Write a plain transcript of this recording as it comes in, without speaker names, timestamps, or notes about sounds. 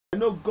I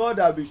know God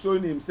has been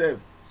showing himself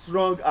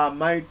strong and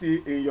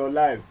mighty in your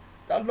life.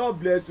 The Lord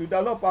bless you.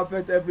 The Lord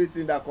perfect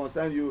everything that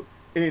concerns you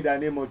in the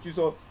name of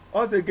Jesus.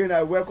 Once again,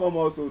 I welcome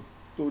us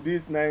to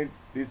this night,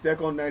 the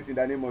second night in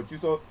the name of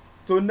Jesus.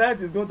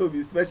 Tonight is going to be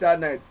a special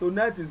night.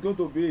 Tonight is going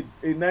to be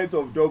a night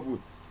of double.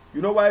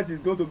 You know why it is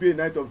going to be a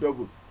night of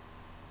double?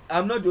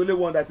 I'm not the only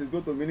one that is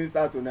going to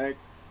minister tonight.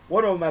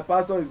 One of my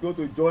pastors is going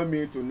to join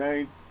me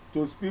tonight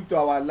to speak to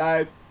our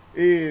life.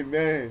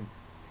 Amen.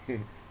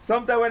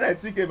 Sometimes when I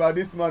think about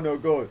this man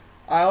of God,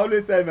 I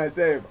always tell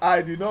myself,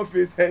 I did not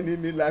face any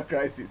midlife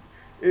crisis.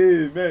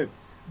 Amen.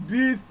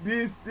 This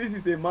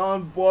is a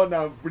man born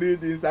and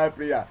bred inside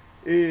prayer.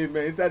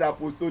 Amen. Inside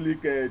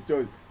apostolic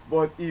church.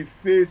 But he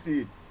faced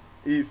it.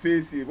 He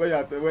faced it. When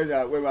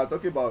we are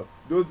talking about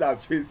those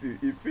that face it,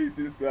 he faced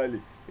it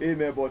squarely.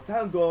 Amen. But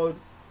thank God,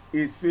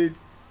 his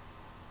faith.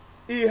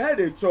 He had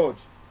a church.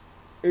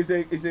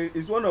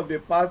 It's one of the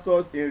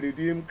pastors in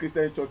Redeemed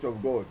Christian Church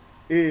of God.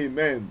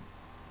 Amen.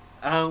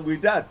 And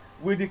with that,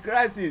 with the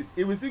crisis,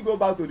 he will still go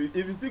to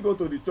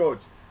the church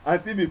and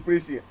still be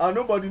preaching, and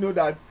nobody know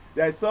that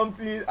there is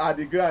something at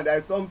the ground, there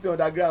is something on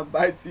the ground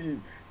biting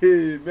him.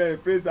 Amen.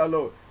 Praise the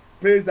Lord.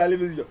 Praise the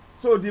living God.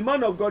 So the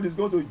man of God is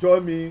going to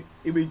join me.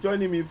 He will be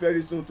joining me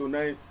very soon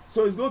tonight.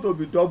 So it's going to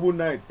be double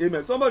night.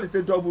 Amen. Somebody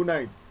say double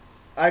night.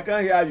 I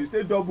can't hear you.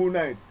 Say double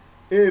night.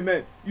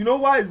 Amen. You know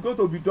why it's going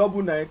to be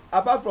double night?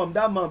 Apart from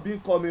that man being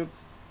coming,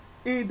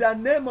 in the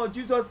name of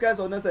Jesus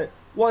Christ of Nazareth,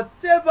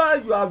 whatever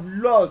you have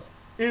lost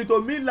into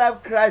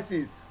midlife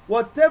crisis,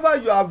 whatever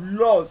you have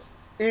lost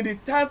in the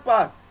time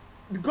past,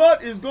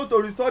 God is going to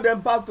restore them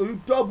back to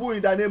you double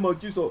in the name of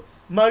Jesus.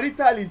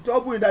 Maritally,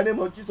 double in the name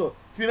of Jesus.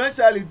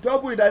 Financially,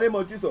 double in the name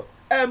of Jesus.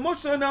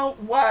 Emotional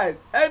wise,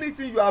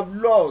 anything you have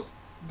lost,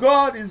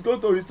 God is going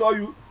to restore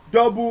you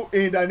double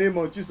in the name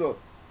of Jesus.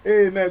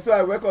 Amen. So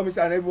I welcome each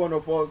and every one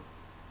of us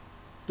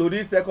to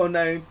this second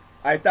night.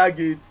 I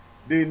target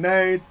the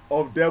night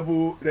of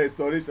double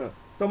restoration.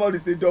 Somebody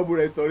say double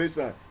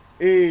restoration.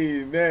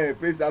 Amen.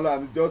 Praise the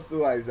Lord. I'm just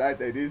so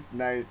excited this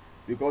night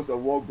because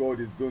of what God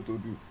is going to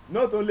do.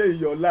 Not only in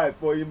your life,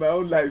 but in my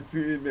own life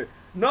too. Amen.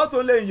 Not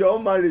only in your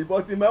own marriage,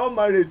 but in my own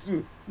marriage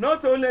too.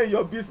 Not only in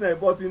your business,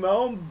 but in my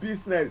own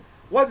business.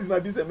 What is my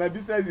business? My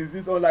business is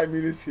this online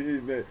ministry.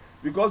 Amen.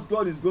 Because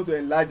God is going to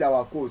enlarge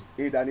our course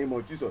in the name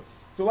of Jesus.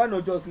 So why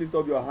not just lift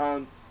up your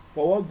hand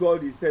for what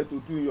God is said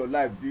to do in your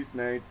life this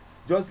night?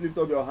 Just lift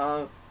up your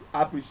hand,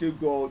 appreciate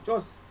God,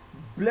 just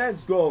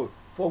bless God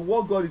for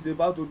what God is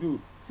about to do.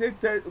 Say,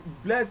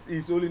 bless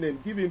His holy name,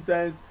 give Him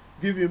thanks,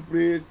 give Him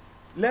praise.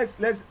 Let's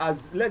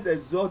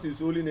exalt His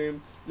holy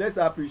name. Let's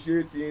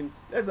appreciate Him.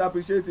 Let's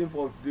appreciate Him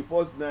for the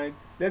first night.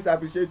 Let's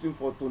appreciate Him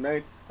for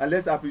tonight, and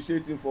let's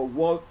appreciate Him for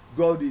what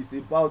God is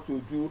about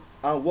to do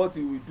and what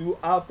He will do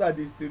after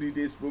this 3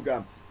 days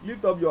program.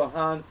 Lift up your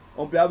hand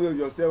on behalf of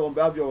yourself, on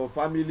behalf of your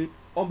family,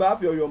 on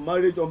behalf of your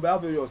marriage, on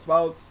behalf of your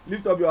spouse.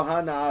 Lift up your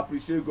hand and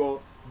appreciate God.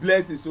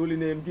 Bless His holy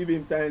name. Give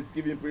Him thanks.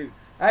 Give Him praise.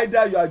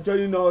 Either you are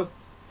joining us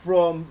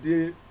from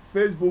the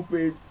Facebook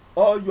page,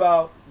 or you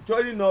are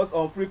joining us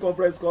on Free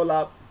Conference Call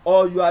app,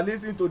 or you are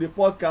listening to the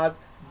podcast.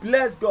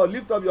 Bless God.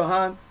 Lift up your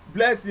hand.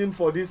 Bless Him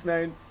for this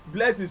night.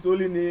 Bless His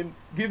holy name.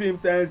 Give Him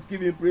thanks.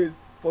 Give Him praise.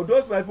 For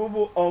those my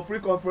people on Free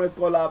Conference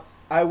Call app,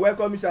 I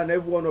welcome each and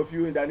every one of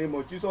you in the name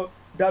of Jesus.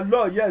 The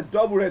Lord, yes,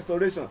 double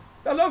restoration.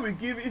 The Lord will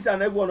give each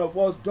and every one of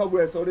us double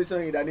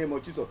restoration in the name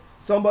of Jesus.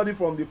 Somebody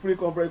from the Free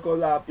Conference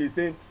Call app is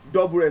saying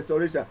double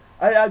restoration.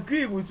 I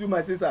agree with you,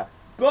 my sister.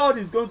 God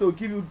is going to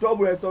give you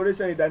double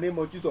restoration in the name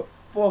of Jesus.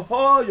 For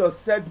all your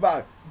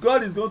setback,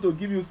 God is going to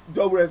give you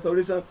double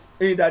restoration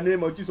in the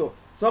name of Jesus.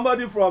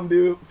 Somebody from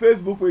the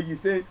Facebook page is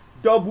saying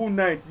double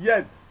night.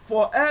 Yes,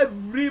 for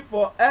every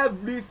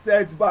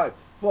setback,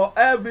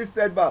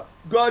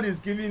 God is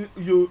giving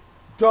you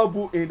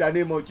double in the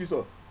name of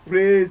Jesus.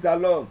 Praise the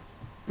Lord.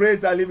 Praise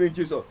the living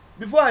Jesus.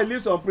 Before I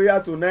leave some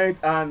prayer tonight,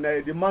 and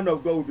the man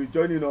of God will be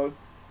joining us.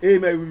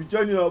 Amen. Will be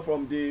joining us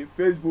from the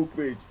Facebook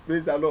page.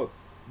 Praise the Lord.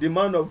 The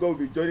man of God will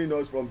be joining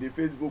us from the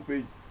Facebook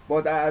page.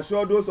 But I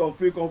assure those on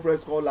Free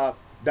Conference Call app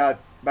that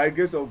by the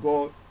grace of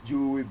God,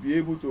 you will be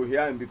able to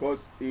hear him because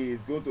he is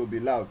going to be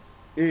loud.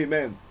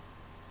 Amen.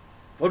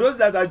 For those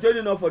that are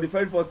joining us for the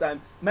very first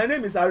time, my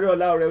name is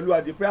Ariola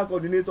Orelua, the prayer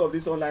coordinator of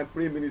this online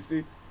prayer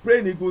ministry,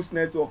 Praying Eagles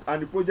Network,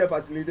 and the project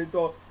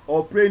facilitator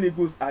of Praying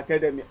Eagles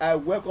Academy. I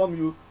welcome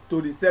you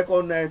to the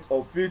second night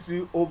of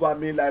victory over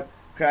midlife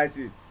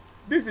crisis.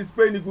 This is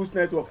Praying Eagles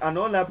Network, an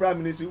online prayer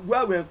ministry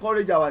where we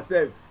encourage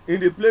ourselves in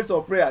the place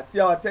of prayer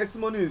till our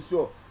testimony is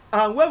sure.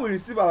 And when we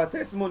receive our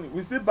testimony,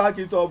 we still back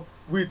it up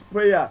with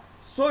prayer,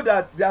 so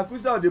that the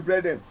accuser of the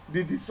brethren,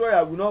 the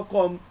destroyer, will not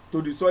come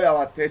to destroy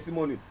our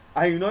testimony.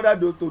 And in order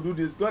to do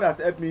this, God has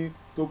helped me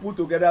to put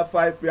together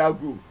 5 prayer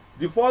groups.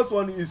 The first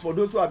one is for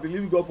those who are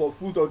believing God for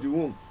fruit of the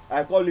womb.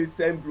 I call it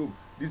SEM group.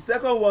 The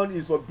second one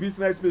is for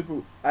business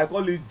people. I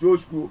call it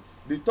Josh group.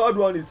 The third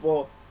one is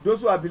for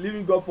those who are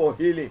believing God for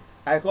healing.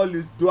 I call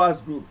it Doers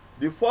group.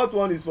 The fourth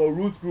one is for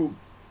Root group.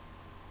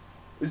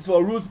 It's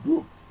for Root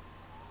group.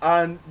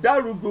 And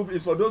that Root group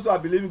is for those who are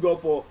believing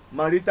God for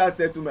marital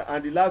settlement.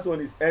 And the last one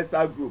is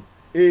Esther group.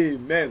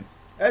 Amen.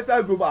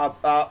 Exercise group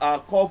are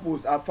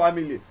couples, are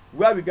family,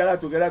 where we gather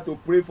together to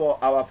pray for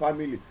our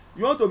family.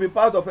 You want to be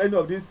part of any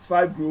of these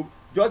 5 groups,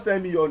 just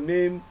send me your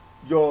name,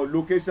 your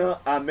location,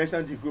 and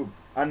mention the group,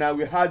 and I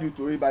will add you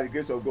to it by the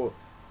grace of God.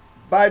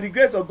 By the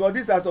grace of God,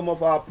 these are some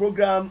of our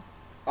program,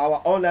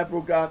 our online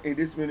program in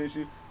this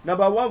ministry.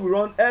 Number 1, we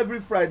run every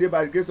Friday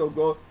by the grace of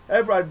God.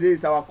 Every Friday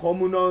is our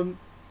communion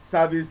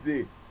service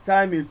day.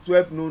 Time is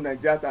 12 noon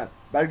Nigeria time.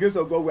 By the grace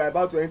of God, we are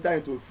about to enter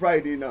into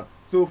Friday now.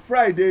 So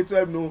Friday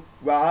 12 noon,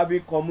 we are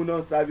having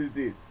communion service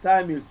day.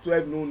 Time is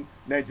 12 noon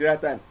Nigeria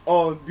time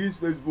on this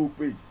Facebook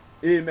page.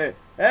 Amen.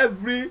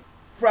 Every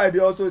Friday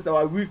also is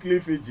our weekly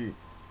Fiji.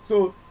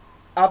 So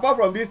apart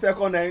from this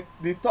second night,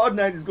 the third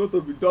night is going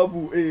to be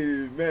double.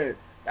 Amen.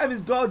 That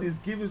means God is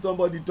giving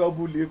somebody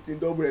double lifting,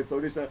 double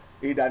restoration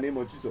in the name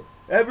of Jesus.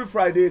 Every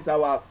Friday is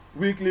our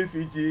weekly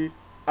Fiji,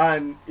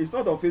 and it's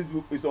not on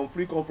Facebook, it's on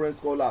Free Conference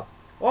Call app.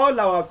 All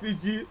our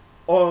Fiji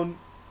on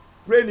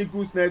Praying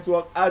Eagles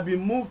Network have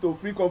been moved to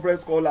Free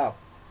Conference Call app.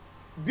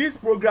 This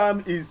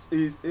program is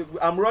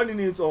I'm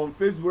running it on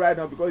Facebook right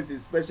now because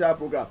it's a special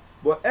program.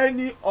 But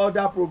any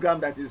other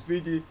program that is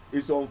Fiji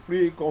is on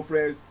Free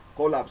Conference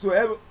Call app.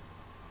 So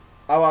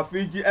our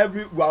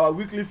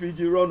weekly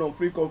Fiji run on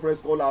Free Conference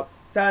Call app.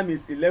 Time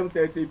is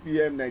 11:30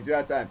 p.m.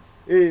 Nigeria time.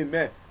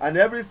 Amen. And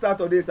every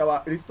Saturday is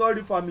our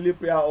Restoring Family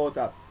Prayer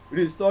Altar.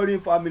 Restoring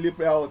Family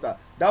Prayer Altar.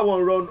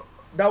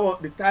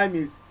 The time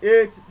is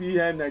 8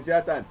 p.m.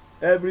 Nigeria time.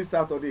 Every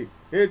Saturday,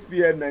 8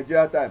 p.m.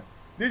 Nigeria time.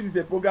 This is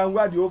a program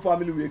where the whole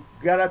family will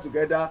gather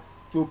together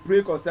to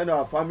pray concerning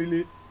our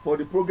family, for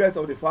the progress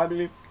of the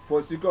family,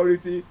 for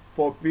security,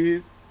 for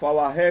peace, for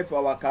our health,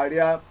 for our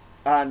career,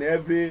 and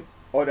every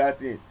other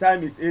thing.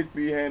 Time is 8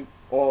 p.m.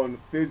 on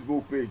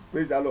Facebook page.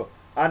 Praise the Lord.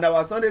 And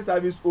our Sunday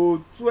service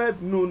holds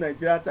 12 noon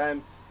Nigeria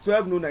time,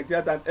 12 noon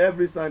Nigeria time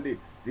every Sunday.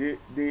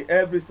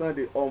 Every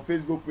Sunday on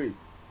Facebook page.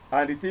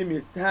 And the theme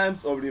is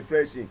Times of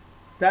Refreshing.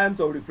 Times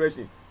of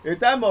Refreshing. A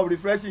time of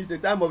refreshing is a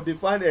time of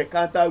divine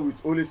encounter with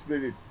Holy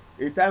Spirit.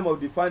 A time of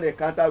divine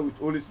encounter with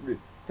Holy Spirit.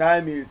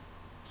 Time is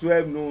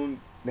 12 noon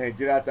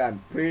Nigeria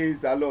time. Praise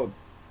the Lord.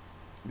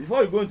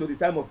 Before we go into the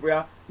time of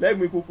prayer, let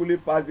me quickly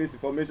pass this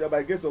information.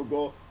 By the grace of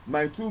God,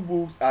 my 2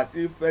 books are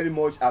still very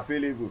much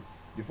available.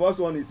 The first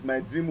one is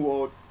My Dream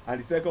World, and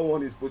the second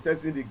one is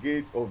Possessing the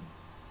Gate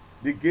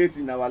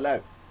in Our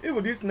Life.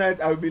 Even this night,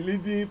 I will be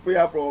leading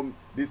prayer from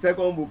the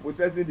second book,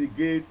 Possessing the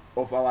Gate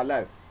of Our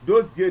Life.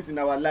 Those gates in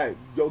our life,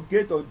 your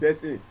gate of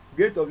destiny,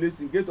 gate of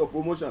lifting, gate of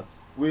promotion,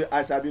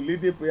 I shall be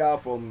leading prayer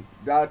from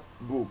that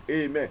book.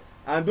 Amen.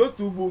 And those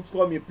 2 books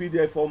come in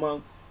PDF format,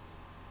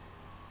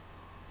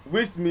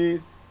 which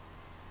means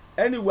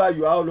anywhere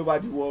you are all over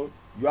the world,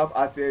 you have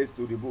access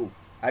to the book.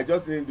 I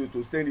just need you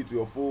to send it to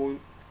your phone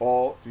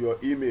or to your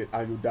email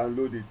and you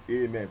download it.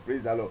 Amen.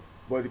 Praise the Lord.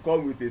 But it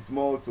comes with a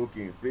small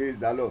token. Praise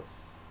the Lord.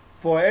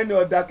 For any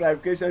other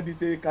clarification,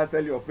 detail,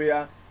 cancel your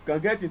prayer, you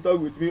can get in touch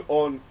with me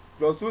on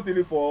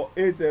 +234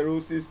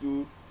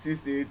 8062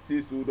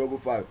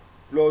 686255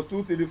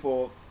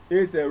 +234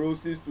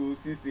 8062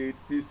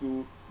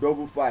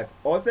 686255,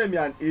 or send me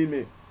an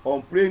email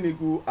on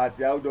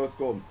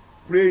prayineagle@yahoo.com.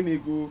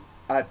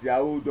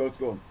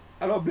 prayineagle@yahoo.com.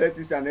 And God bless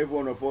each and every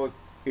one of us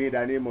in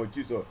the name of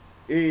Jesus.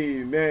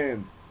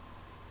 Amen.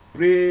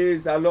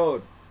 Praise the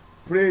Lord.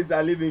 Praise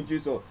the living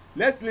Jesus.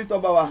 Let's lift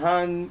up our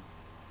hand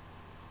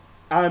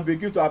and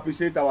begin to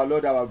appreciate our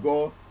Lord, our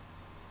God,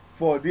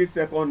 for this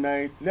second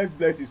night. Let's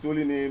bless his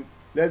holy name.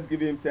 Let's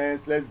give him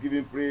thanks. Let's give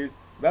him praise.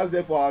 Bible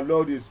says, for our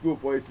Lord is good,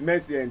 for his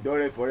mercy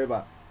endureth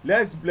forever.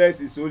 Let's bless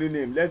his holy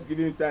name. Let's give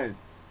him thanks.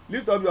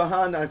 Lift up your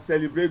hand and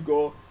celebrate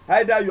God.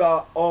 Either you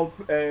are on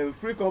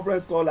Free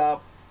Conference Call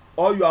app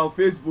or you are on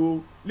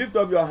Facebook. Lift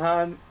up your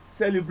hand,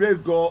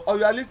 celebrate God. Or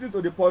you are listening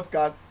to the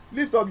podcast.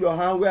 Lift up your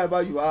hand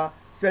wherever you are.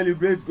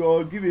 Celebrate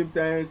God. Give him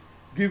thanks.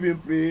 Give him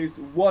praise.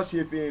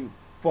 Worship him.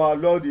 For our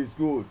Lord is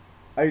good,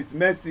 and his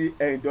mercy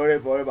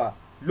endureth forever.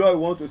 Lord,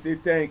 we want to say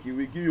thank you.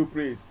 We give you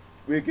praise.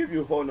 We give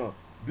you honor.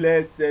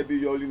 Blessed be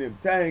your holy name.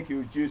 Thank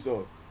you,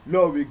 Jesus.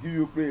 Lord, we give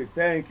you praise.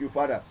 Thank you,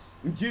 Father.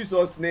 In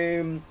Jesus'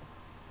 name,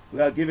 we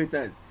are giving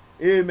thanks.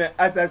 Amen.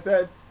 As I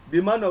said,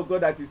 the man of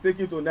God that is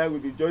taking tonight will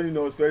be joining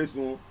us very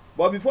soon.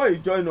 But before he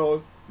joins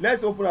us,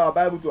 let's open our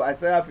Bible to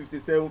Isaiah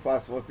 57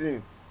 verse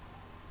 14.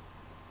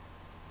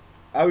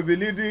 I will be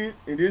leading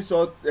in this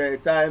short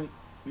time,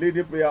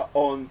 leading prayer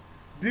on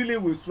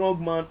dealing with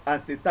strong man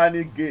and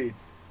satanic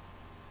gates.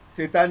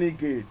 Satanic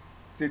gates.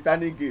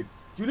 Satanic gate.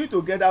 You need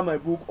to get out my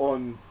book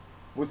on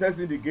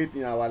possessing the gate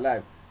in our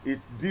life. It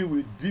deals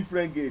with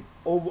different gates,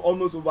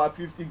 almost over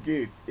 50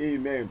 gates.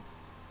 Amen.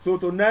 So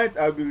tonight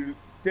I'll be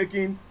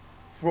taking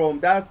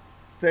from that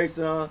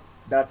section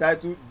that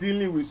title,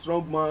 dealing with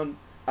strong man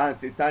and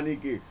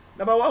satanic gate.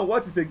 Number 1,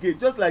 what is a gate?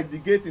 Just like the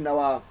gate in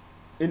our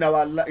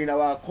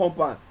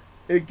compound.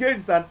 A gate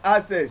is an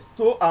access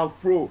to and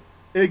fro.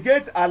 A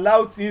gate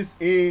allows things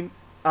in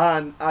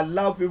and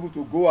allow people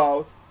to go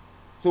out.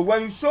 So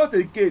when you shut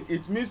a gate,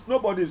 it means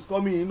nobody is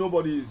coming in,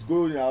 nobody is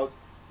going out.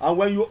 And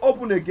when you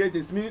open a gate,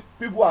 it means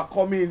people are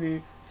coming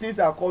in, things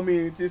are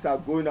coming in, things are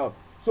going out.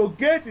 So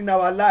gate in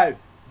our life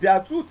there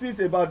are two things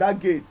about that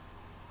gate.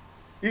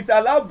 It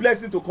allows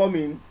blessing to come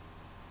in,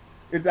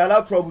 it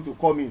allows trouble to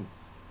come in.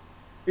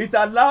 It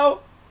allows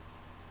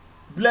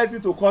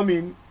blessing to come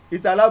in,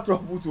 it allows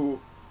trouble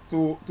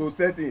to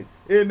set in.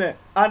 Amen.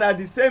 And at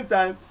the same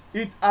time,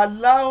 it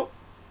allows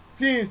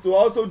things to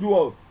also do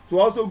what? To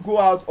also go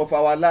out of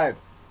our life.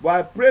 But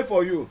I pray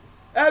for you,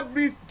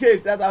 every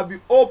gate that have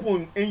been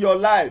opened in your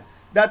life,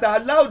 that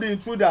allow the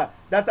intruder,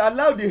 that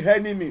allow the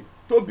enemy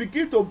to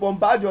begin to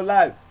bombard your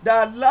life,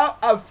 that allow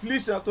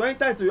affliction to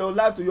enter into your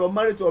life, to your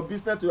marriage, to your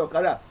business, to your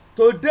career,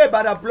 today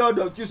by the blood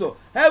of Jesus,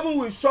 heaven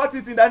will shut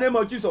it in the name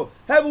of Jesus.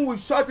 Heaven will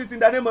shut it in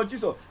the name of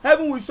Jesus.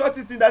 Heaven will shut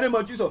it in the name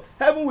of Jesus.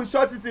 Heaven will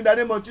shut it in the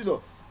name of Jesus.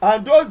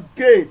 And those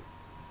gates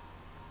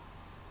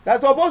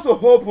that's supposed to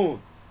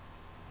open,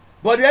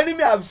 but the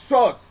enemy have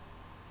shut,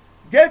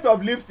 gate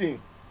of lifting,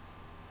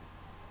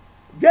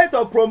 gate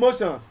of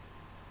promotion,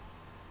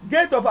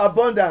 gate of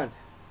abundance,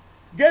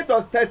 gate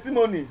of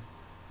testimony,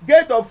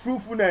 gate of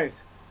fruitfulness,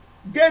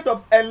 gate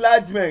of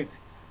enlargement,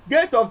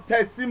 gate of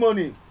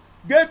testimony,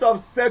 gate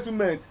of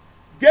settlement,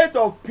 gate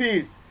of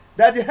peace,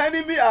 that the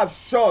enemy have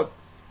shut,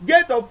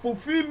 gate of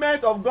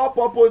fulfilment of God's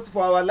purpose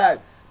for our life,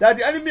 that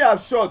the enemy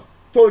have shut.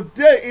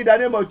 Today in the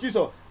name of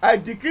Jesus, I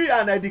decree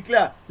and I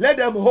declare, let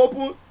them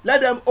open,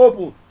 let them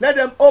open, let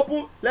them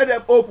open, let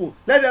them open,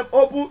 let them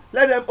open,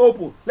 let them open,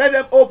 let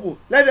them open,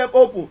 let them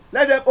open, let them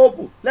open,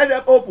 let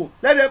them open,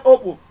 let them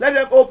open, let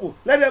them open,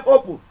 let them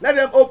open, let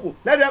them open,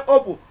 let them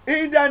open.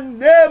 In the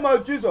name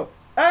of Jesus,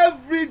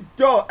 every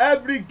door,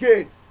 every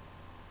gate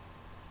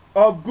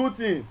of good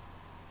thing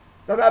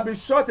that have been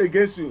shut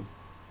against you,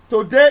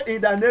 today in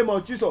the name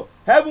of Jesus,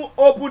 heaven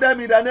open them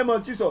in the name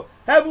of Jesus.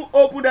 Heaven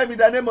open them in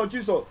the name of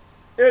Jesus.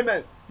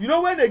 Amen. You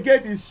know, when the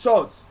gate is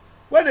shut,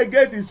 when the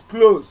gate is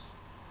closed,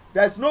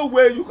 there's no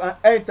way you can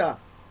enter.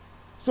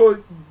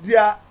 So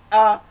there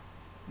are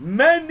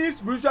many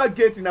spiritual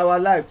gates in our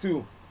life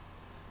too.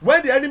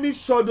 When the enemy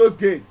shut those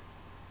gates,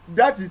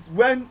 that is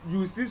when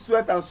you see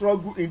sweat and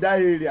struggle in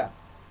that area.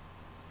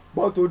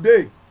 But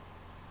today,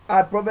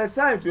 I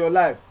prophesy into your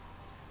life,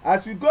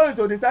 as you go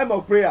into the time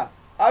of prayer,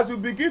 as you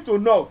begin to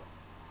knock,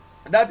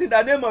 that in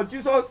the name of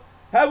Jesus,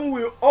 heaven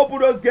will open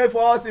those gates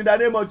for us in the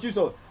name of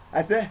Jesus.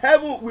 I say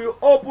heaven will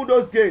open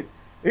those gates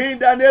in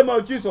the name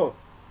of Jesus.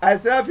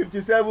 Isaiah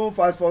 57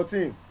 verse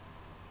 14.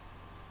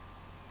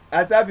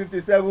 Isaiah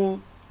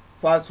 57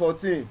 verse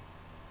 14.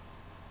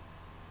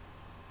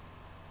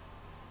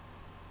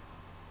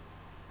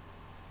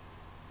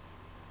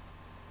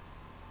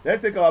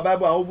 Let's take our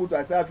Bible and open to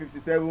Isaiah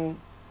 57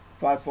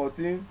 verse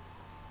 14.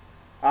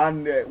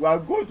 And we are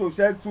going to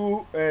share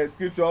two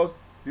scriptures.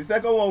 The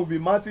second one will be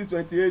Matthew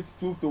 28,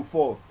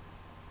 2-4.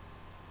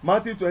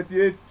 Matthew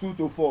 28,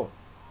 2-4.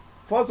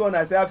 First one,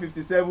 Isaiah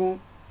 57,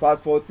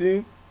 verse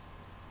 14.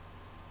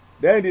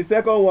 Then the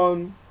second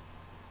one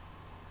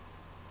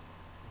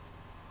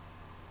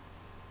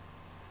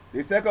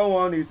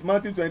is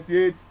Matthew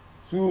 28,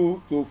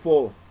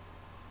 2-4.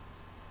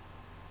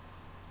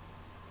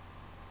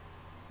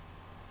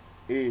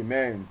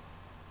 Amen.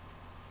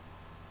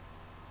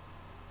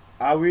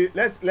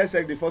 Let's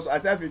check the first one,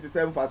 Isaiah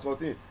 57, verse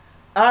 14.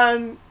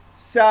 And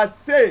shall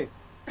say,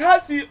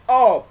 cast ye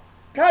up,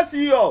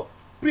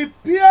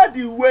 prepare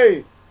the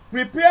way,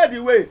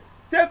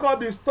 take up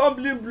the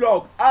stumbling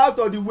block out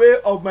of the way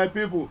of my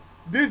people.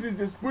 This is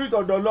the Spirit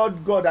of the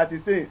Lord God that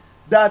is saying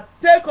that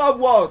take up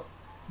what?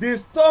 The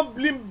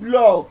stumbling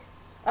block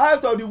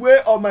out of the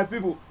way of my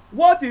people.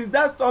 What is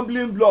that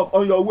stumbling block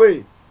on your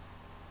way?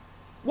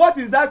 What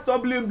is that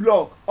stumbling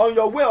block on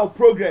your way of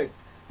progress?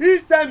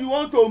 Each time you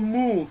want to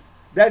move,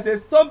 there's a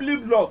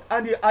stumbling block,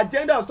 and the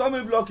agenda of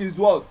stumbling block is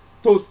what?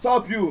 To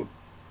stop you.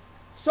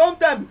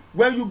 Sometimes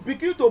when you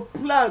begin to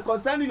plan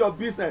concerning your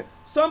business,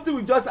 something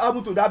will just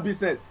happen to that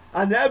business,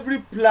 and every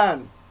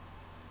plan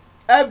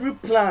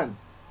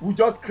will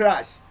just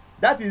crash.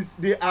 That is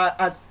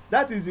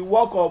the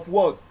work of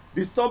what?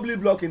 The stumbling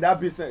block in that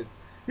business.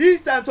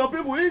 Each time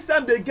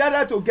they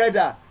gather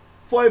together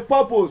for a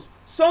purpose,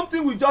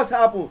 something will just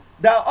happen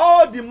that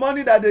all the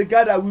money that they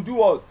gather will do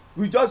what?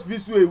 Will just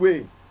whistle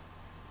away.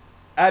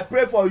 I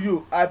pray for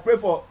you. I pray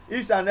for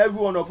each and every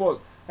one of us.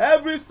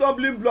 Every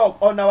stumbling block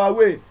on our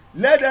way,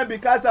 let them be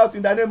cast out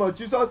in the name of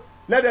Jesus.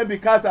 Let them be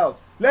cast out.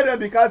 Let them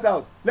be cast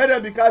out. Let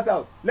them be cast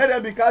out. Let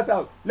them be cast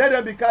out. Let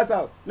them be cast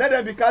out. Let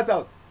them be cast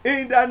out.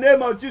 In the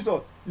name of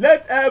Jesus.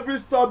 Let every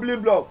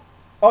stumbling block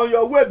on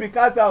your way be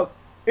cast out.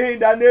 In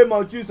the name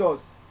of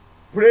Jesus.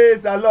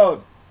 Praise the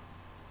Lord.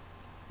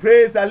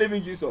 Praise the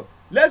living Jesus.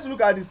 Let's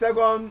look at the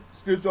second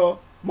scripture,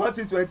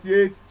 Matthew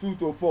 28,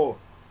 2-4.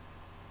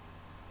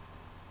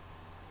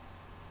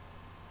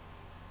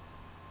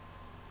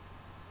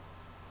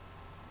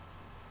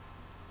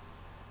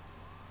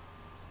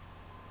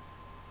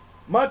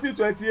 Matthew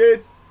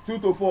 28,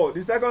 2-4.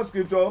 The second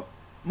scripture,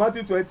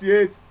 Matthew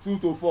 28,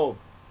 2-4.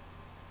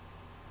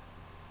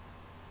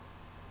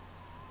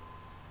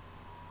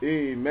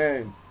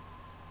 Amen.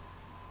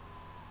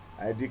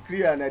 I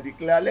decree and I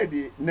declare, let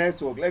the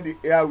network, let the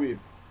airwave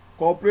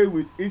cooperate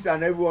with each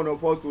and every one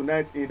of us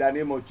tonight in the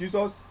name of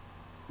Jesus.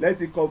 Let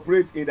it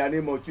cooperate in the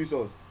name of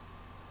Jesus.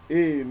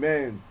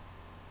 Amen.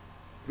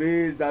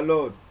 Praise the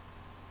Lord.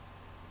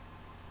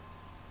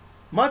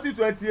 Matthew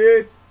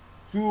 28,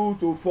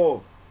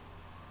 2-4.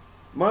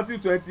 Matthew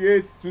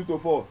 28,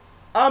 2-4.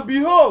 And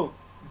behold,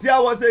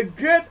 there was a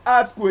great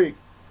earthquake,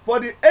 for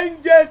the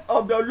angels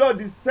of the Lord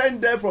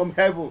descended from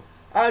heaven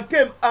and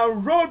came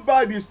and rolled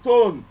back the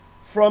stone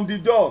from the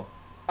door.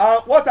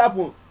 And what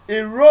happened? He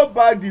rolled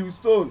back the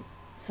stone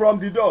from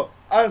the door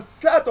and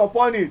sat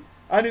upon it,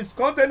 and his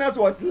countenance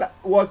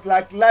was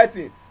like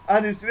lightning,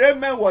 and his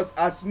raiment was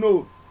as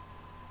snow.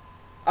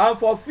 And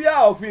for fear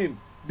of him,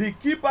 the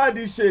keeper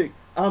did shake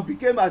and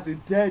became as a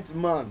dead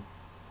man.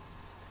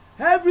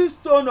 Every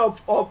stone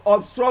of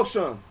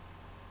obstruction,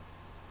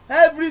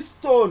 every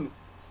stone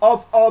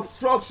of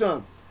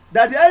obstruction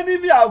that the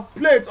enemy have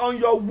placed on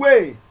your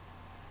way,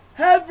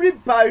 every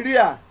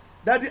barrier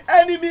that the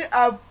enemy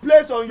have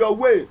placed on your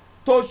way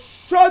to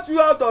shut you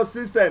out of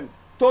system,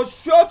 to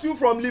shut you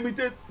from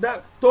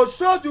to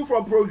shut you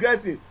from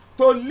progressing,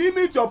 to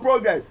limit your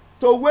progress,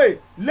 to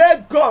wait,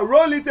 let God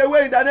roll it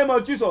away in the name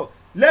of Jesus.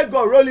 Let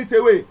God roll it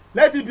away.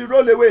 Let it be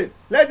rolled away.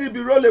 Let it be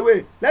rolled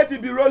away. Let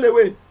it be rolled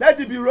away. Let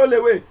it be rolled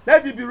away.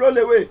 Let it be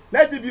rolled away.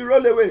 Let it be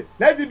rolled away.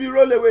 Let it be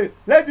rolled away.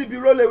 Let it be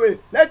rolled away.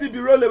 Let it be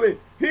rolled away.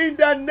 In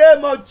the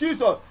name of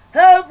Jesus,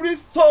 every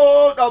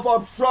stone of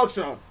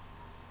obstruction,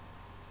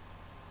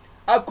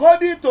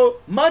 according to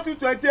Matthew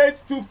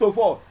 28,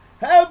 2-4,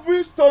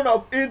 every stone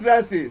of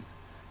hindrances,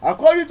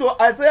 according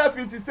to Isaiah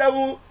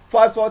 57,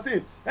 verse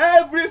 14,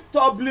 every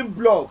stumbling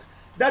block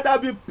that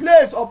have been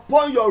placed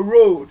upon your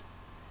road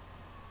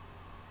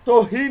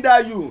to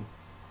hinder you,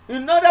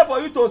 in order for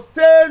you to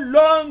stay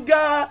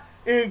longer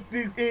in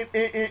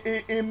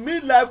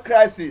midlife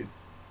crisis,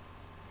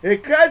 a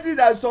crisis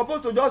that is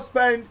supposed to just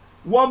spend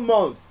 1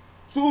 month,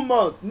 2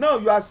 months, now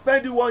you are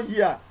spending 1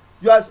 year,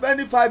 you are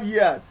spending 5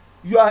 years,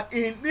 you are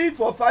in need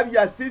for 5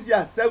 years, 6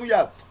 years, 7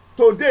 years.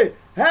 Today,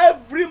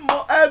 every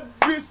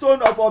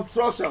stone of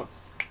obstruction,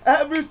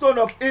 every stone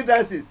of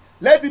hindrances,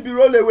 let it be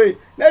rolled away.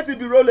 Let it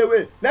be rolled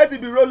away. Let it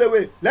be rolled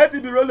away. Let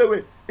it be rolled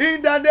away.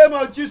 In the name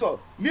of Jesus,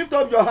 lift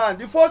up your hand.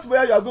 The first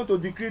prayer you are going to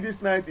decree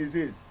this night is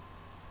this.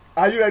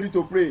 Are you ready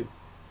to pray?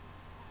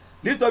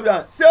 Lift up your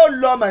hand. Say, oh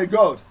Lord my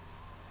God.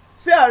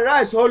 Say,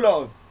 arise, oh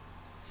Lord.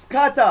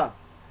 Scatter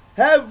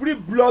every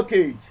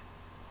blockage,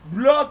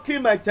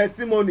 blocking my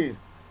testimony,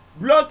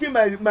 blocking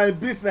my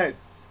business,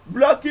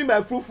 blocking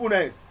my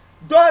fruitfulness.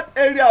 That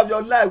area of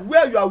your life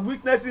where you are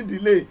witnessing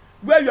delay,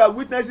 where you are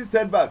witnessing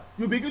setback,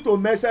 you begin to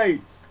measure it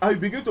and you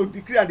begin to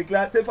decree and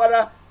declare. Say,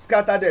 Father,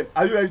 scatter them.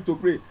 Are you ready to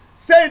pray?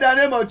 Say in the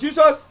name of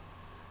Jesus.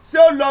 Say,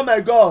 oh Lord my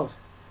God,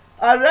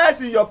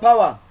 arise in your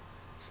power.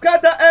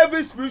 Scatter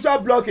every spiritual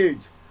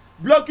blockage,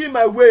 blocking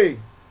my way,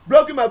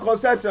 blocking my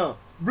conception,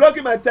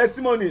 blocking my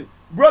testimony,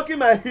 blocking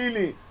my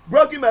healing,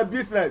 blocking my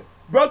business,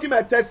 blocking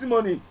my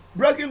testimony,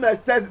 blocking my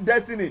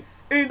destiny.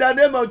 In the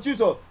name of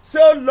Jesus, say,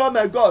 oh Lord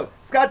my God,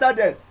 scatter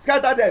them,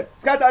 scatter them,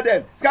 scatter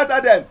them,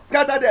 scatter them,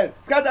 scatter them,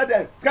 scatter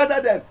them,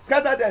 scatter them,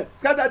 scatter them,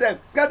 scatter them,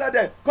 scatter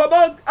them. Come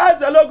on, ask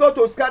the Lord God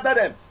to scatter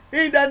them.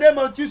 In the name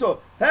of Jesus,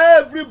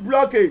 every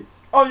blockage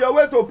on your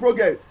way to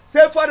progress,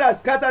 say, Father,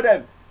 scatter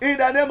them. In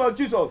the name of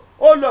Jesus,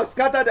 oh Lord,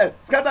 scatter them,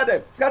 scatter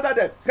them, scatter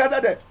them,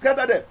 scatter them,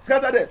 scatter them,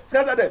 scatter them,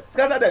 scatter them,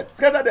 scatter them,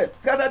 scatter them,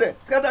 scatter them,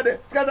 scatter them,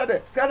 scatter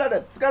them, scatter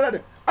them, scatter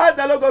them. Ask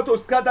the Lord God to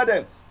scatter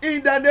them.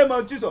 In the name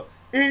of Jesus.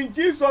 In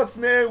Jesus'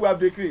 name we have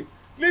decreed.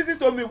 Listen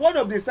to me. One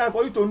of the signs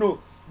for you to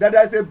know that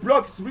there is a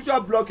block,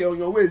 spiritual block on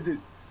your way is this.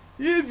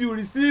 If you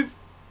receive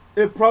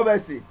a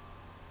prophecy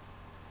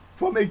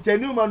from a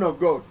genuine man of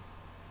God,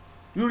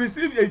 you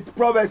receive a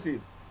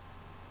prophecy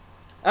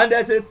and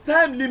there's a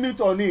time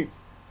limit on it,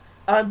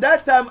 and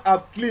that time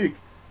have clicked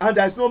and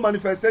there's no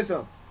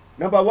manifestation.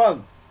 Number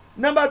one.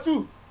 Number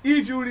two,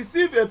 if you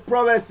receive a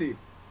prophecy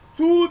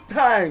 2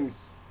 times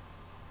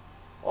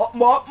or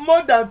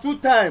more than 2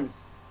 times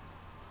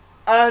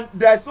and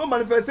there's no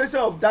manifestation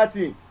of that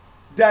thing,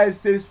 there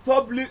is a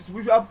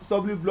spiritual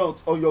stumbling block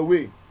on your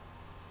way.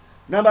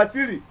 Number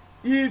 3,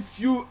 if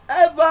you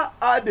ever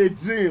had a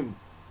dream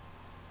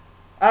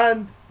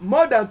and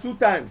more than 2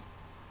 times,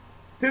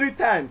 3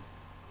 times,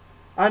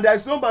 and there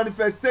is no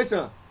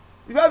manifestation,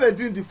 if you have a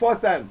dream the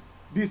first time,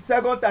 the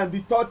second time,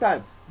 the third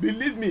time,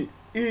 believe me,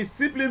 it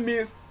simply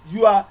means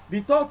you are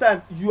the third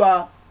time you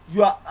are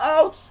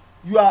out,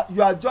 you are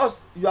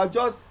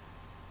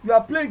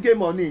playing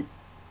game on it.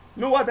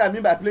 You know what I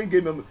mean by playing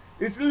game on it?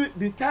 It's really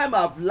the time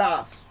have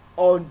lapsed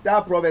on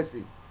that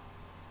prophecy.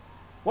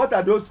 What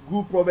are those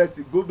good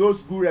prophecies,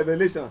 those good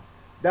revelations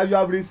that you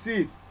have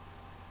received,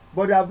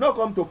 but they have not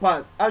come to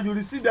pass, and you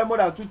receive them more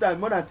than 2 times,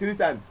 more than 3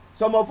 times?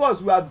 Some of us,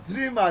 we have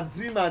dream about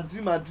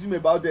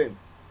them.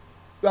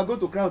 We are going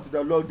to cry out to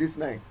the Lord this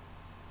night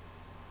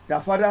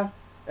that, Father,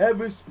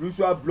 every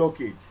spiritual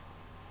blockage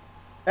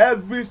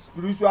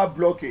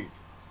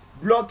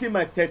blocking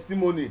my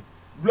testimony,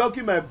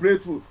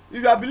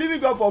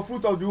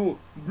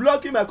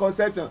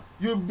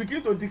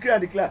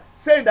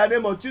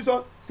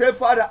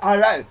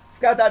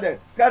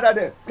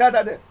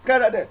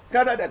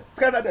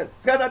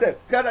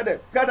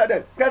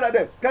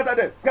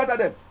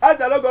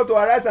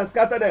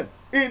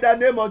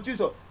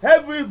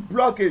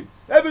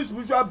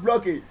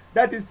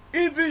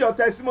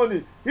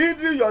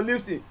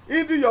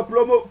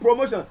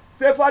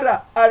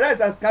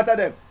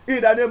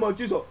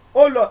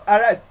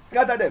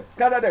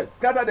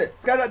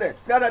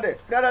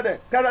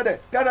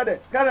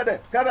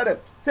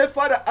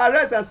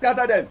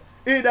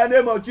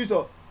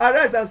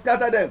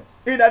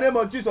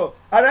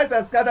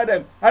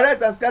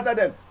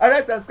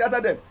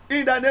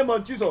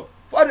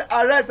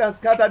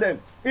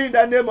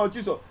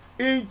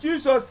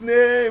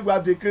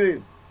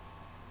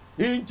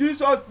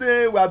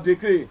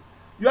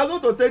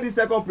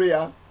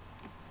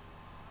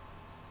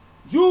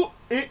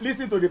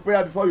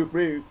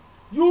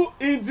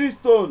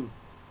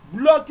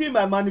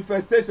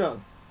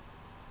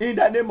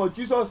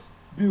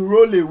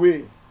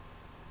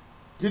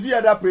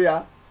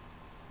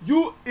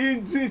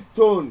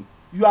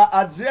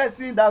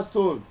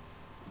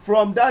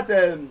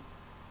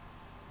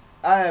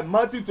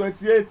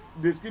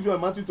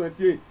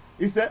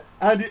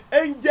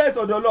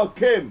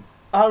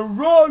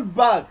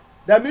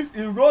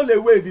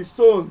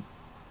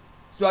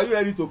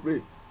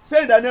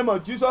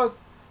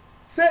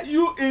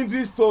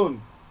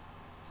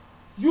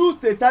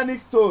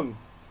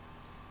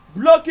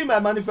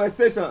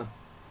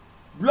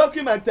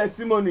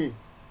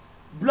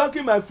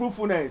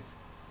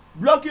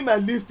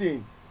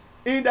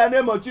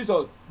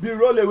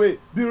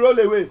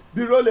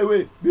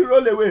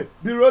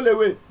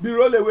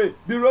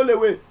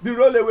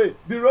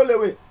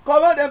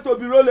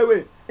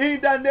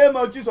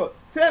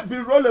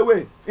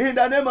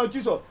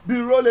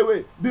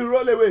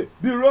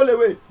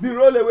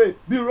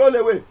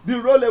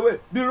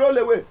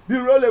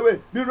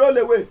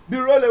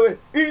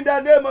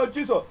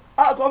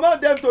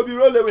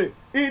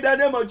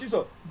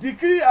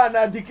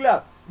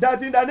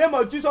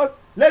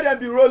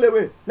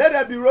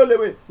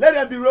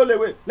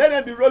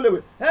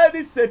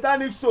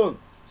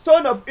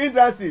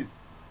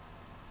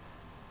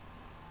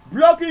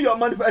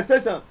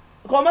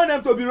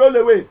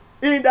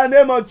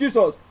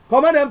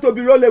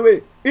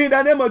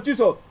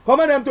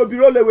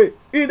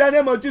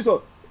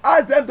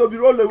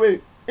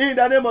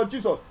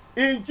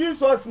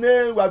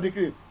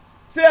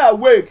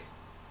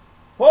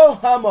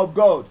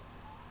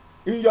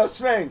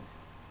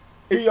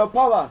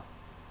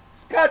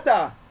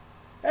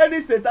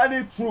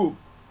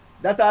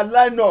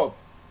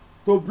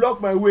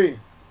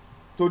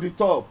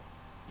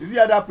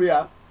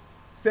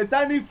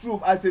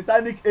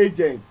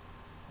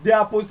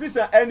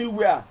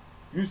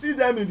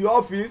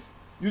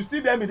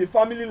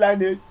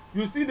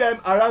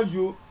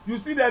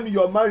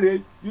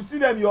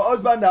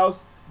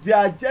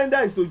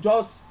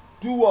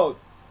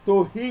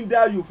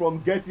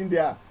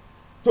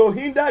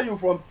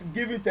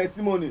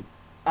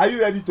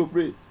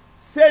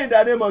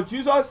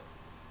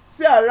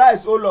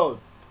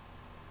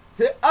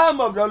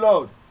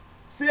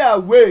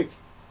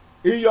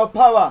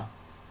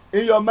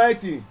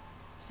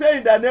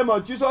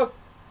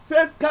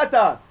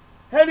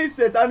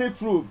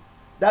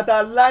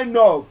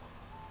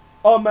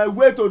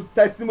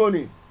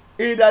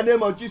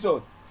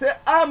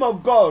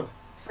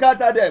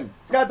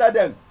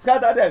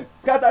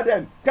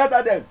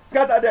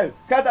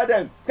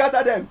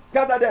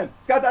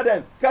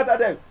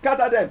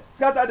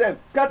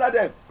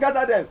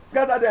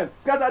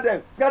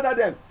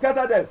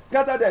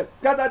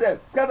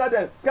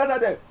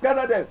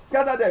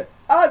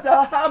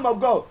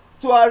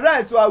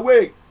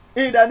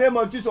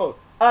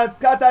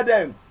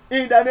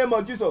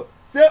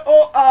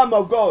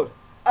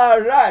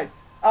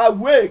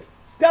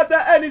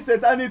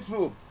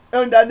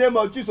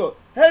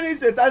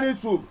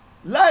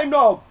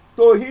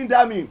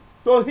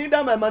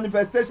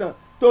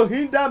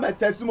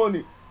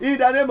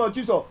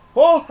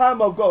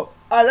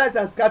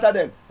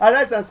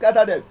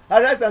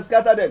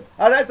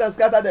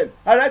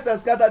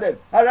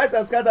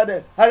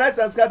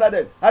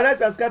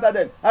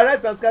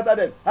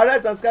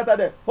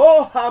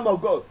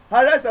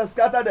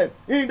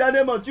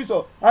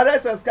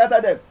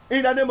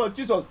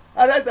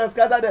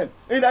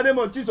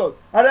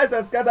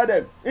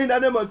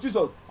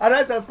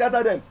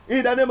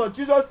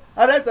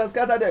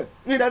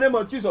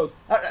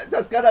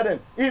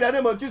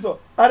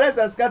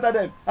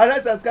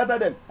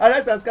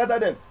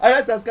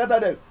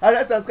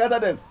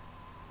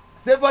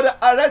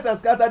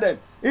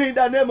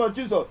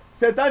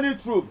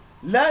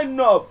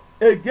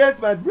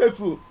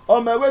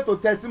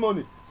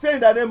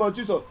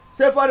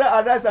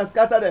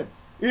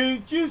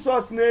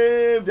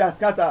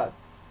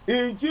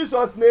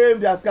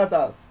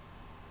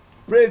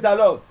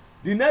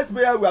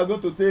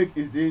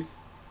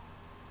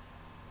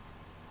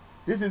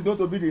 This is going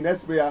to be the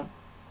next prayer.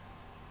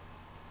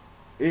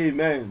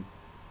 Amen.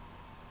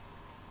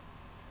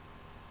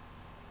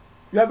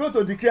 You are going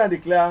to decree and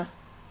declare,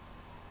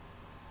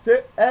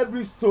 say,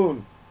 every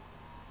stone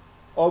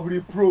of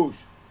reproach,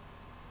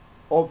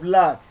 of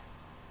lack,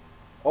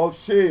 of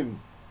shame,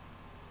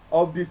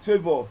 of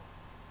disfavor,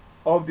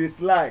 of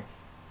dislike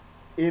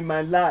in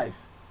my life,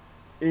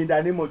 in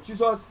the name of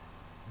Jesus,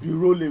 be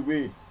rolled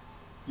away.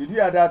 Did you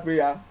hear that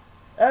prayer?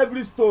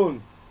 Every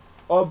stone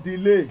of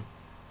delay,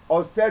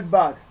 of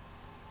setback,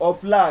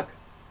 of lack,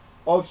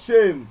 of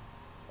shame,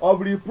 of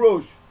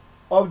reproach,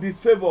 of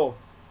disfavor,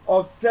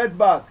 of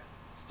setback,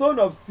 stone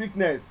of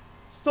sickness,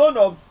 stone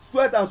of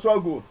sweat and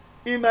struggle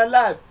in my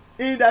life,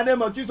 in the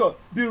name of Jesus,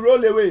 be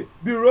rolled away,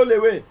 be rolled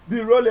away,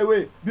 be rolled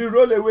away, be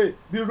rolled away,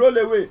 be rolled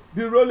away,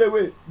 be rolled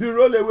away, be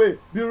rolled away,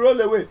 be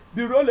rolled away,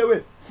 be rolled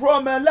away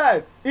from my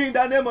life, in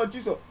the name of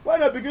Jesus.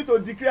 When I begin to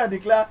decree and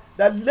declare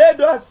that let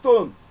that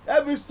stone,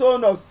 every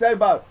stone of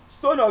setback,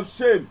 stone of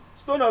shame,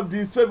 stone of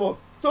disfavor,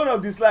 stone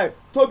of dislike,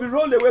 to be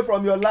rolled away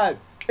from your life,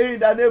 in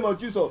the name of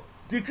Jesus.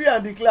 Decree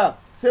and declare,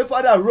 say,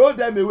 Father, roll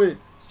them away.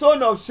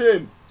 Stone of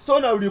shame,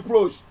 stone of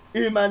reproach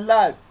in my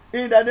life,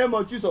 in the name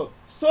of Jesus.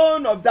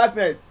 Stone of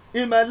darkness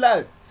in my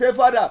life, say,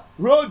 Father,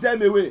 roll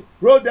them away,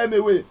 roll them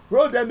away,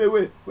 roll them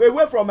away,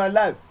 away from my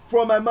life,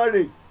 from my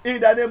marriage, in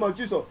the name of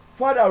Jesus.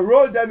 Father,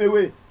 roll them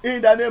away,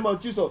 in the name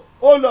of Jesus.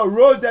 Oh Lord,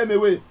 roll them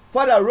away.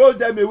 Father, roll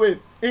them away,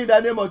 in the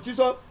name of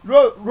Jesus.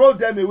 Roll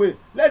them away.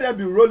 Let them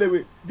be rolled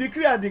away.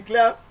 Decree and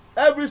declare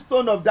every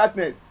stone of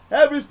darkness,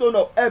 every stone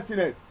of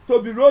emptiness to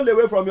be rolled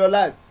away from your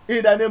life,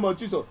 in the name of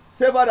Jesus.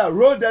 Say, Father,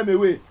 roll them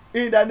away,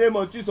 in the name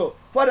of Jesus.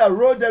 Father,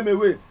 roll them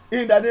away,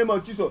 in the name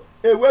of Jesus.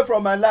 Away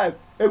from my life,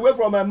 away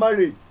from my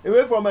marriage,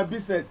 away from my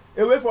business,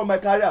 away from my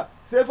career.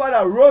 Say,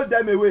 Father, roll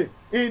them away,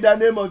 in the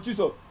name of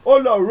Jesus. Oh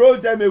Lord, roll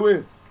them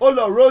away. Oh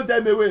Lord, roll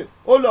them away.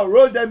 Oh Lord,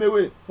 roll them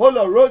away. Oh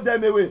Lord, roll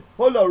them away.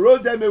 Oh Lord, roll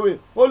them away.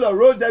 Oh Lord,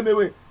 roll them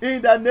away,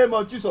 in the name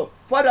of Jesus.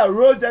 Father,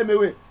 roll them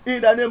away,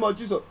 in the name of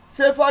Jesus.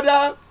 Say,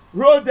 Father,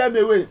 roll them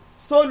away.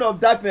 Stone of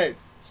darkness,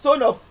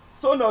 stone of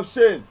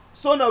shame,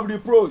 stone of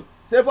reproach.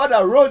 Say,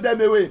 Father, roll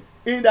them away,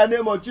 in the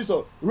name of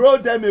Jesus. Roll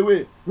them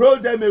away, roll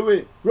them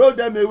away, roll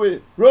them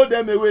away, roll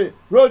them away,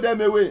 roll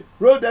them away,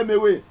 roll them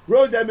away,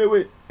 roll them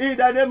away, in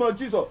the name of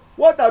Jesus.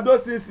 What are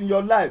those things in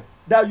your life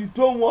that you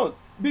don't want?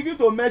 Begin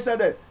to mention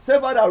them. Say,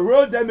 Father,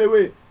 roll them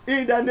away,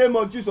 in the name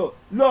of Jesus.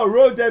 Lord,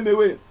 roll them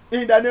away,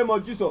 in the name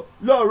of Jesus.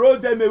 Lord, roll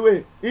them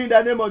away, in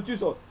the name of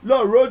Jesus.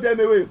 Lord, roll them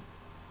away.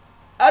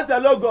 Ask the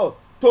Lord God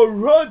to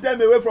roll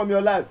them away from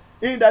your life,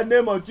 in the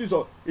name of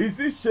Jesus. Is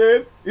it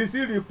shame? Is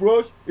it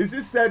reproach? Is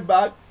it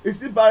setback?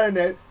 Is it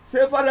barrenness?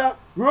 Say, Father,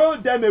 roll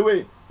them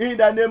away, in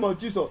the name of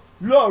Jesus.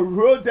 Lord,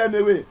 roll them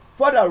away.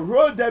 Father,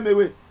 roll them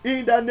away,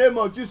 in the name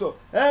of Jesus.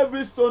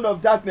 Every stone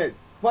of darkness,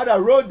 Father,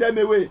 roll them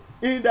away,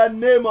 in the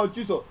name of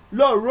Jesus.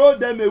 Lord, roll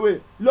them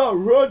away. Lord,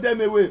 roll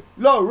them away.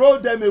 Lord, roll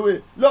them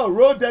away. Lord,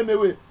 roll them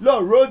away.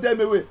 Lord, roll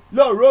them away.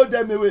 Lord, roll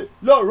them away.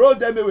 Lord, roll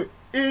them away.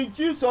 In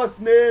Jesus'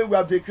 name we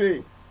have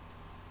decreed.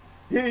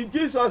 In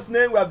Jesus'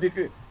 name we have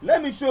decreed.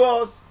 Let me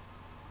show us,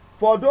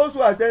 for those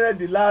who attended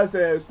the last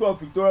School of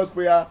Victorious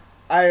Prayer,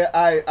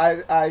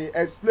 I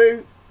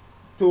explained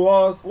to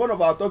us one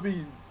of our topics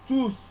is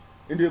tools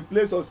in the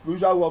place of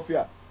spiritual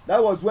warfare.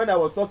 That was when I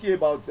was talking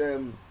about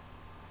the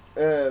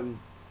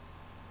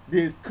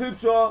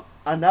scripture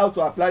and how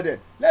to apply them.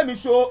 Let me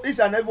show each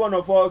and every one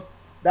of us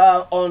that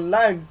are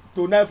online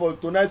tonight for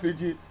tonight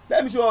Fiji.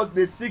 Let me show us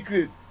the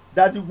secret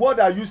that the world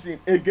are using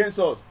against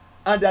us,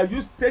 and they are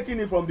taking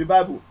it from the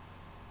Bible.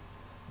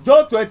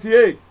 Job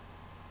 28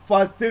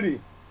 verse 3.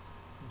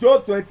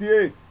 Job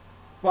 28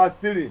 verse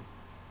 3.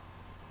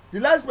 The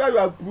last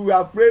prayer we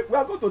have prayed, we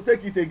are going to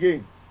take it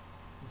again.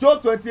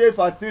 Job 28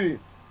 verse 3.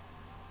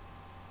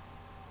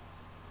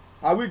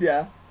 Are we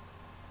there?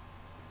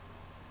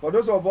 For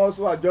those of us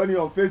who are joining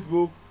on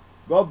Facebook,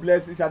 God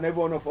bless each and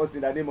every one of us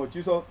in the name of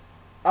Jesus.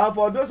 And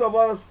for those of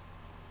us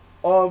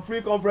on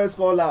Free Conference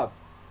Call Lab,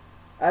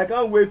 I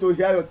can't wait to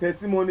hear your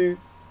testimony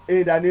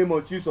in the name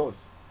of Jesus.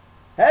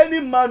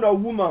 Any man or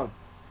woman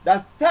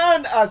that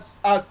stand as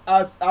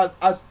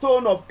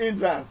stone of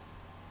hindrance,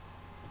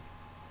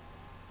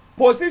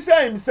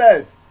 position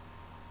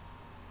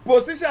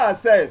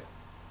herself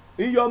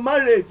in your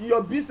marriage, in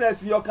your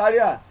business, in your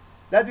career,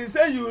 that is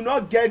saying you will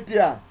not get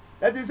there,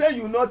 that is saying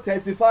you will not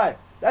testify,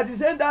 that is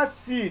saying that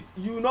seat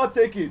you will not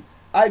take it.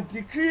 I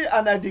decree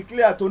and I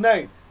declare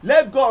tonight,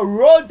 let God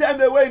roll them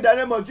away in the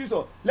name of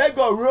Jesus. Let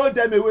God roll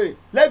them away.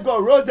 Let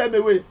God roll them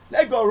away.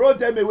 Let God roll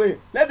them away.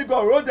 Let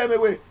God roll them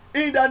away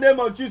in the name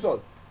of Jesus.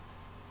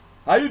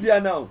 Are you there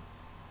now?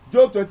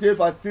 Job 28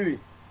 verse 3.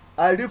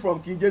 I read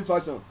from King James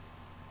Version.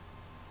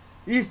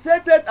 He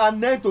setteth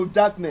an end to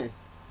darkness,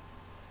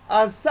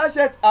 and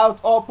searcheth out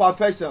all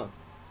perfection,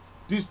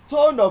 the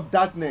stone of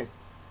darkness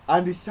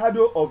and the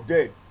shadow of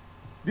death.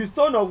 The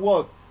stone of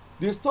what?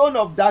 The stone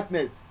of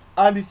darkness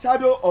and the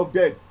shadow of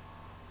death.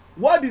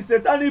 What the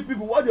satanic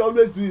people, what they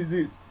always do is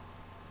this.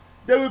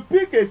 They will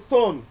pick a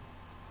stone,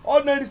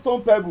 ordinary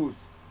stone pebbles.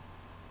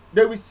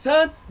 They will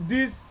chant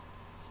this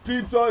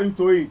scripture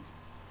into it.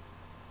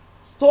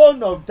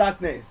 stone of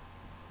darkness.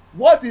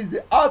 What is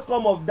the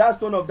outcome of that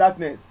stone of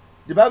darkness?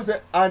 The Bible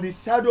says, and the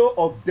shadow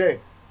of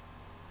death.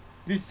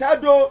 The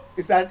shadow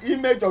is an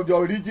image of the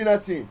original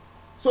thing.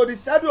 So the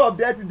shadow of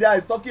death there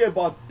is talking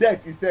about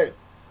death itself.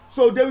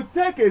 So they will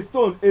take a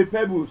stone, a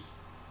pebbles,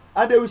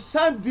 and they will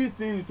chant these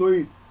things into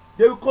it.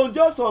 They will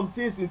conjure some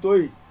things into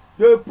it.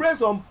 They will pray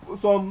some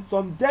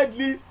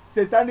deadly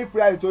satanic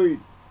prayer into it.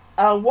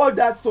 And what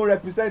that stone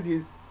represents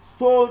is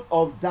stone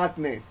of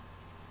darkness.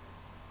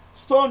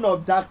 Stone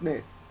of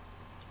darkness.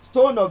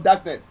 Stone of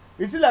darkness.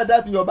 You see like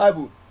that in your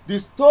Bible. The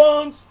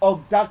stones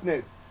of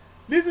darkness.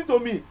 Listen to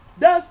me.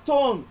 That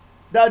stone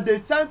that they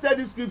chanted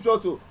the scripture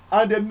to,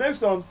 and they make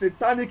some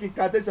satanic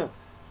incantation.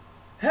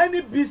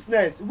 Any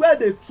business where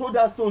they throw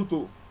that stone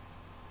to,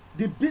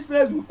 the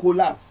business will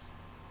collapse.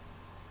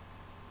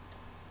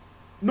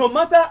 No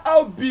matter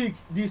how big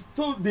the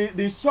stone,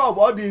 the shop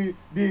or the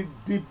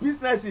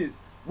business is,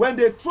 when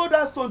they throw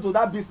that stone to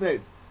that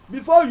business,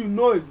 before you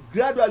know it,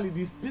 gradually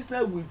this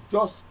business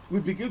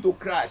will begin to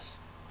crash,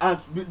 and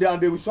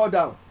they will shut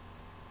down.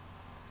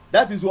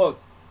 That is what?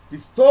 The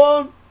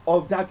stone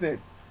of darkness.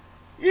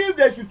 If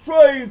they should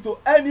throw it into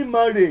any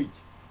marriage,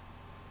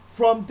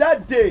 from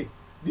that day,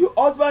 the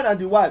husband and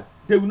the wife,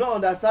 they will not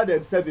understand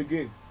themselves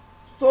again.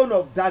 Stone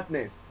of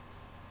darkness.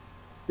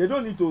 They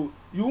don't need to,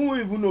 you won't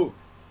even know.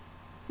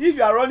 If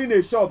you are running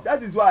a shop,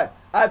 that is why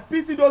I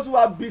pity those who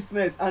have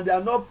business and they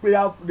are not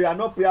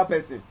prayer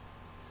person.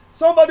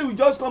 Somebody will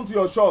just come to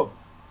your shop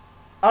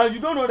and you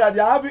don't know that they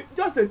are having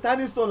just a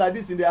tiny stone like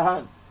this in their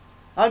hand,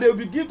 and they will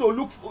begin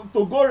to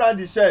go around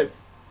the shelf.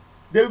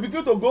 They will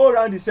begin to go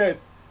around the shelf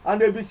and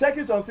they will be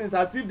checking some things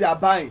as if they are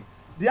buying.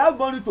 They have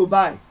money to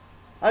buy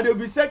and they will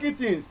be checking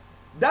things.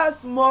 That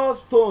small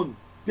stone,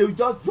 they will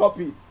just drop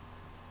it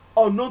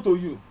unknown to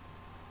you.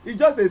 It's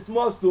just a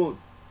small stone.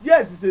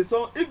 Yes, it's a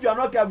stone. If you are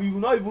not careful, you will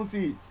not even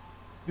see it,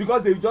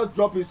 because they will just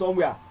drop it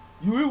somewhere.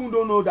 You even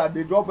don't know that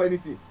they drop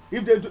anything.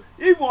 If they do,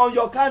 even on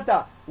your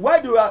counter,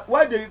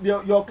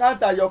 your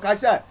counter, your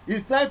cashier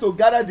is trying to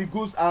gather the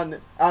goods and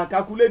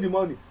calculate the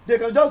money, they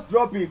can just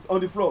drop it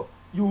on the floor.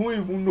 You won't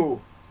even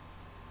know.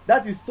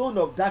 That is stone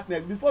of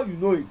darkness. Before you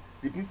know it,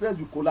 the business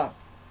will collapse.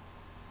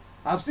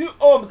 I've seen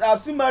homes,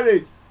 I've seen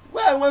marriage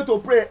where I went to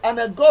pray and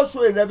then God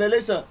showed a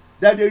revelation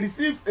that they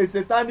received a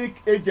satanic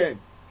agent.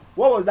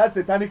 What was that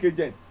satanic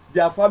agent?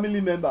 Their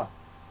family member.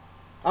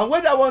 And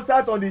when that one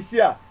sat on the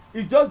chair,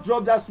 he just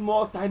dropped that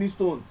small tiny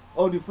stone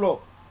on the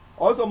floor.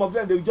 Or some of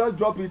them, they will just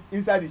drop it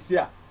inside the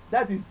chair.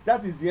 That is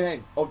the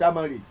end of that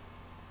marriage.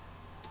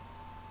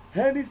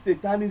 Any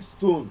satanic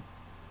stone,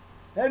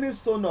 any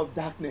stone of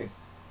darkness,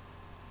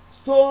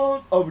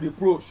 stone of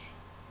reproach,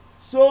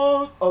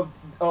 stone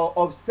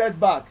of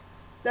setback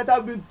that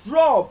have been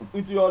dropped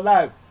into your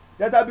life,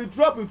 that have been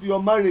dropped into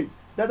your marriage,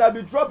 that have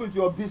been dropped into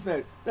your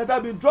business, that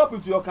have been dropped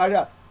into your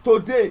career,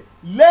 today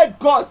let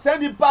God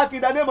send it back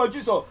in the name of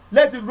Jesus.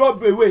 Let it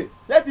roll away.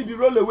 Let it be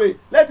rolled away.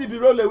 Let it be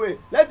rolled away.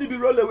 Let it be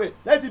rolled away.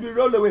 Let it be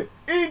rolled away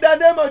in the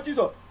name of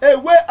Jesus.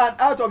 Away and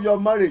out of your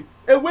marriage,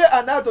 away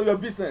and out of your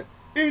business,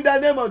 in the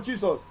name of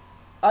Jesus.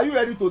 Are you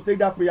ready to take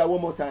that prayer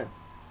one more time?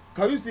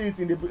 Can you see it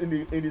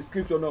in the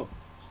scripture now?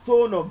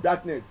 Stone of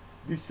darkness,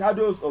 the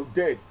shadows of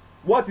death.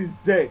 What is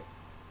death?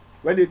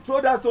 When they throw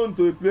that stone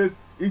to a place,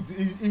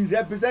 it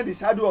represents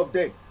the shadow of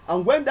death.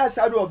 And when that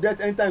shadow of death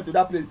enters into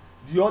that place,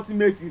 the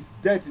ultimate is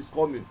death is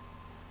coming.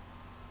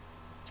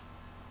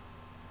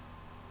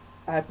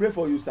 I pray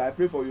for you, sir. I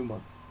pray for you,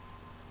 man.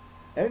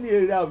 Any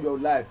area of your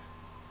life,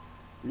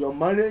 your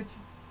marriage,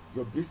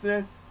 your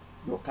business,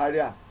 your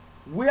career,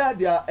 where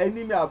their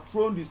enemy have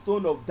thrown the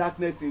stone of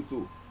darkness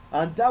into,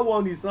 and that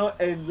one is now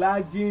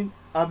enlarging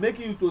and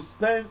making you to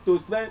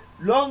spend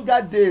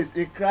longer days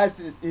in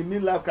crisis, in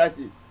midlife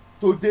crisis.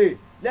 Today,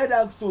 let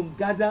that stone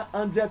gather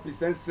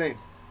 100%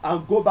 strength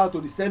and go back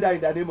to the sender in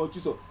the name of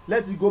Jesus.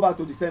 Let it go back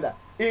to the sender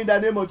in the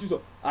name of Jesus.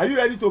 Are you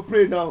ready to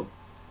pray now?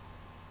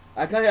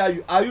 I can't hear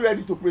you. Are you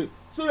ready to pray?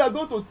 So we are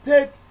going to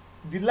take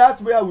the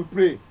last prayer we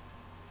pray.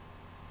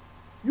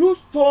 You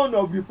stone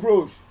of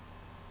reproach,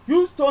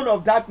 you stone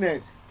of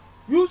darkness,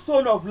 you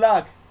stone of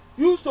lack,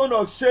 you stone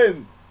of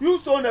shame, you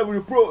stone of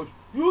reproach,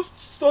 you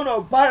stone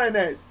of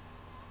barrenness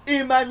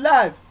in my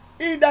life,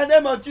 in the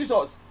name of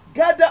Jesus,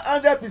 gather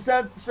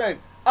 100%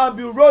 strength and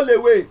be rolled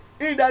away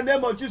in the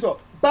name of Jesus.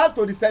 Back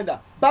to the sender,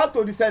 back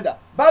to the sender,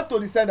 back to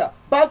the sender,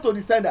 back to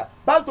the sender,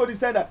 back to the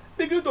sender.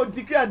 Begin to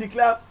decree and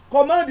declare,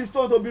 command the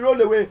stone to be rolled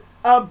away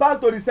and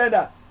back to the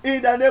sender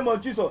in the name of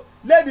Jesus.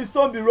 Let the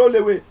stone be rolled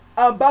away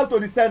and back to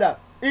the sender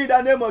in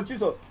the name of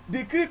Jesus.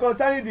 Decree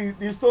concerning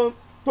the stone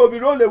to be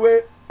rolled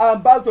away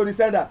and back to the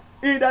sender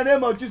in the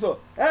name of Jesus.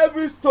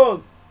 Every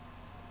stone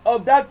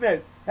of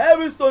darkness,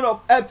 every stone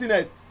of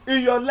emptiness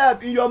in your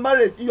life, in your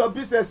marriage, in your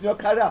business, in your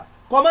career,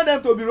 command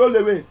them to be rolled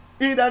away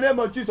in the name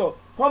of Jesus.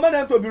 Command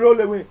them to be rolled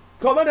away.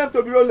 Command them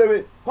to be rolled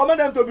away. Command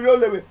them to be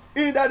rolled away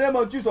in the name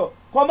of Jesus.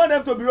 Command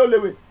them to be rolled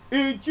away.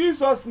 In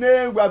Jesus'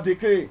 name we have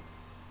decreed.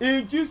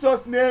 In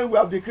Jesus' name we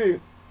have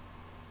decreed.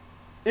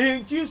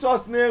 In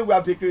Jesus' name we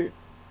have decreed.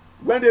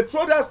 When they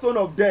throw that stone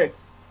of death,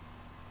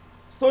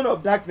 stone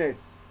of darkness,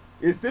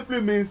 it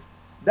simply means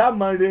that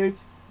marriage,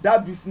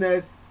 that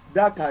business,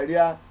 that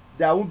career,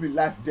 there won't be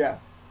life there,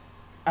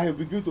 and you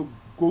begin to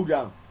go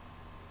down.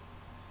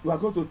 You are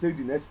going to take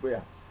the next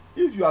prayer.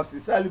 If you have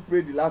sincerely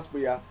prayed the last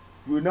prayer,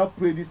 you will now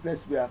pray this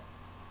next prayer.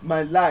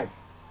 My life,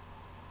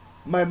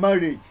 my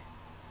marriage,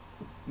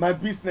 my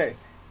business,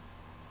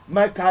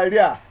 my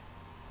career,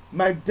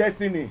 my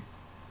destiny,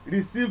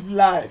 receive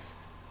life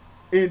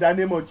in the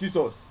name of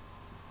Jesus.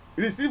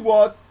 Receive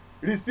what?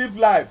 Receive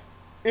life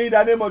in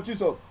the name of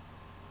Jesus.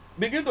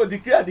 Begin to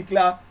declare and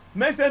declare.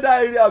 Mention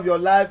that area of your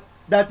life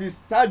that is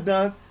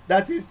stagnant,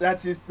 that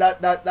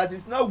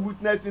is not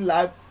witnessing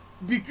life.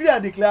 Declare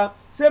and declare.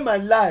 Say, my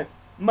life,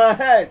 my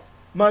health,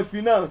 my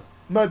finance,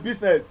 my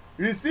business,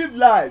 receive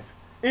life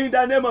in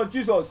the name of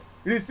Jesus.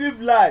 Receive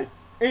life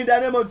in the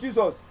name of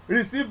Jesus.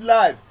 Receive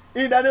life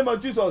in the name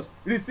of Jesus.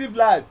 Receive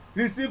life,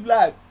 receive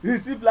life,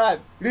 receive life,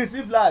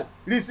 receive life,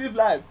 receive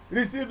life,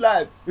 receive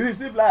life,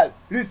 receive life,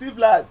 receive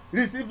life,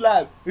 receive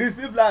life,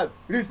 receive life,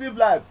 receive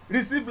life,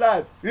 receive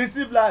life,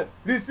 receive life,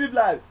 receive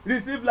life,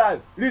 receive life,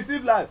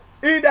 receive life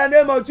in the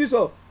name of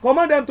Jesus.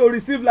 Command them to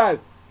receive life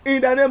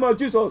in the name of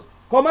Jesus.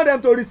 Command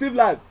them to receive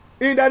life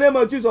in the name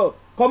of Jesus.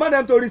 Command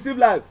them to receive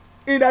life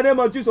in the name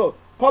of Jesus.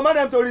 Command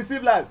them to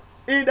receive life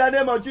in the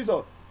name of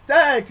Jesus.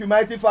 Thank you,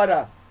 mighty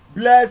Father.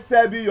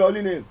 Blessed be your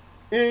holy name.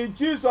 In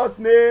Jesus'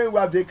 name we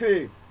have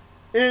decreed.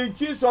 In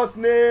Jesus'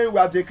 name we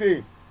have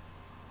decreed.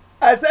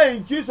 I say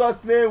in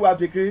Jesus' name we have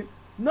decreed.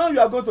 Now you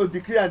are going to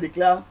decree and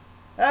declare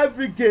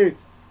every gate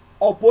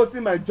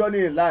opposing my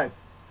journey in life,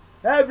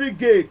 every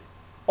gate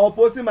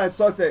opposing my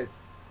success,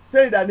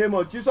 say in the name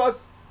of Jesus,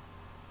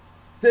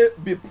 say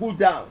be pulled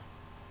down.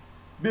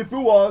 Be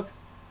pulled what?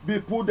 Be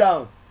pulled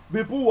down.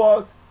 Be pulled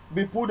what?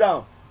 Be pulled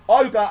down.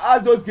 Or you can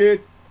ask those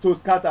gates to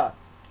scatter.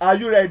 Are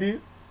you ready?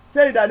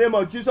 Say in the name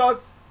of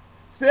Jesus,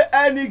 say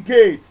any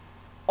gate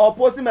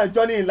opposing my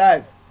journey in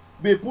life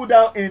be pulled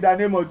down in the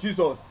name of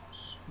Jesus.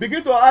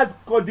 Begin to ask,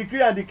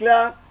 decree and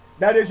declare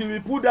that they should be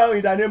pulled down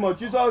in the name of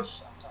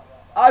Jesus.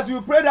 As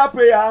you pray that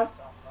prayer,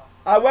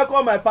 I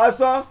welcome my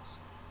pastor.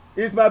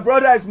 He's my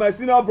brother, he's my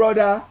senior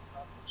brother,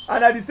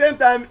 and at the same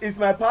time he's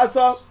my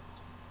pastor,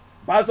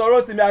 Pastor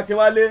Rotimi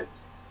Akinwale.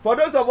 For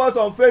those of us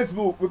on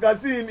Facebook, we can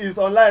see him, he's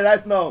online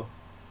right now.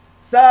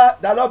 Sir,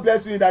 the Lord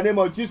bless you in the name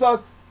of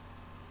Jesus.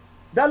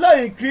 The Lord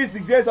increase the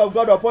grace of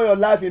God upon your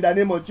life in the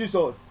name of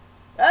Jesus.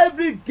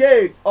 Every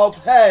gate of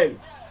hell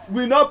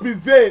will not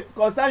prevail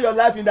concerning your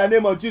life in the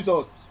name of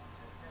Jesus.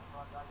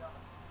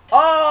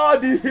 All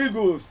the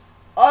eagles,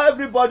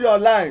 everybody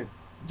online,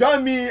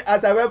 join me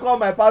as I welcome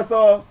my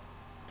pastor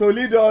to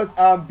lead us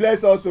and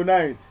bless us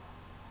tonight.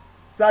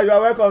 Sir, you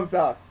are welcome,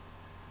 sir.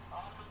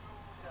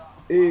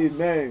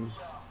 Amen.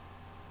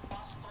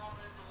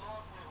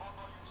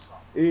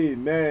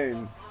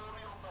 Amen.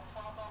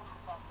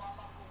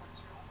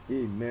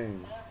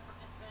 Amen.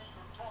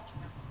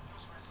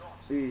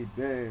 Amen.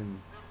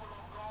 Amen.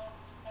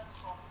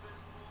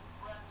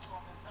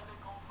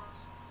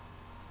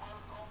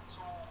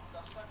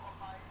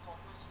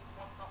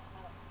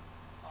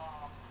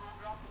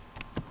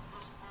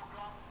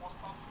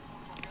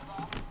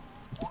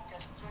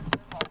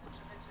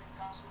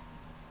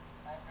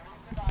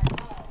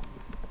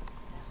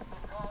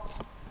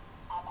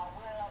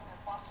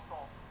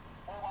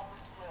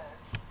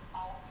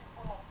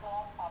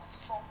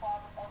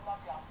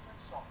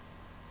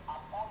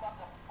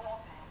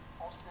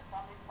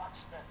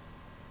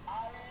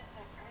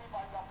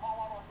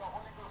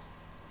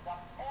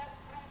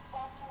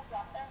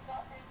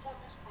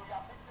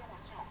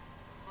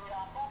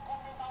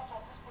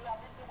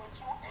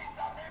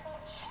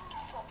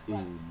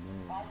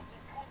 I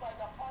decree by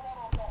the power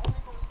of the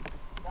Holy Ghost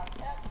that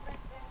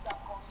everything that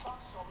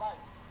concerns your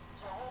life,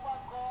 Jehovah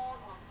God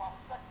will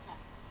perfect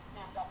it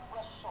in the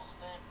precious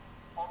name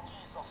of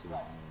Jesus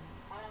Christ.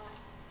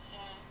 Praise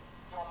ye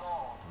your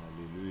Lord.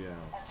 Hallelujah.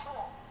 And so,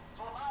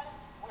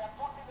 tonight we are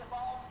talking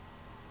about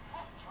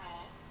victory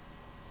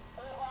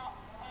over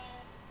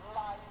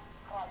midlife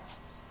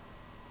crisis.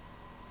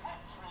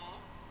 Victory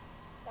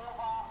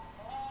over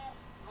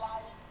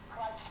midlife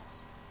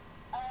crisis.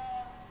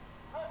 And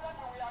brethren,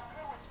 you will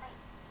agree with me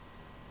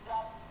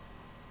that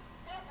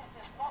if it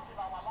is not in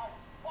our life,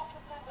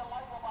 possibly in the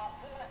life of our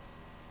parents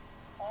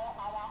or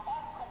our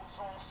uncles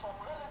or some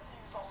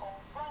relatives or some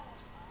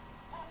friends,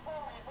 people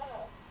we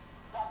know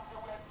that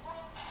they were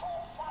doing so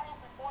fine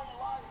before in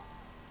life,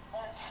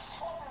 and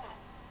suddenly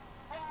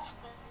things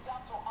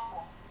began to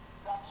happen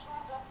that threw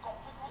them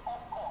completely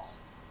off course,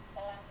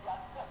 and their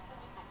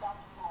destiny began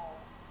on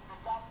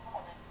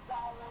a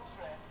downward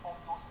trend of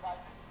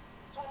nosediving.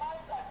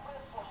 Tonight I pray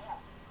for you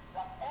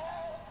that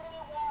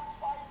everyone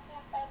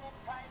fighting any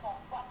kind of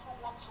battle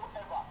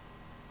whatsoever,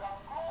 the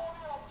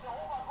glory of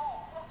Jehovah God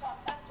put an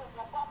end to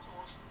your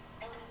battles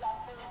in the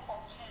name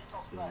of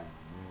Jesus Christ.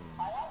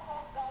 I have no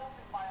doubt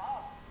in my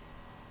heart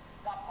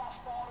that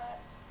Pastor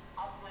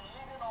has been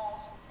leading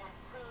us in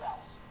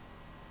prayers.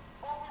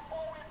 But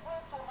before we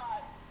pray tonight,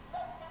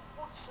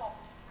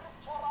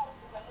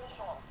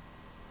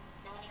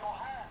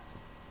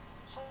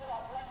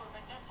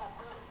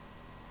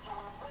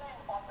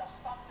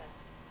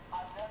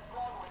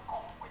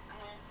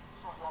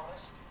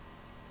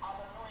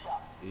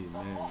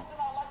 Amen. first thing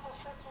I'd like to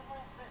say to you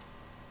is this,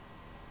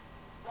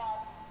 that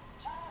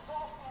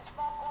Jesus is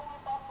not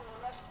coming back for a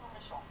rescue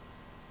mission.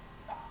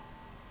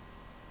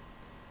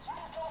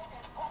 Jesus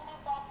is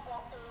coming back for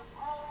a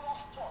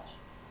glorious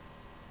church.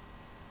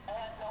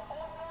 And the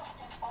onus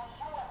is on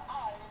you and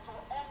I to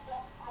end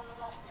up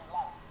glorious in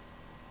life.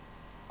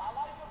 I'd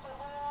like you to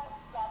know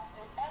that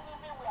the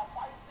enemy we are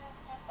fighting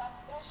is an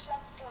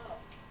ancient foe.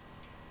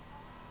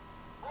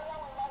 Whether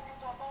we like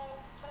it or not,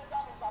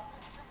 Satan is at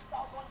least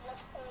 6,000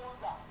 years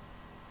older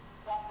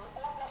than the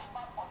oldest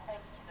man on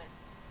earth today.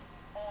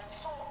 And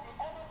so the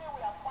enemy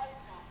we are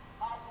fighting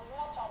has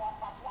watched our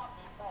part one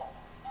before.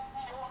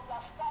 He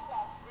understands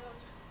our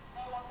frailties.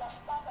 He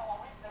understands our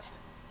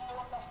weaknesses. He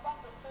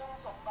understands the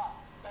failings of man.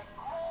 But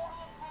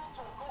glory be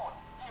to God.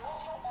 He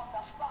also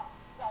understands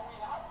that we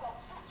have the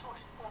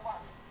victory over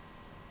him.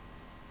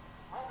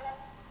 Brethren,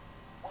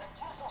 when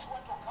Jesus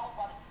went to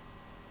Calvary,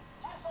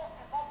 Jesus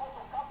did not go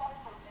to Calvary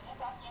to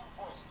deliver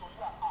invoice to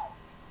you and I.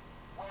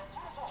 When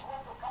Jesus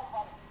went to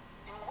Calvary,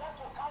 he went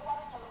to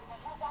Calvary to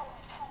deliver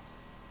receipt.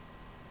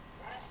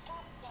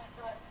 Receipt is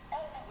the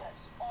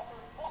evidence of a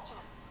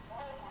purchase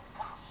made with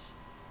cash.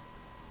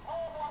 No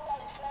wonder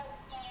he said,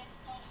 it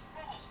is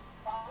finished,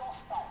 the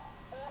lost time.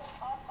 Oh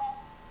Satan,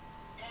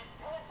 he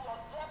paid your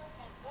debt,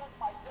 he paid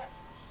my debt.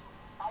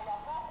 I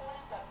am not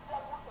owing the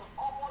devil a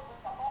kobo, you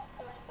are not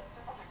owing the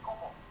devil a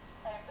kobo.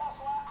 And that's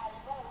why I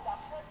know that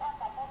Satan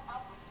cannot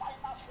have the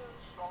final say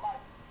in your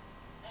life.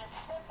 If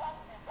Satan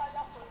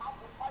desires to have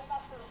the final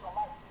say in your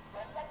life,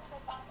 then let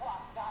Satan go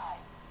and die.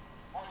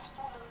 Or it's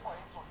too late for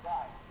him to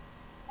die.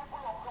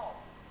 People of God,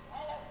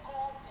 where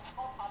God is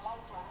not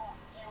allowed to rule,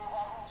 he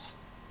overrules.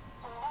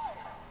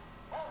 Tonight,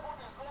 heaven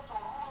is going to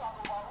rule and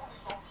overrule in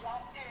your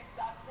behalf in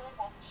the name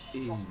of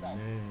Jesus Christ.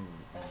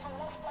 And so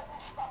let's get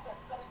this started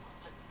very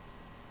quickly.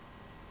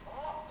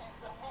 What is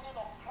the meaning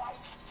of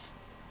crisis?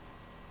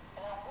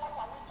 And what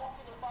are we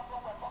talking about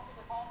when we're talking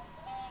about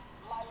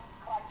mid-life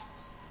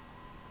crisis?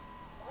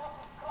 What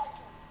is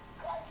crisis?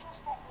 Crisis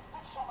from the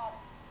dictionary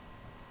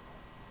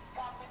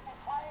can be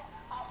defined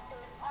as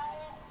a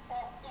time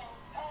of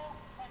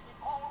intense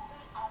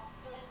difficulty and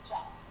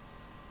danger.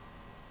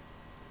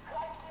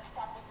 Crisis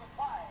can be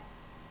defined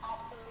as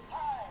a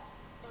time,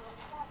 a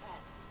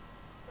season,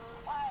 a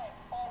time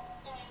of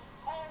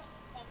intense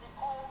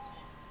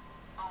difficulty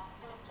and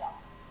danger.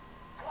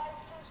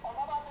 Crisis,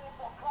 another name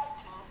for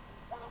crisis,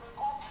 will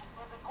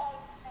become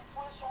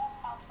situations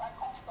and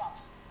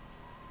circumstances.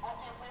 But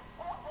if we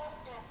put them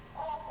in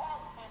proper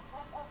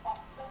biblical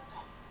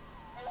perspective,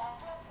 they are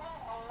simply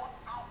known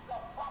as the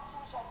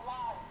battles of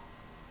life.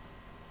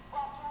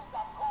 Battles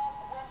that come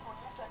when you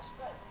least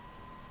expect.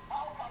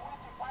 How can we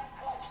define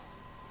crisis?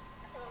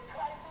 A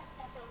crisis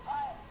is a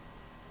time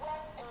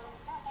when a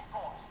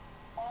difficult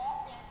or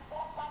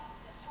important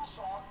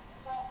decision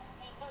must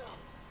be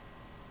made.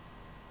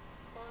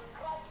 A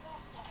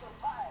crisis is a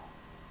time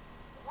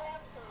when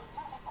a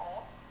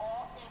difficult or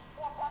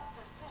important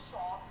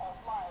decision of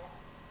life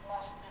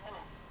must be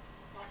made.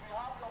 If you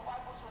have your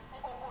Bibles with me,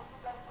 open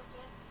it very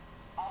quickly.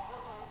 I'm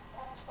going to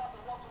minister the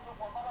word to you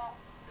for another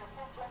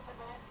 15-20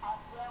 minutes, and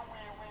then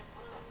we will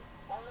pray.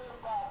 Oh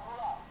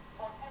God,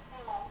 forgive me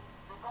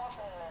because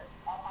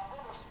I'm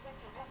going to speak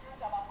in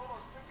English and I'm going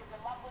to speak in the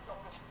language of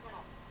the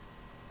Spirit.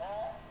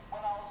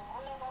 When I was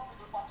growing up in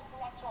a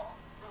particular church,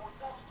 they would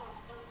tell you to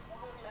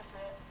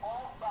today,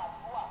 all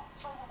God,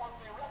 so you must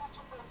be ready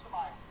to pray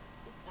tonight.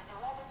 If you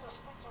want me to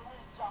speak to you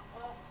in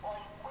Japan or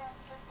in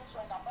Queen's English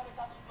or in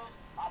American English,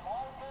 I'm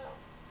all good.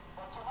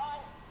 But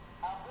tonight,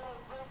 I'm going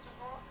to pray to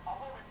you. I'm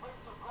going to be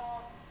praying to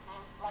God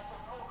like a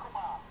local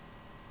man.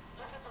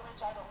 Listen to me,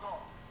 child of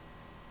God.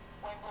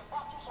 When the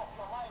battles of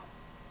your life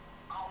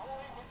are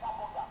wearing the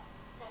kaboga,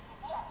 it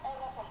will be an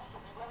error for you to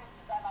be wearing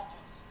designer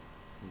jeans.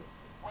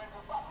 When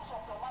the battles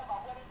of your life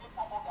are wearing the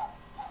kaboga,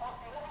 you must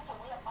be ready to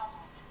wear pants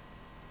with it.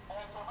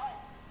 And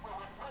tonight, we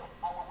will pray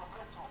and we will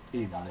pray through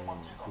in the name of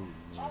Jesus.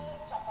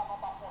 Job chapter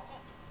number 14.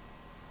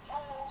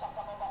 Job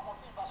chapter number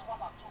 14, verse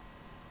 1 and 2.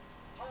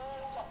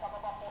 Job chapter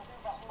number 14,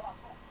 verse 1 and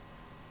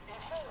 2.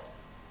 It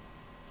says,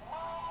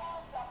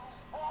 man that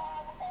is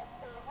born of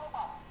a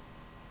woman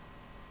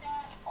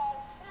is of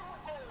few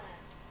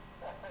days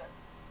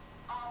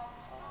and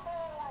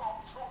full of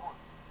trouble.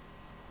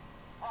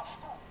 Verse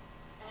 2.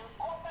 He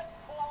cometh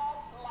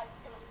forth like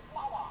a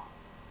flower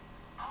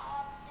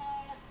and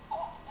is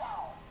cut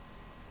down.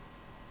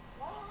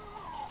 Who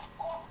is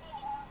cutting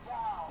you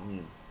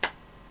down?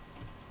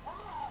 Who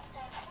is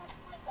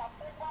insisting that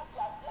over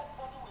their dead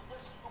body will they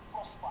see you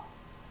prosper?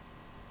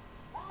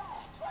 Who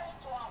is trying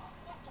to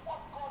afflict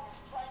what God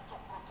is trying to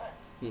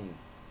protect? Who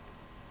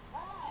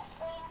is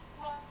saying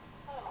no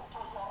to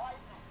your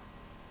writing?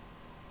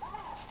 Who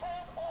is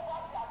saying over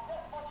their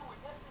dead body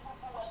will they see you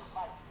do well in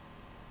life?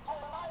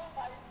 Tonight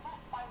I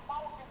dip my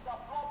mouth in the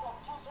blood of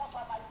Jesus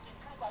and I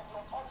decree by the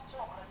authority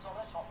of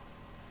resurrection.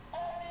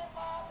 Any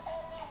man,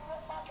 any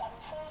woman that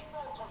is saying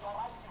no to your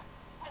rising,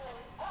 it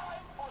is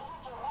time for you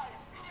to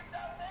rise in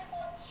the name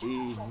of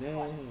Jesus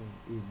Christ.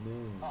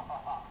 Amen.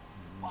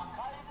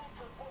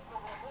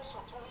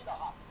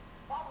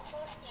 Bible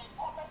says he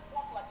cometh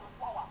forth like a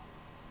flower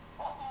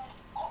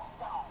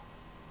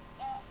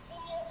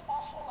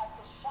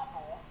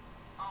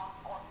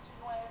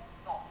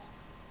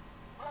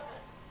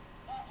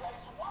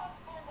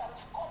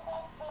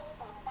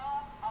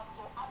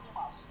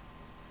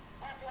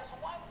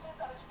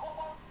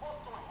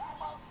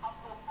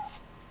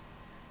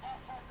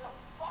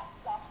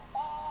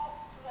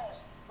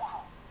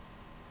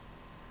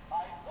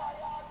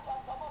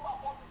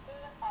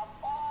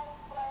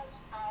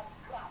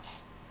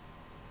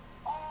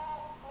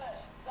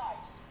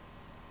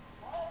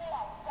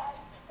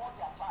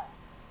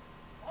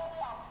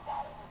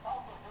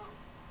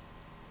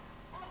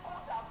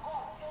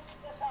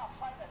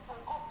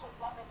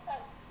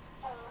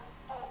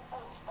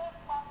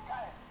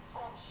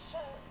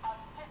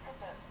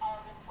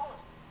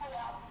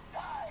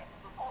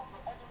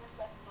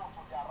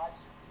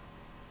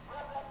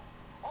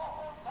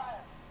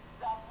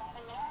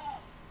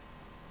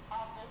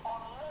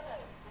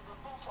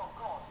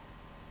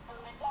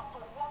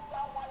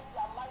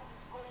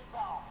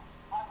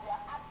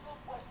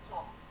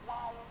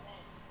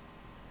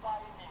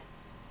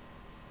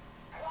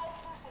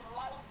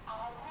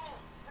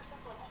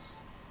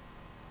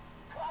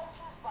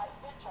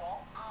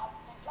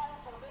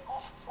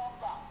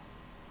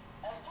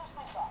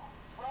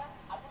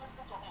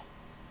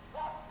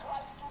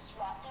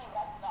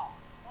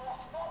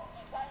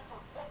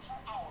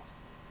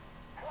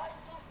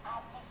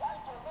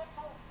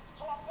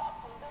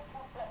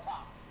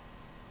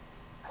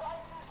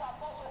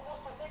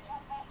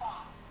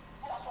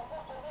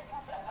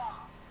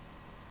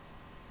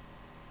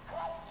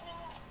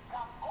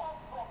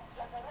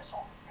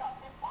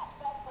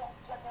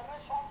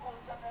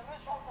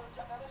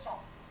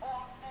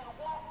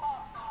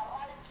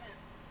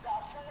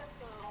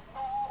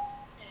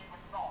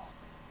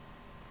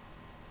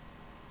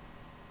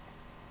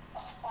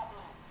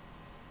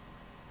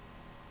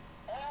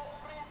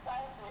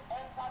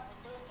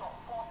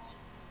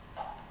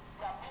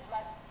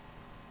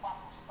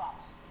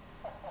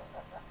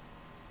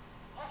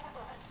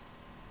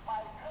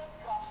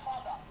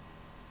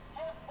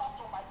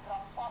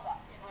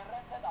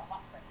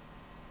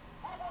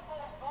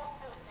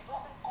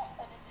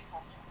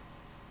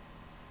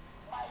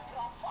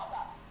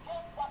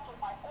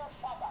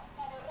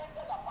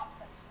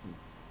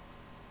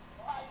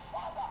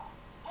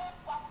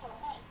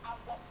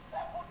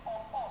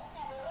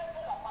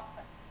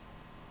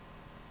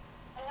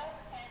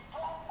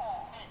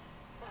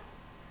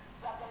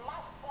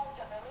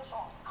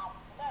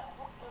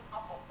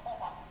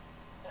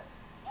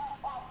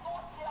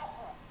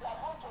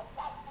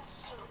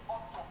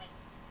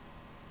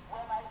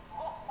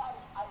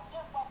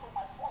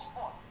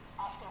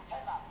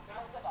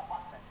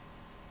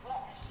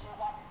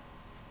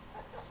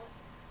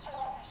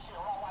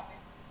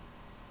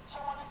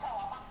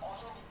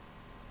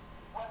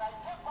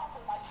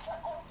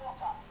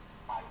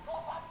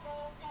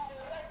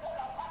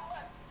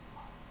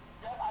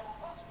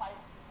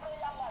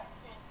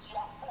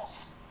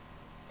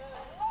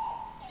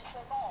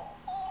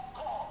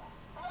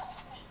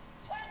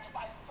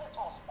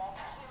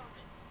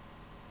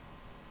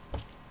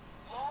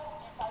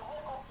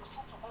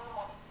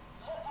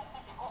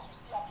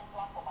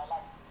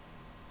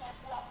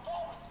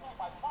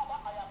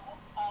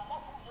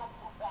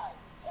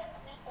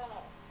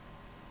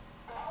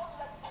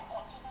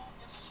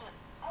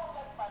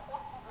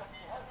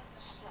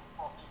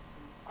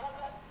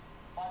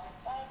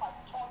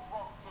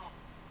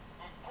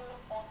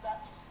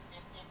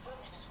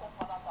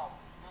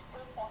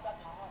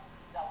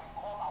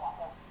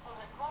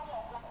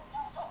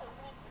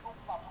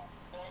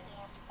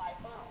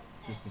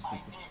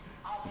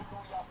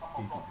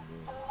of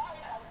God.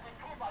 Tonight I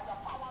decree by the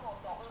power of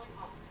the Holy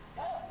Ghost,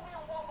 every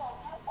one of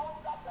you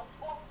under the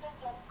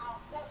bondage of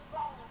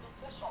ancestral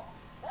limitation,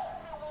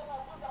 every one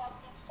of you that has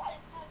been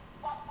fighting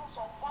battles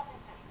of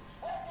vanity,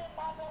 any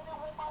man, any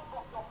woman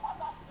from your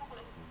father's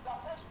lineage that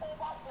says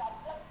over their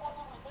dead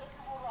body with a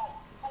civil right,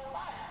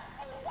 tonight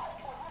the right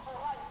for you to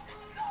rise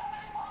in the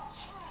name of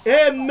Jesus.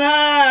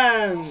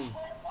 Amen.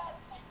 Whatsoever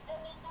the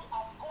enemy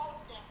has called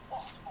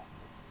impossible,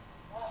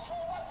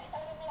 whatsoever the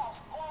enemy has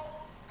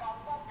called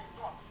cannot be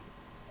done,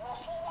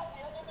 whatsoever the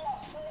enemy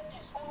has said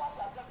is over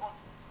their dead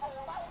body,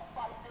 tonight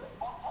by the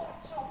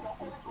authority of the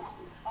Holy Ghost,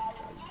 I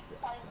dip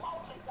my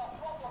mouth in the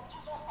blood of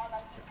Jesus and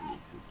I decree,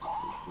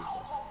 come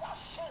out of that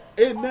shame.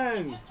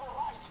 Amen. Begin to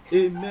rise in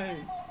the Amen.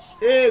 name of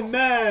Jesus.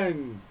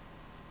 Amen.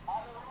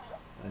 Hallelujah.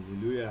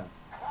 Hallelujah.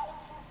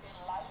 Crises in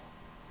life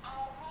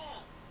are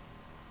real.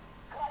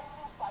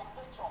 Crises by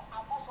nature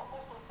are not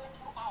supposed to take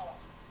you out.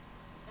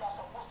 They are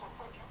supposed to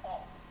take you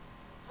up.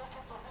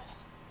 Listen to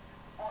this.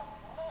 But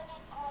many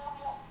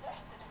glorious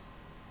destinies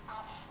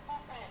are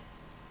sleeping.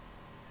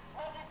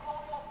 Many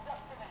glorious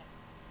destinies,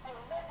 they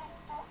made it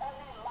too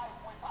early in life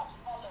without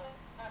knowledge.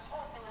 And so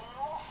they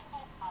lost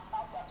it and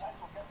now they are trying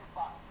to get it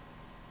back.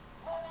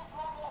 Many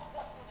glorious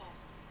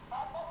destinies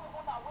are not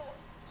even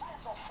awake.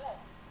 Jesus said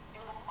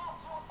in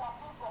Matthew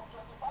 13 from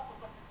 25 to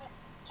 26,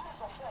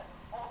 Jesus said,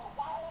 but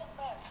while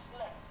men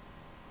slept,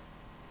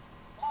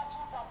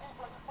 Matthew 13,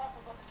 25 to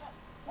 26,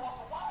 but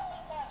while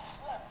men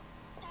slept,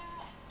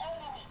 his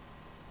enemy,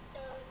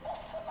 a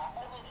personal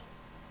enemy,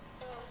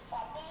 a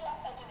familiar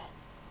enemy,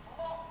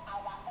 not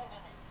our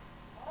enemy,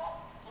 not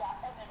their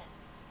enemy,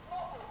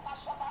 not a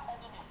national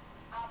enemy,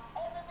 an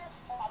enemy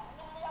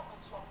familiar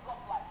with your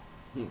bloodline,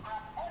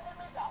 an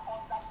enemy that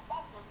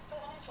understands the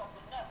failings of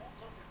the men who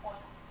came before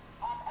you,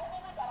 an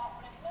enemy that have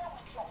remained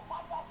with your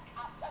father's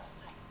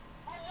ancestry,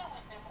 dealing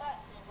with the men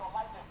in your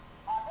life,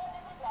 an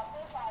enemy that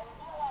says, I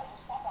knew how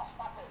his father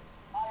started,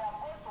 I am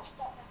going to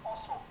stop him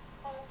also.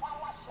 No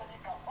power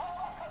shelika,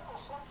 power can go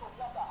son to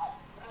the other high,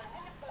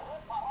 redeem the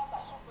whole power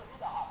that son to the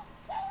other high.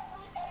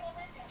 Every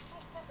enemy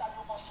insisting that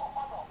you must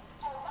suffer more.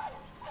 Tonight,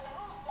 they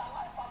lose their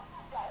life and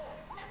lose their head.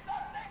 In the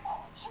name of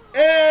Jesus.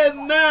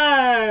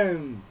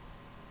 Amen.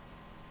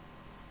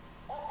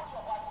 Open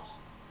your Bibles.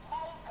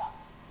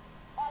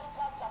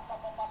 Micah chapter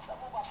number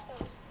 7 verse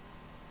 8.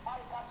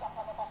 Micah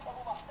chapter number 7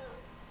 verse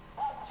 8.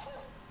 Bible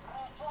says,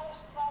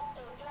 rejoice not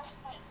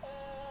against me,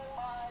 all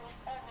my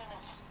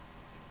enemies.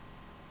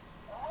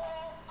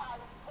 When I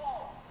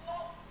fall,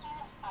 not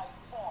if I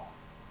fall.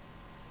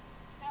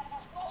 It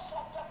is not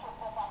subject to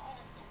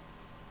probability.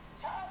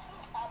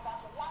 Chances are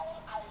that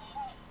while I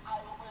live, I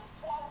will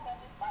fall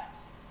many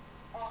times.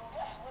 But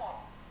guess what?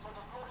 To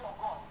the glory of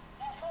God.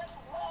 He says,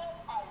 when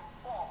I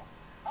fall,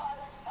 I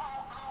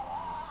shall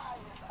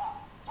arise.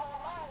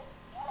 Tonight,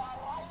 you are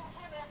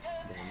rising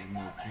again in the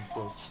name of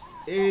Jesus.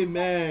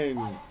 Amen.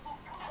 I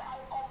decree, I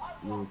command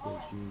your Lord, glory.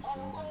 thank you, I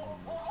in the name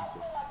of Jesus.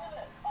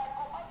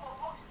 command your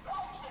glory.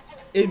 Rise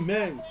again.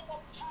 Amen. In the name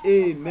of Jesus.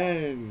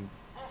 Amen.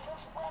 He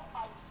says, when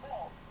I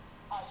fall,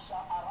 I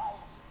shall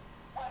arise.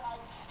 When I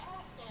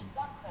sit in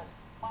darkness,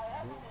 my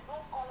enemy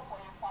don't call for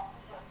a party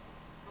yet.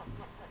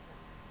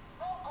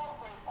 Don't call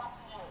for a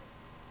party yet.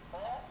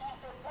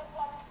 It's a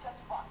temporary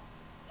setback.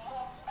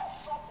 Your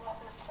mess up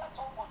was a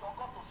setup for your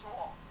God to show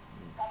up.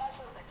 Can I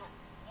say it again?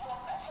 Your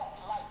mess up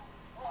in life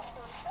was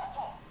a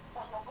setup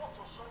for your God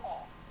to show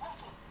up.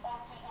 Listen,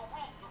 until you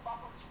win, the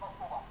battle is not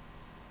over.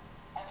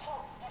 And so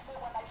he said,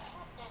 when I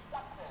sit in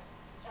darkness,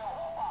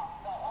 Jehovah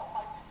the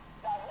Almighty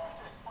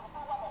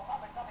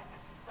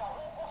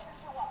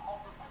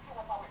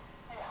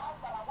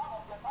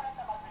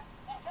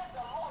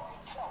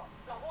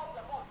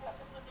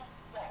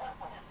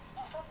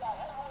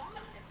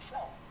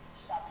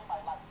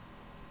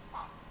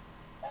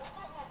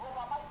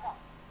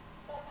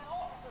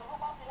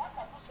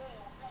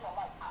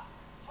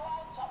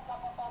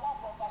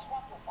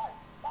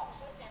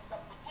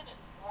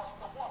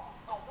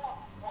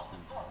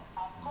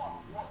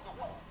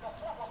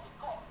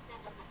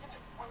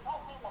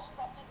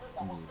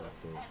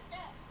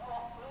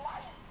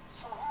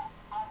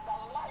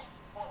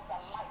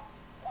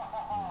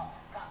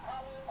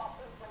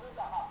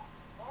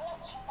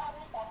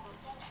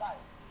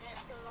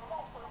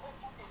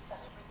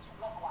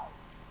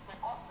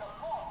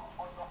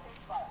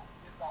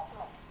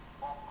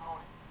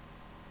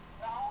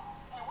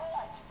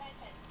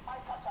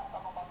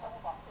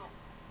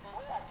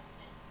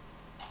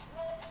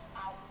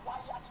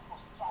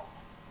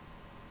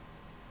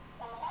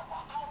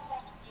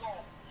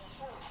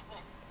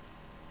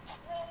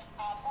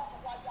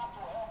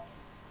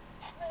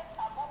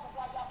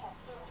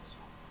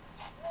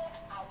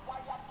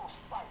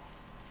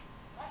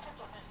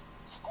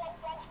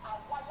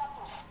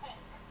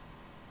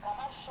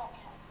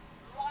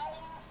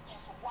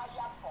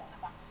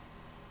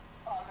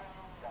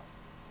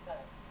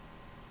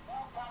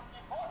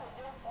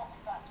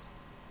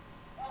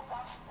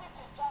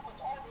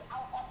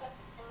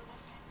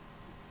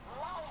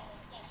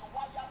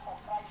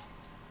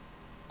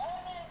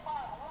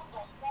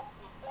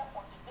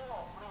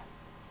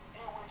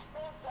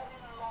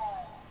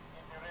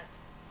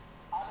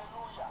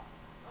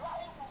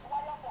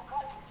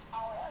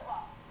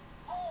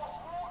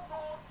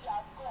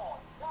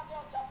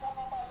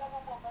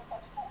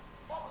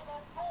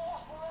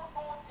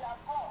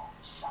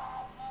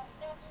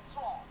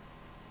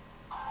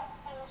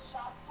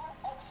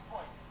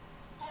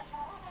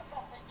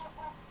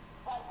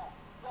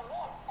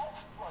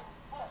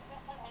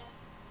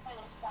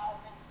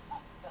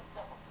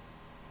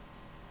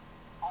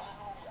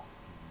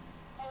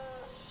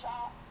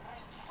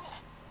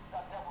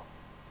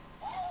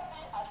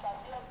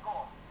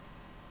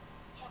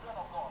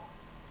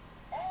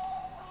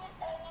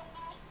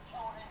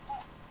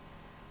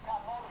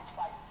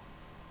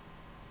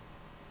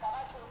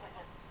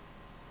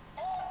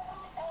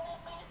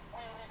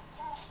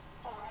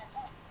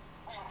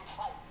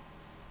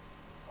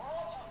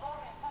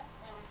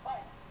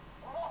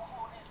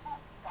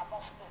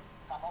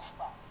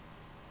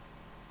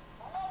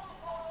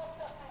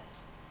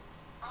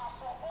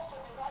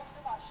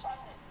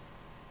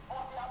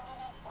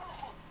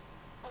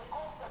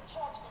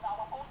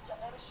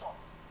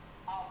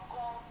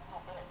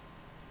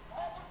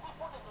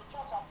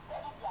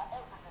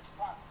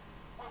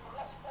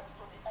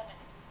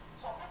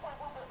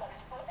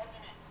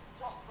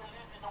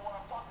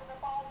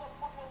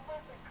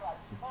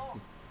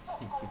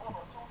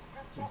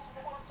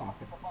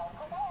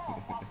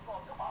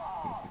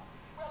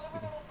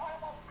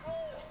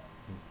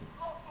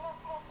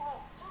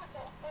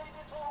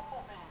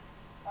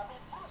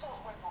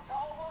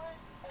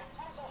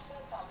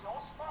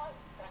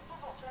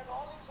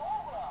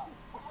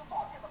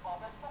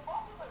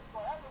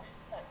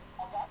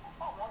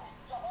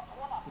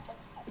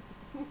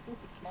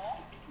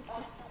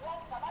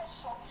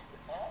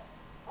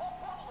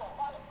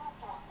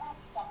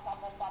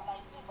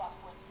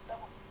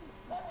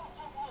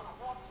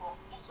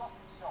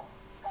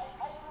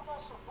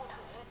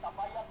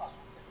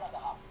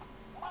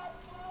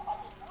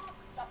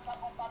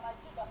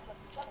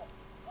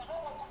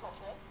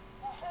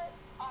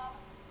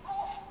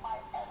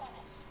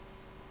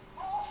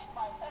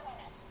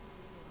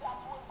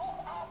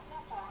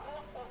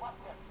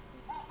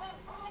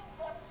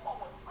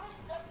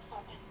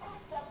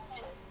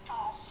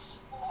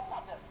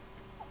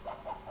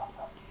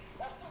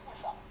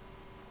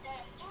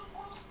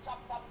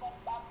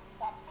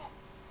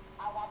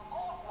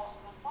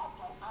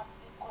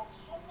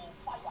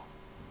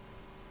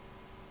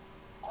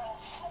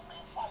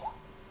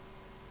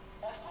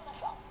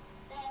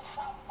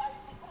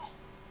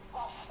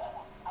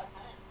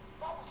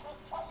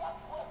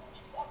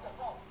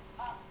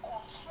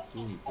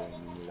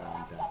enemies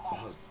round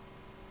roundabout. about.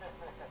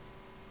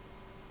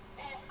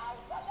 In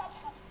Isaiah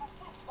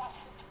 66, verse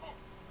 16,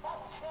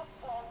 Bible says,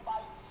 for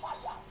by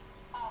fire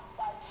and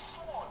by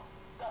sword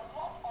the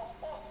Lord of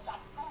hosts shall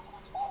plead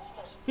with all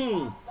flesh,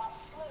 and the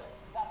slain,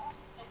 that is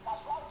the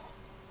casualty,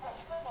 the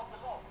slain of the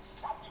Lord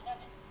shall be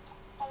many.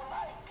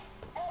 Tonight,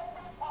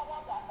 every power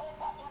that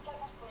enter into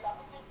this prayer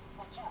meeting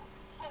with you,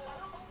 they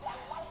lose their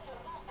life, they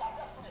lose their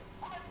destiny.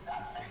 In the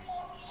name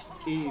of Jesus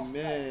Christ.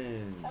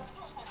 Amen.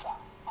 Excuse me, sir.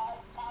 I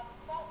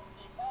cannot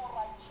be more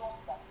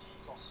righteous than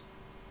Jesus.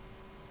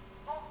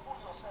 Don't fool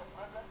yourself,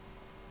 brethren.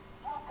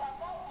 You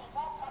cannot be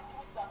more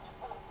Catholic than the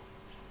Pope.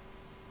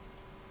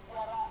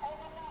 There are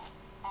enemies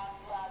and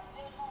they are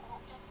daily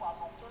looking for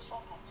an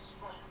occasion to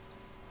destroy you.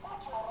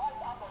 Put your right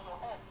hand on your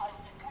head. I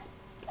decree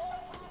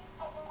every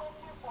power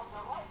waiting for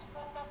the right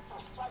moment to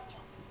strike you.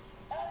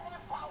 Any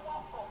power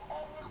from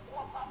any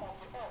quarter of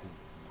the earth,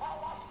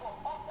 powers from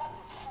under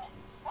the sea,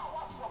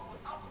 powers from the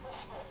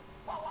atmosphere,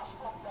 powers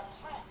from the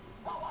tree,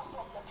 powers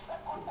from the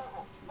second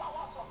level,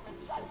 powers from the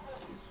dry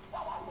places,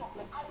 powers from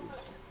the high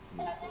places,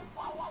 any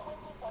power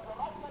waiting for the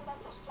right moment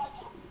to strike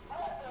you,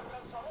 let the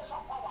resurrection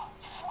power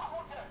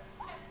swallow them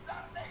in the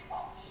name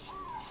of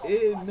Jesus Christ.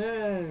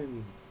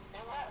 Amen.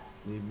 Amen.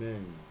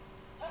 Amen.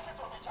 Listen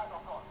to me, child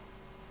of God.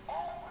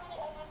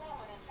 Every enemy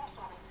we refuse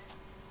to resist,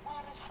 we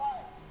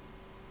resign.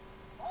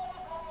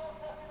 Many glorious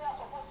destiny are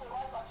supposed to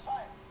rise and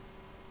shine.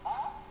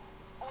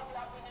 But they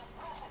have been in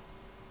prison.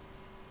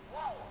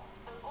 Why?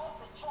 Because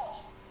the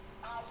church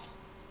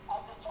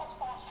the church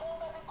on so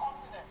many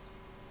continents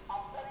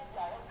are burying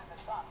their heads in the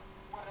sand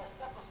with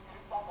respect to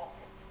spiritual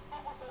warfare.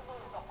 People say no,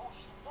 it's a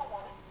bullshit. Don't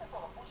worry, it's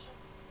not a bullshit.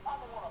 I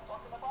know what I'm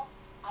talking about.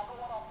 I know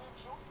what I've been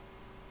through.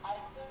 I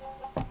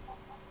know what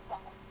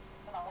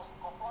and I was in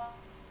compliance.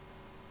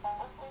 My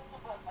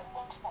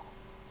first mom,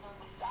 they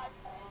died.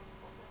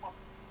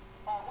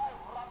 My wife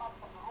ran out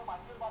of the room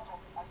and gave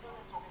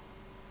it to me.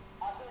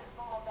 I said, it's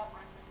no longer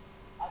breathing.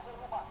 I said,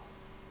 woman,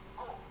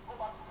 go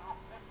back to the room.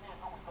 Leave me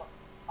alone with God.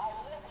 I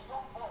laid a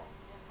young boy,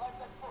 his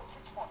lifeless,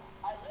 6 months.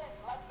 I laid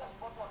his lifeless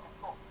body on the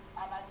floor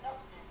and I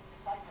knelt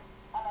beside him.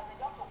 And I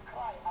began to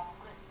cry and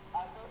pray.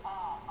 I said,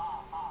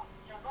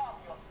 you know I'm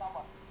your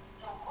servant.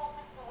 You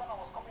promised me when I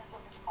was coming to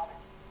this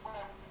marriage. When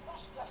I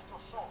pushed just to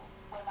show,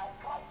 when I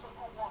cried to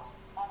you once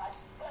and I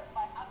spread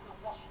my hand in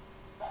worship,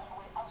 that you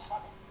will answer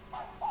me.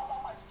 My Father,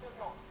 my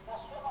Savior,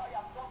 whatsoever I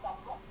have done that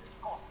brought this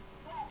cause,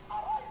 please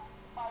arise.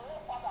 My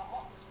own father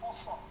lost his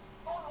first son.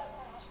 Don't let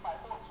me lose my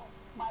own too.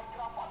 My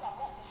grandfather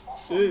lost his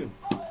first son.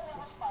 Don't let me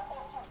lose my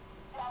own too.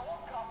 Their own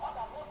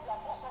grandfather lost their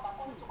first son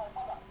according to my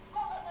father.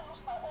 Don't let me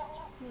lose my own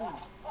too.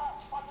 That's bad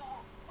serving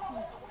you. Don't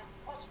let them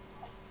reproach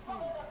me.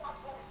 Don't let them ask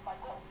where is my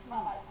God.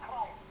 And I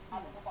cried.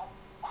 And in about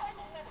 5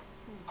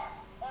 minutes,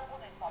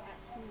 heaven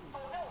intervened.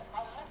 Today,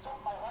 I lift up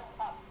my right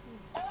hand.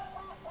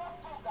 Every good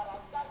thing that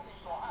has died in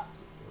your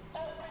hands,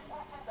 every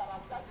good thing that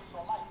has died in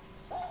your life,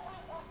 every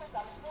good thing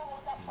that is no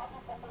longer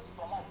serving purpose in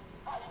your life,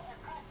 I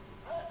decree,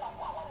 let the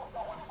power of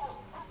the Holy Ghost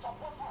preach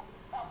upon you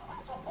and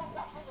preach upon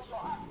that thing in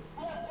your hand.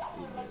 Let there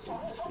be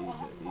resurrection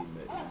for you.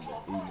 Let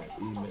your glory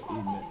begin to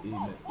fly.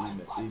 Let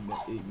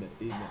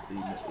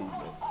your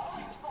glory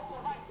arise from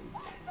tonight. In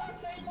the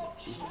name of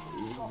Jesus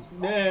Christ.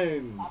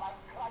 Amen. And I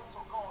cried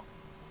to God,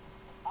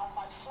 and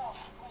my son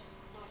squeezed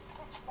a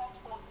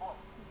 6-month-old boy.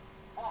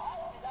 But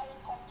how did I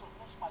come to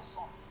lose my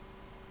son?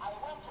 I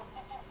went to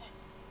digging deep.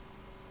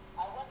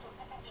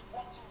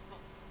 One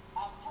Tuesday,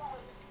 and 2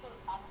 ladies came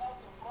and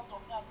knelt in front of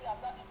me and said,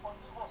 Daddy,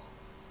 forgive us.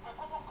 We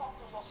couldn't come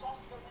to your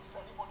son's naming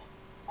ceremony,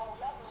 but we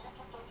have a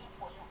little token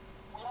for you.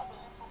 We have a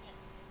little gift.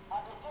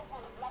 And they gave me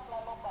a black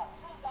nylon bag.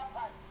 Since that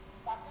time,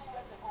 13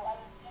 years ago,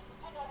 if you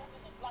give me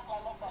anything in black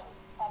nylon bag,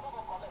 I'm not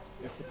going to collect it.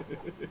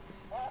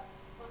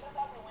 They said,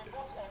 Daddy, we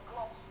bought a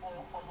cloth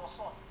for your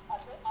son. I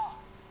said, God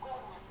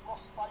will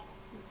prosper you.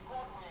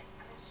 God will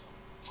increase you.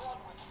 God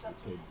will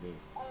settle you.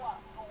 Go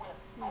and do well.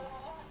 I will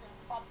release the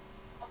fact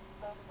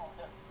blessing on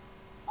them.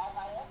 And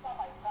I entered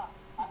my car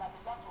and I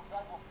began to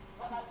drive home.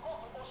 When I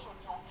got to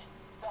Oshodi,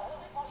 the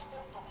Holy Ghost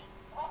came to me,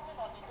 knocking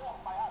on the door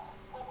of my heart.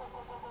 Go.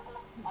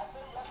 I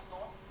said, yes,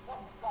 Lord.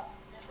 What is that?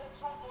 He said,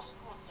 throw those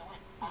clothes away.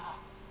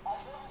 I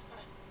said, Holy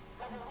Spirit,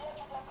 they will wear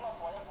children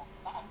clothes forever.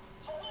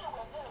 So we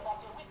were there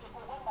about a week ago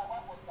when my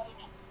wife was telling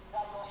me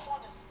that your son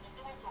is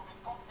beginning to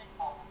become big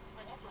now.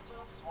 We need to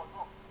change his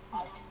wardrobe.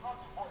 I ignored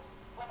the voice.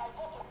 When I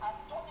got to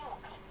Antonio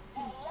O'Clay,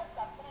 in less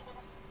than 3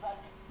 minutes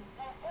driving,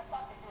 he came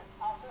back again.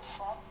 I said,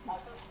 son. I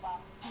said, son.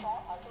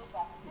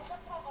 He said,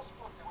 throw those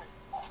clothes away.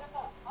 I said,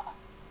 no.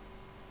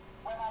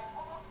 When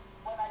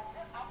I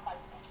didn't have my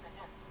peace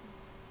again,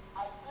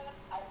 I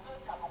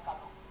played Kalo.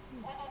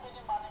 Many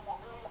money were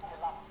very on the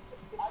lap.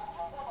 I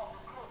took one of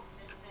the clothes,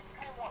 the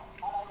green one,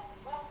 and I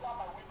rolled down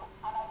my window,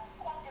 and I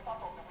flung it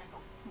out of the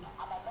window,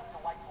 and I left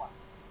the white one.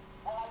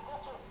 When I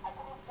got home, I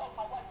couldn't tell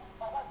my wife.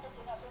 My wife came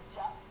to me and said,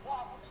 Dear,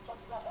 what happened in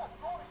church? I said,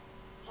 Glory,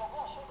 your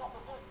God showed up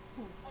again.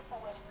 People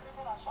were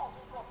screaming and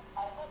shouting, God.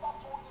 I never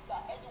told him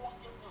that anyone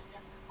gave me a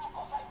gift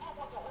because I knew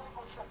what the Holy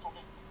Ghost said to me.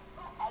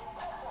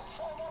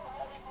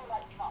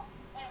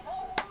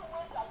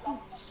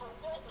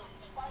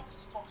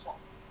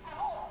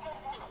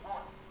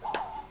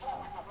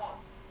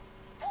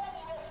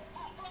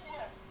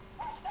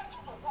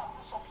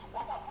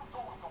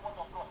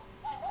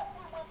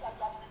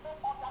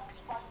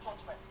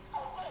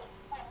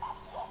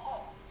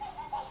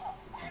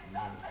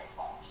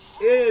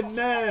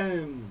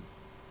 Amen.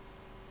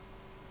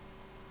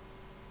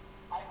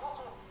 I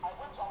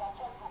went to our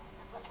toilet room,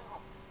 the dressing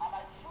room, and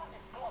I threw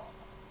the blood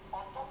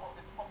on top of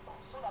the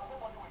popcorn so that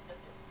nobody will get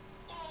there.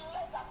 In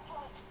less than 2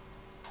 weeks,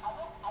 I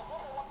don't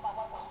know what my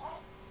wife was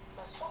doing,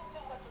 but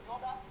something went to the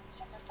other.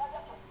 She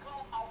decided to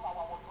clean out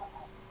our wardrobe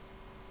room,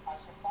 and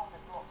she found the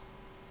blood.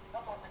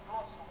 That was the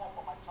blood she wore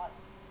for my child.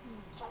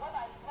 So when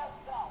I knelt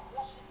down,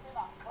 worshiping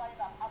and crying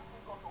and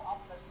asking God to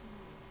have mercy,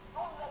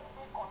 don't let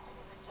me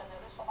continue the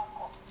generational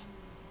curses.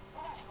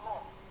 Please,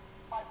 Lord.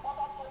 My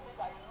father told me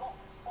that he lost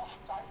his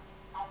first child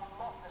and he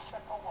lost the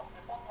second one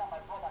before me and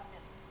my brother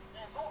came.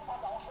 His own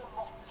father also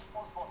lost his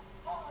first born.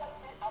 Don't let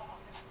me add to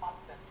this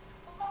madness.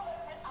 Don't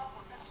let me add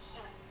to this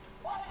shame.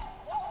 Why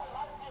will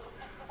I be a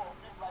victim of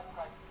midlife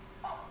crisis?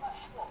 Have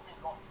mercy on me,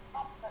 Lord.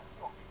 Have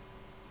mercy on me.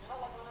 You know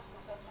what the Holy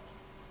Spirit said to me?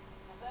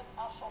 He said,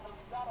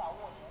 Ashobeligara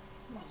warrior,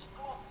 which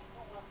cloth did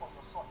you wear for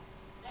your son?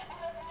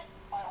 Immediately,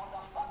 my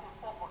understanding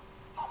opened.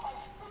 As I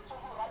speak to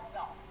you right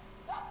now,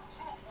 that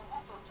dream you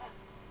need to dream,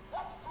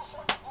 that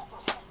vision you need to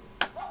see,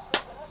 that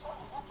revelation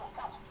you need to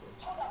catch,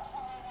 so that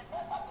you will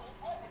remember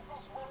where the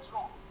things went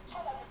wrong, so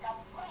that you can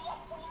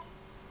prayerfully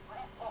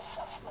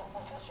repossess your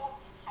possession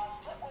and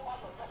take over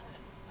your destiny.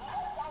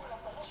 Let that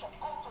revelation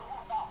come to you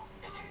now.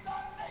 In the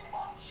name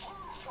of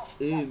Jesus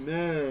Christ.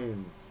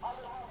 Amen.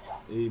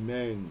 Hallelujah.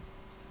 Amen.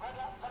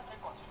 Brother, let me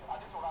continue.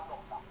 I need to round up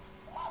now.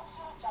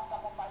 Matthew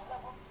chapter number 11,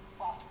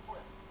 verse 12.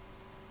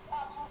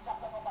 Matthew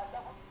chapter number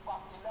 11,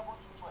 verse 11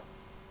 to 12.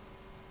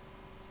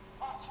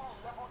 Matthew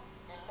 11,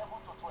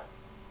 11 to 12.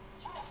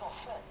 Jesus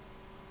said,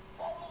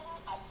 verily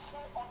I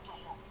say unto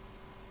you,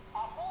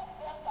 among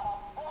them that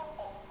are born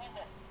of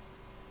women,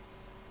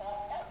 of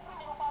every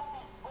human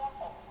being born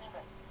of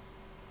women,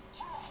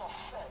 Jesus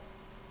said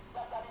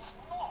that there is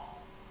not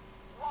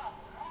one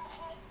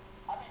reason,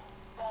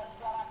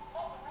 there are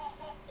not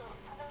risen a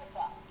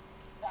greater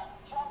than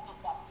John the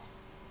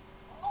Baptist.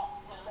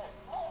 Not the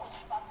less,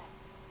 notwithstanding,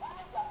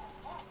 he that is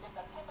least in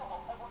the kingdom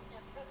of heaven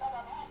is greater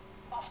than he.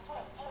 Verse 12,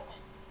 hear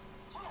this.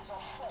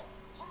 Jesus said,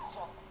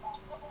 Jesus,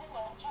 talking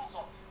of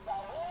Jesus,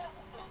 that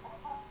raised the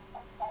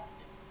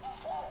he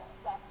said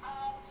that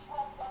I'm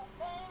from the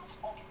days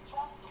of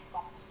John the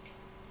Baptist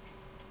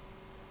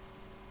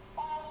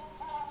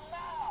until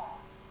now.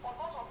 For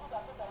those of you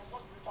that say there is no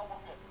spiritual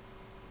warfare,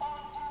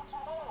 until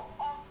tomorrow,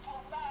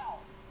 until now,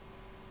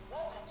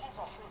 what did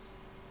Jesus say?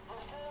 He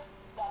says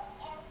that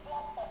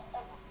kingdom of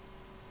heaven,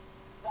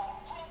 the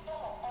kingdom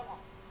of heaven.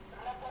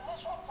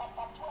 Revelation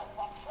chapter 12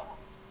 verse 7.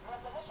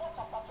 Revelation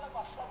chapter 12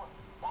 verse 7.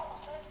 Bible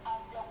says,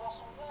 and there was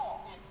war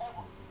in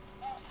heaven.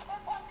 If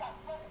Satan can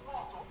take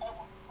war to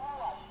heaven, who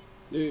are you?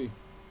 Hey.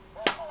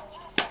 And so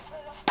Jesus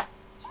says,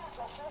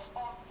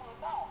 until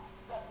now,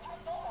 the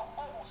kingdom of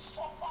heaven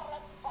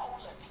suffereth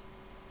violence,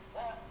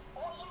 and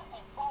only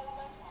the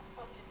violent will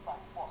take it by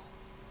force.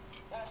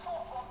 And so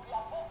from the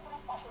above 3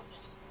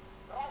 passages,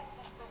 write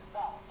these things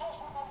down. Those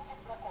who don't keep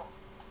record,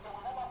 they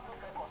will never break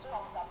record, so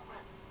that we can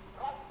pray.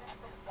 Write these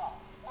things down.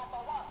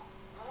 Number 1,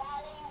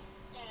 life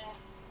is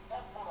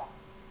temporal.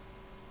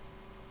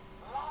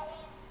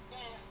 Life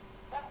is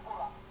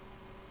temporal.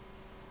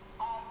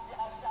 And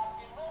there shall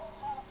be no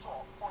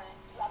future for a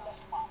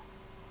careless man.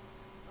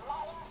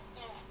 Life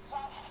is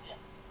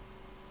transient.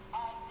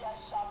 And there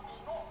shall be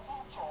no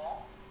future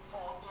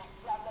for a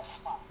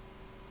careless man.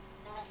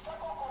 In 2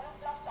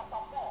 Corinthians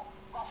chapter 4,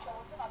 verse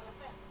 17 and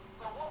 18,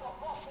 the word of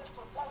God says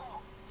to tell you,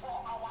 for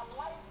our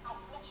light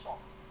affliction,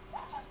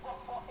 which is but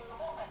for a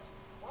moment,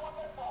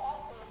 wanted for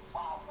us a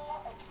far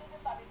more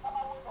exceeding and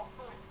eternal weight of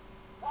glory.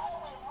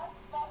 While we look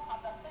not at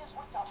the things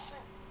which are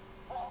seen,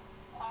 but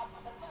at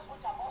the things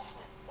which are not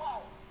seen. Why?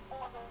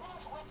 For the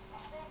things which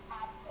are seen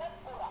are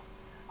temporal.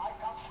 I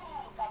can see you,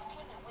 you can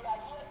see me, we are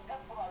here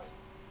temporarily.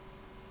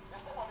 They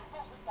say, well, the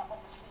things which cannot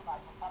be seen are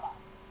eternal.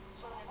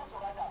 So we need to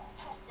write that.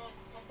 See,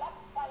 in that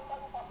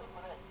Bible passage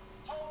we read,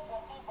 John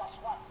 14 verse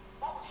 1,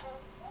 Bible says,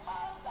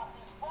 man that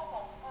is born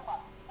of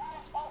woman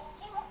is of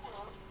few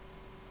days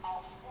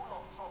and full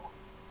of trouble.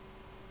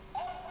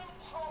 Every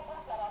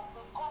trouble that has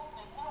become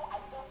the new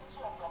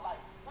identity of your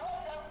life,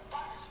 let them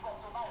vanish from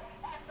tonight.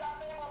 In the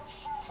name of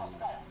Jesus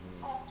Christ.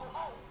 From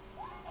tonight,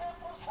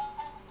 miracle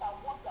signs and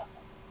wonders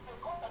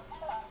become the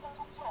new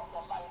identity of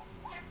your life.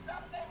 In the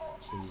name of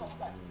Jesus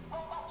Christ.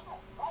 Number 2,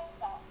 write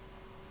down.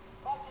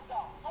 Write it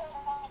down. Don't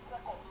write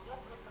record.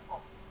 Don't break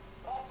record.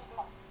 Write it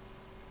down.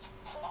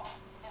 Success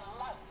in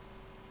life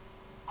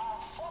and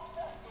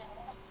success in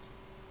which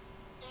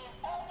in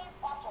any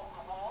part of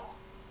the world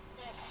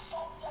is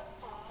subject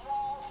to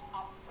laws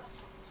and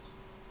principles.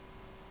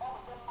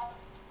 Bible says life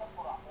is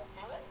temporal,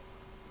 okay?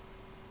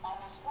 And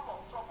it's full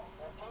of trouble,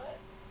 okay?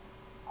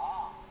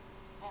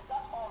 Is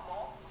that all,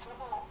 Lord? He said,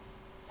 no.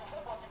 He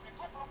said, but if you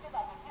keep looking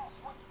at the things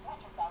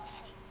which you can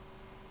see,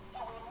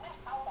 you will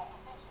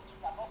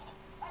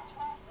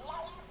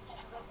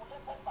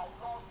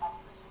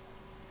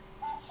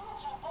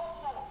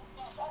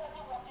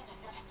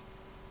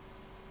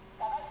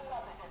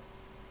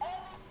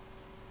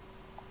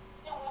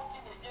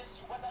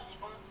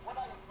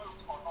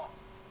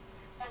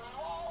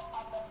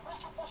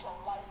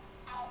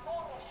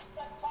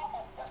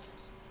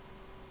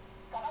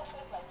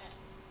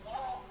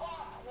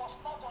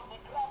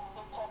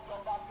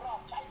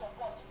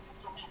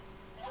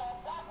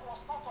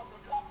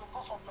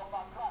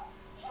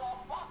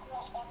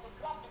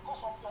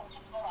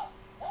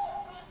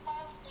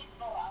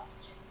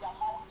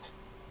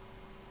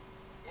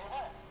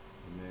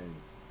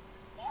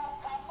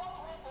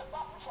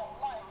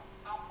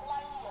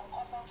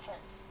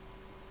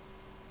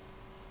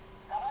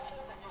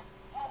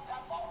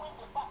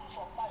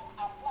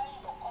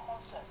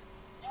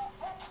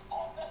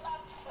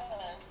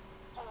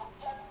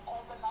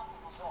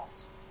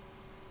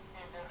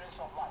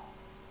place of life.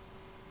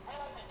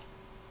 Hear this.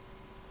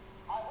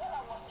 When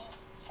I was in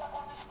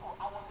secondary school,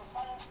 I was a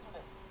science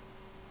student.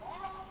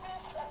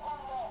 Newton's second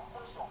law of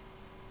motion.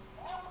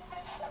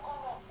 Newton's second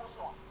law of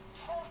motion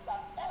says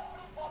that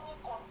everybody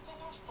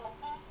continues to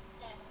be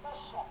in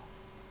motion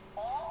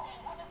or in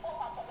uniform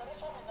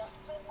acceleration in a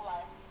straight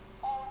line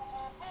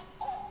until being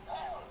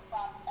compelled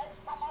by an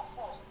external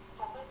force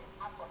to make it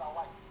act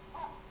otherwise.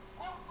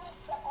 Newton's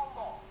second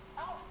law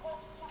has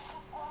both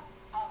physical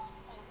and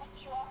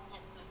spiritual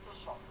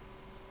implication.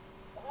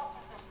 What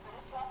is the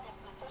spiritual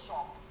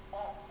implication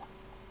of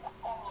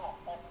second law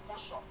of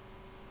motion?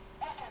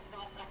 This is the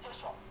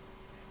implication.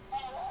 The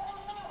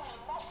enemy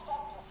will not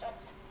stop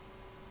defecting.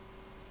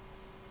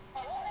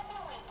 The enemy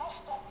will not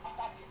stop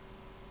attacking.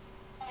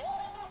 The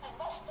enemy will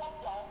not stop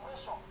their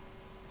operation.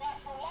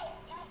 If you like,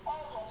 give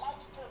all your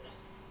life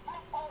savings,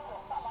 give all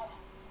your salary,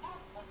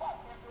 in fact,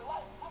 if you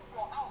like, give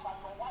your house and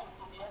your wife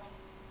to the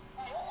enemy.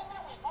 The enemy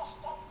will not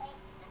stop being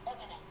the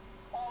enemy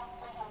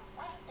until you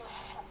bring a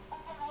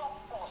superior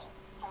force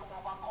to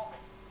overcome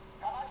it.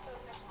 Can I say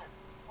it this way?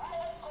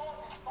 Where God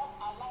is not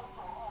allowed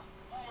to rule,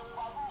 he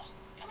overrules.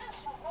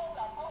 Since you know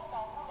that God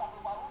can rule and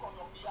overrule on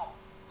your behalf,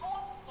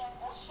 don't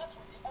negotiate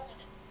with the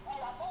enemy. We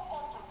are not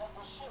called to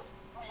negotiate,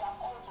 we are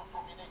called to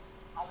dominate.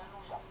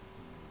 Hallelujah.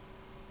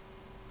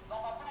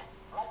 Number 3,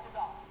 write it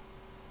down.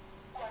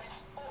 There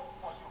is hope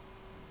for you.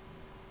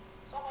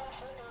 Somebody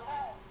say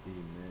amen.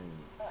 Amen.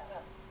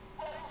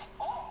 There is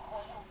hope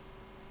for you.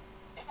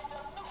 In the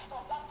midst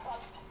of that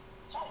crisis,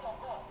 child of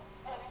God,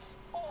 there is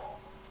hope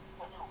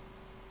for you.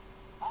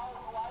 How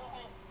do I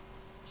mean?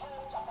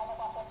 Job chapter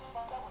number 14,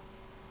 verse 7.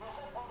 They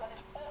said, for there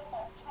is hope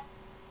of tree.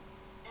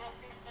 If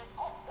it be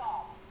cut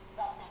down,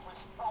 that it will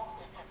sprout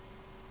again.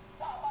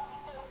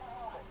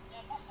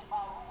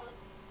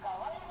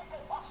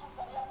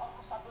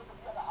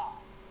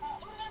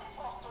 Beginning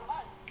from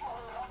tonight, you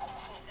will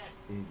rise again.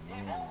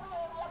 In every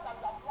area that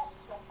you have lost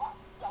your back,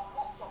 you have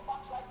lost your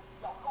birthright,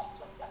 you have lost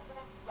your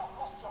destiny, you have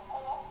lost your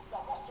color, you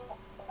have lost your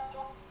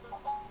potential,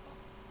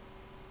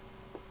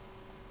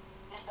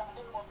 in the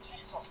name of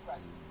Jesus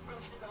Christ.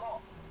 Praise the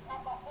Lord.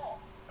 Number 4,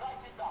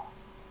 write it down.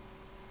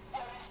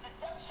 There is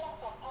redemption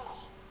for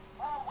those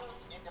who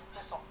wait in the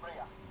place of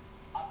prayer.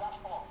 And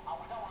that's all. And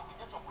with that we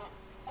begin to pray.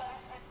 There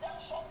is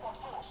redemption for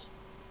those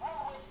who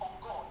wait on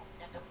God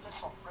in the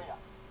place of prayer.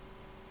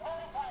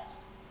 Many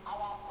times,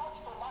 our approach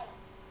to life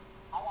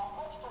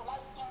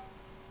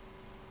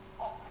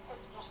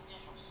complicates those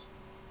issues.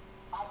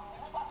 As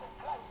believers in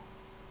Christ,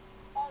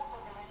 called to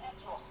be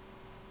religious,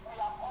 we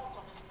are called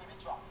to be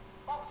spiritual.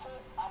 Bible says,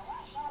 and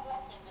if you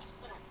walk in the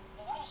spirit,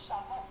 ye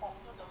shall not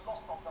fulfill the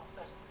lust of the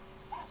flesh.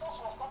 Jesus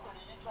was not a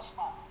religious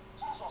man.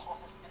 Jesus was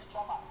a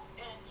spiritual man.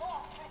 In John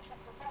 6:63,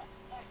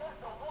 he says,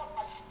 the word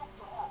I speak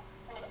to you,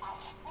 they are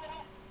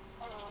spirit,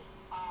 they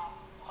are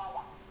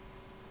power.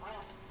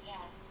 Praise ye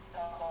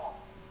the Lord.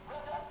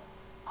 Brethren,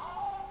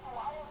 how do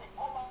I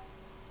recover?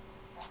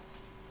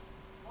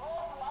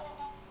 What do I need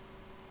to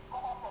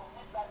come out from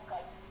midlife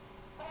crisis?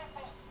 3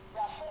 things.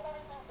 There are so many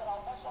things that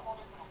I'll mention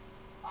only 3.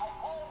 I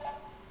call them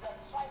the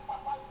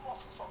tripartite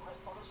forces of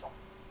restoration.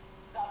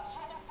 The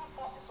Trinity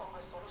forces of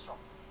restoration.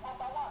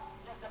 Number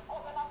 1 is the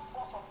covenant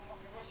force of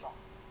tribulation.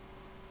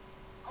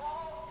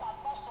 God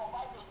cannot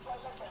survive a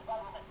joyless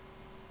environment.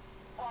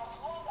 For as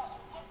long as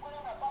you keep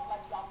going about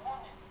like you are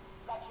mourning,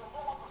 like you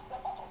don't want to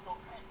step out of your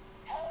grief,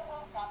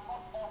 heaven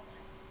cannot help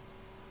you.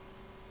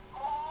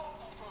 God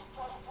is a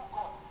joyful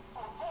God.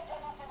 To take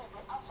anything in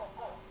the hands of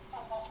God,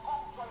 you must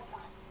come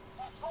joyfully.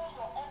 Dethrone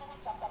your enemy,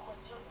 chapter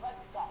 28, write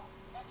it down.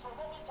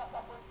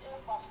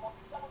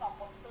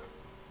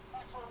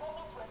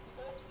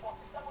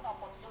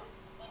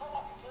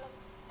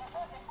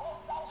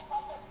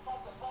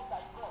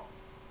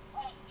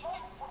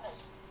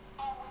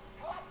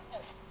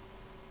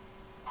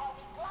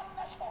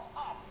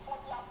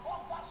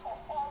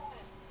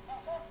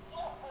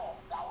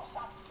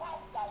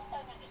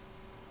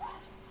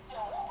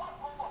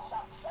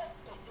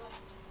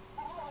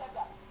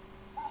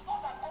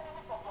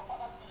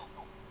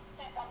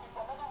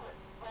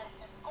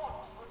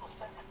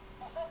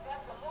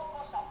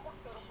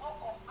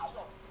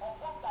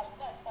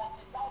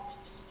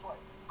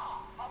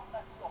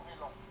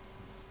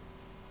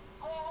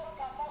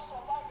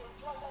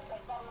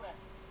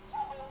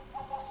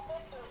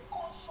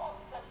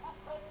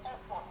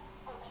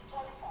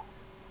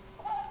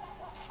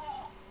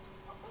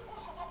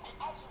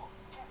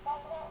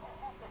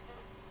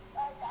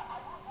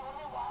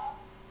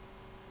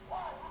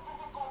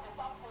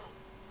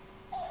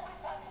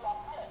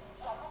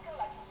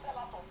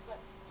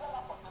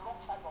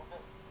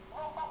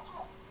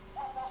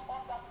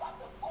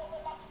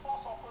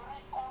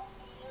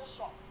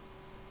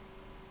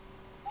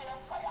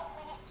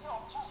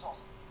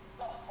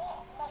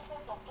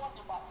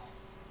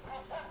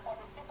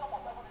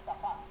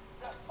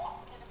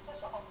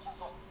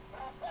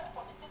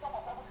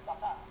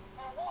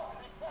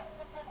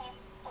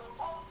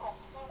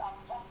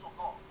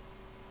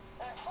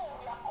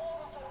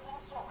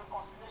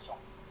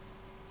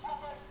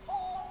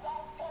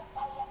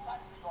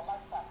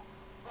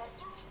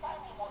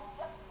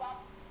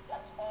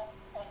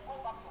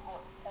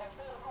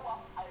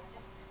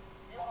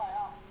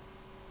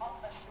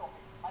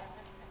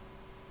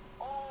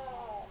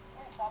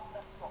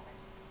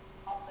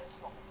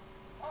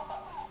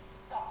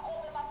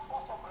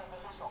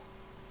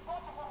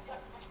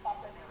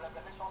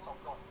 revelations of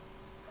God.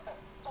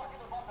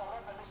 Talking about the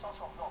revelations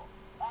of God.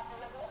 And the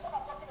revelation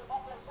I'm talking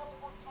about here is not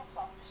even dreams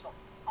and vision.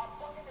 I'm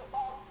talking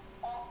about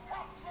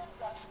catching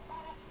the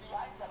spirit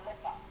behind the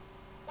letter.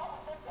 Bible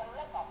said the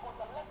letter, for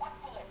the letter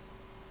killeth,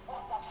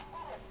 but the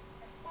spirit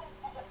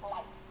giveth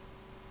life.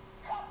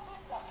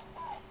 Catching the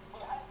spirit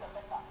behind the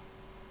letter.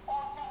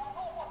 Until you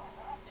know what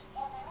is written,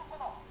 you'll be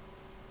written off.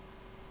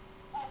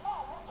 The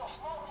man who does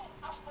not read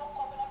has no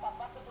covenant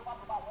advantage over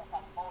the man who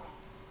can read.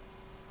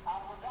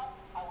 And with that,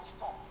 I will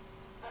stop.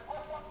 The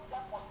question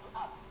then was to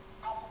ask,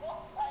 at what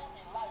time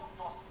in life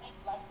does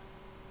midlife?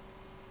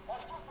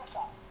 Excuse me,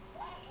 sir.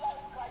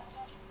 Midlife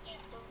crisis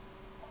is a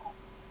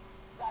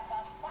that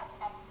can start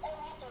at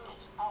any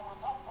age and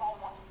without prior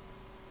warning.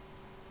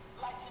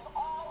 Like in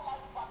all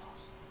life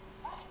battles,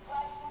 these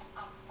crises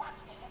are stark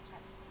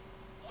illiterate.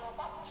 Your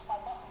battles by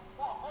battle,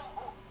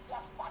 they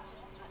are stark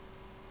illiterate.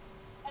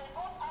 They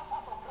don't answer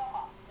to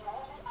grammar, they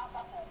only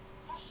answer to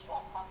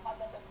vicious and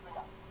targeted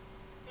prayer.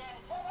 In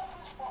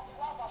Genesis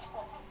 41 verse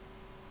 14,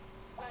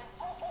 when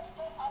Joseph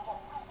came out of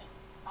prison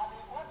and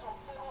he went to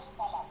Pharaoh's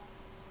palace,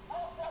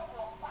 Joseph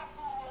was 30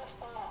 years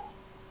old.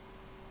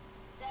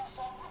 In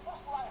some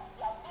people's life,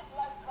 their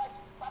midlife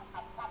crisis starts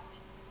at 30.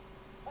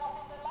 But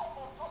in the life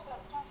of Joseph,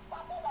 it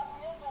started at the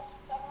age of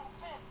 17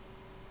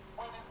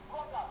 when his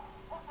brothers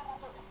put him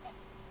into the pit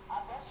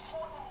and then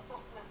sold him into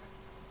slavery.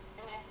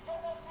 In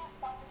Genesis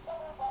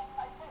 37 verse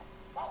 19,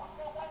 Bible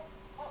says when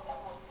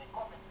Joseph was still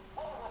coming,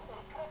 when he was a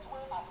great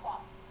way afar,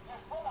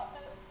 his brother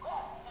said,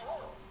 God,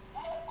 behold,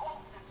 here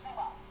comes the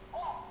dreamer.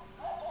 Come,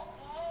 let us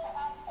lay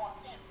hand on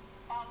him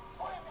and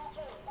throw him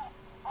into a pit,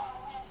 and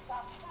we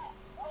shall see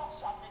what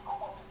shall become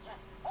of his dream.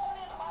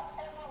 Any man,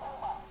 any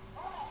woman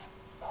who is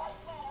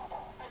writing you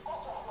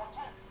because of your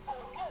dream,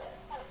 today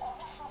they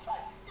commit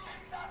suicide in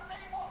the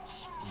name of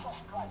Jesus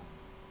Christ.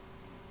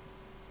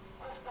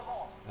 Praise the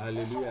Lord.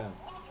 Hallelujah. And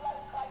so,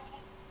 midlife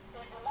crisis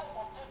in the life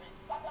of David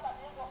started at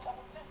the age of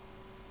 17.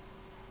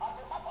 As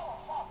a matter of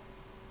fact,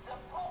 the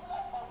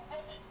problem of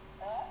David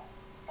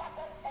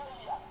started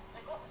earlier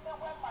because he said,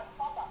 when my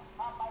father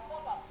and my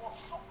mother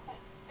forsook me,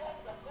 then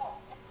the Lord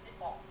picked me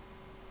up.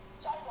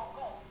 Child of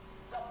God,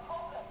 the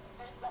problem,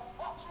 the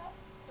battle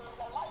in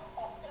the life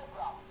of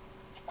Abraham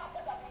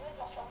started at the age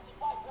of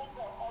 75 when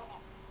God called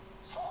him.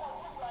 Some of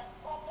you are in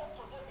problem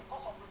today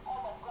because of the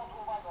call of God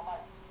over your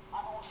life.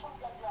 And we will soon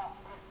get there and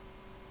pray.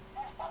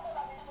 It started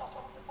at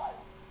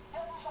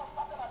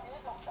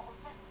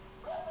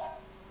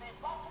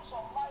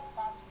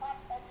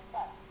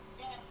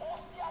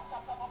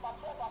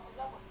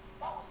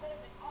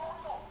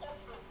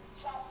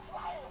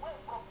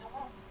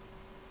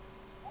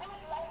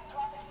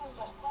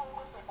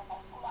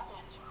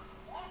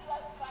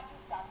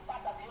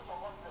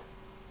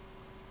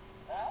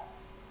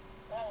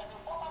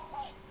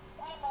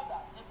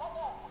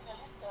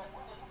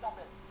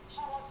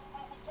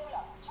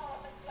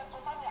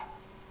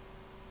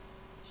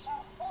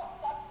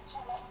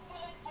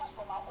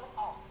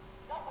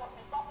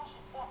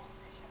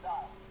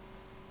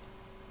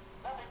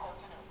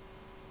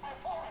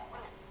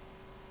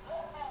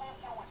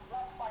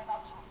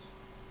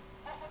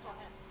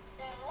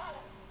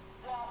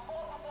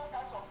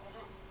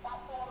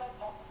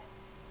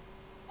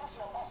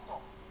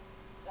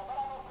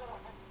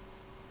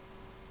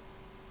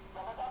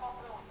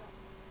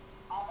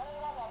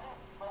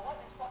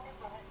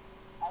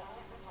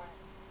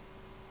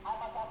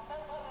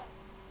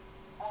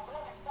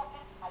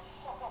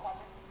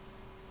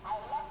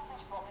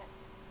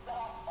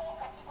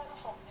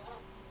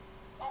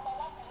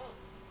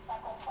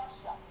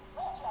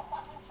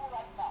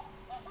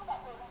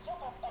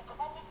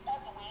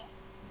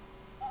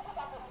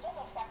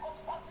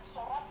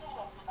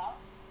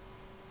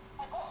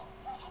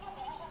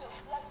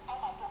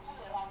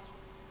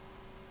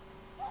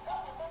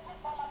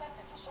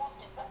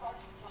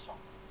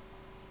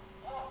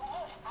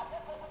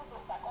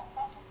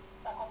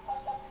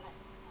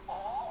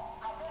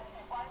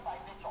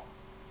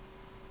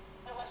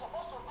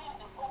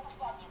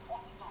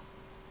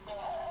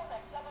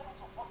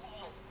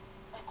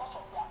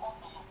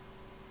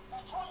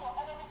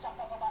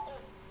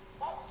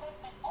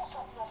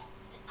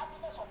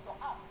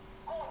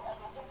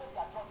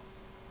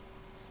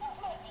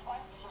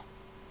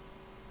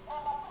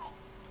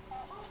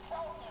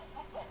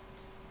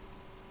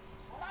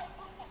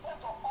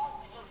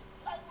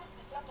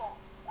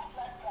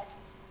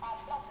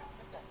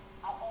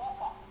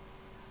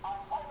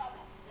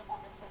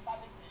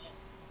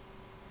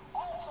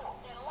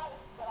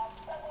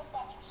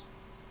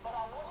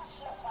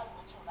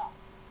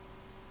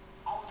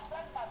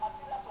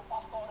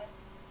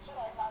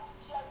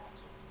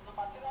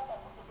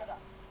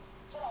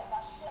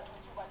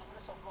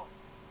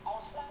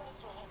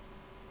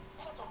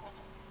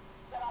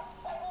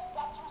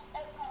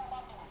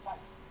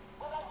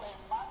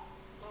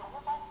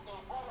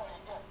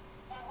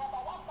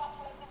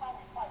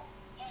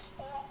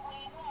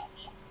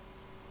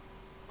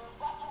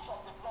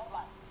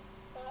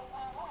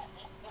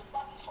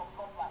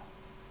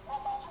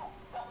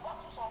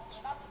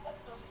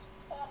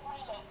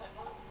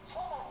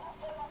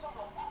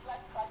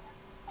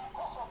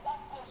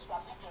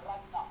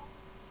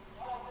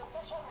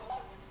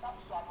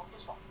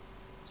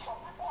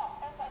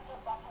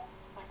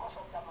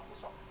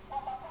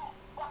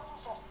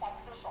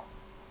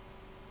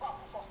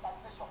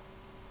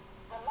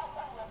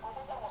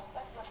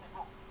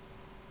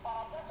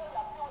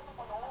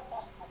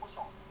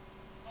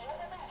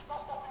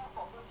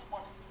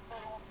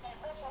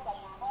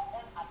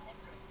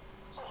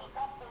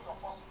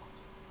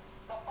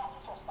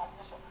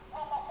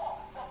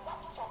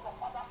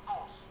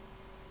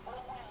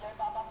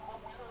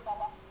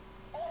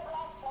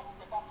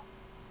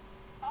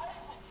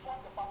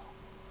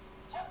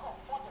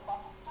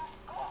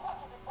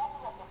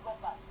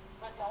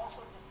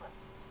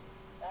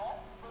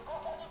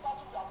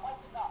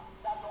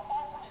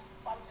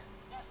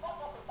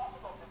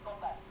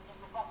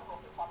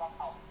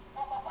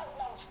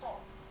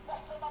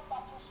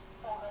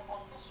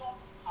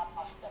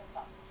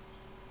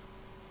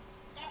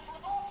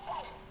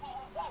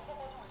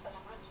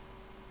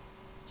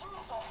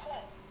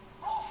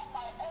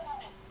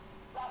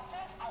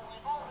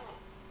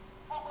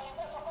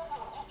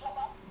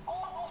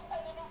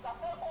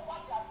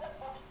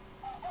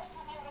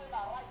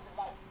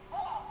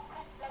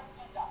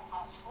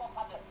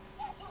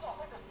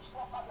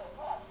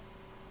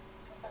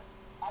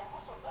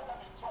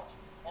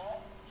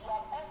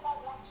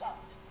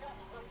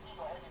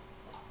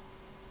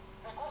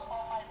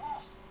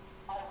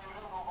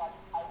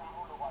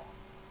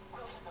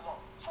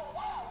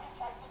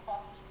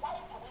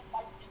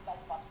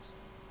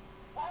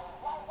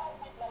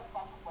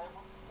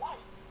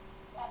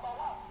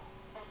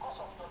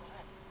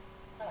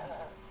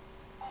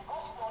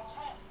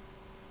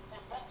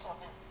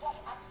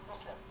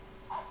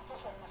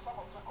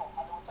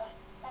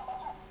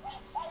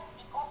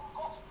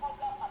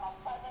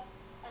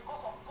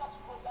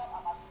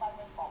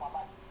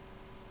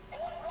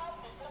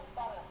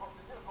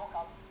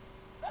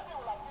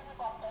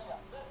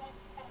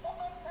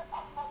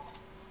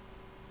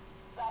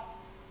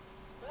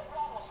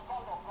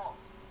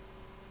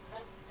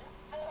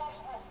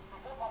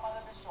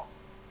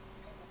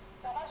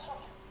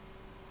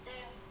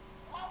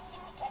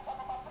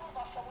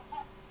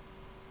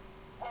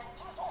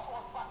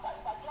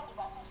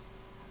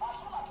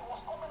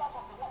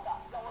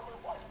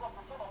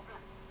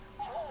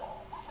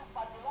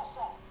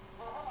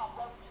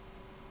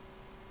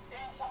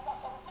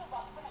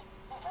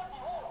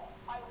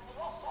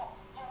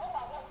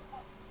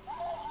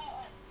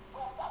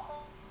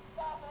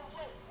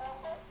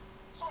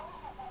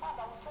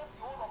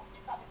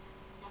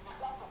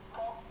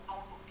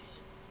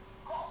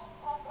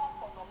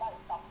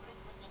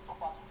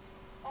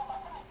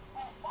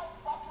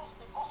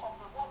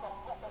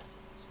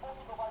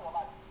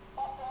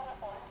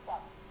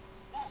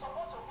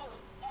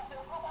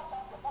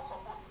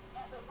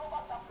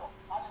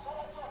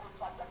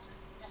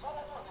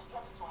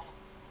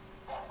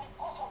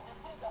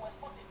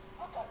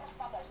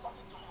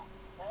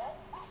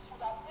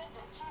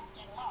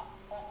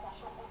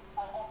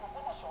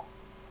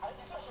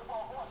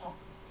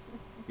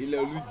ilẹ̀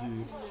That's what olújì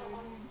I say, Oshogo.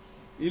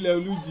 ilẹ̀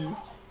olújì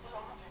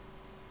Ileoluji.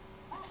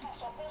 This is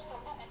supposed to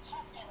be the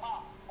chief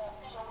imam of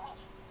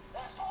Ileoluji.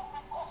 And so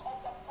because of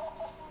the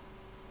prophecies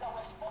that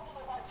were spoken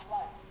over his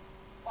life,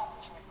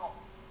 battles will come.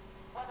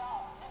 Whether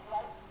at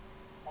midlife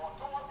or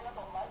towards the end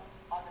of life,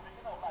 at the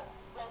beginning of life.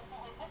 When he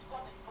will meet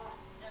God in glory,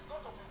 he's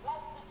going to be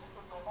one victory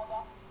to the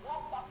other,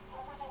 one back to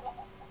winning, one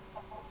back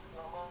to the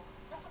other.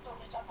 Listen to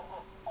me, child of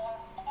God. On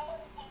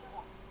every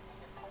evil is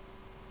the thing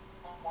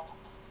we want to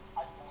do.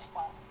 I must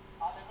fight.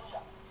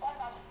 Hallelujah.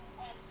 Finally,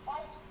 we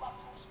fight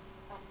battles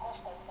with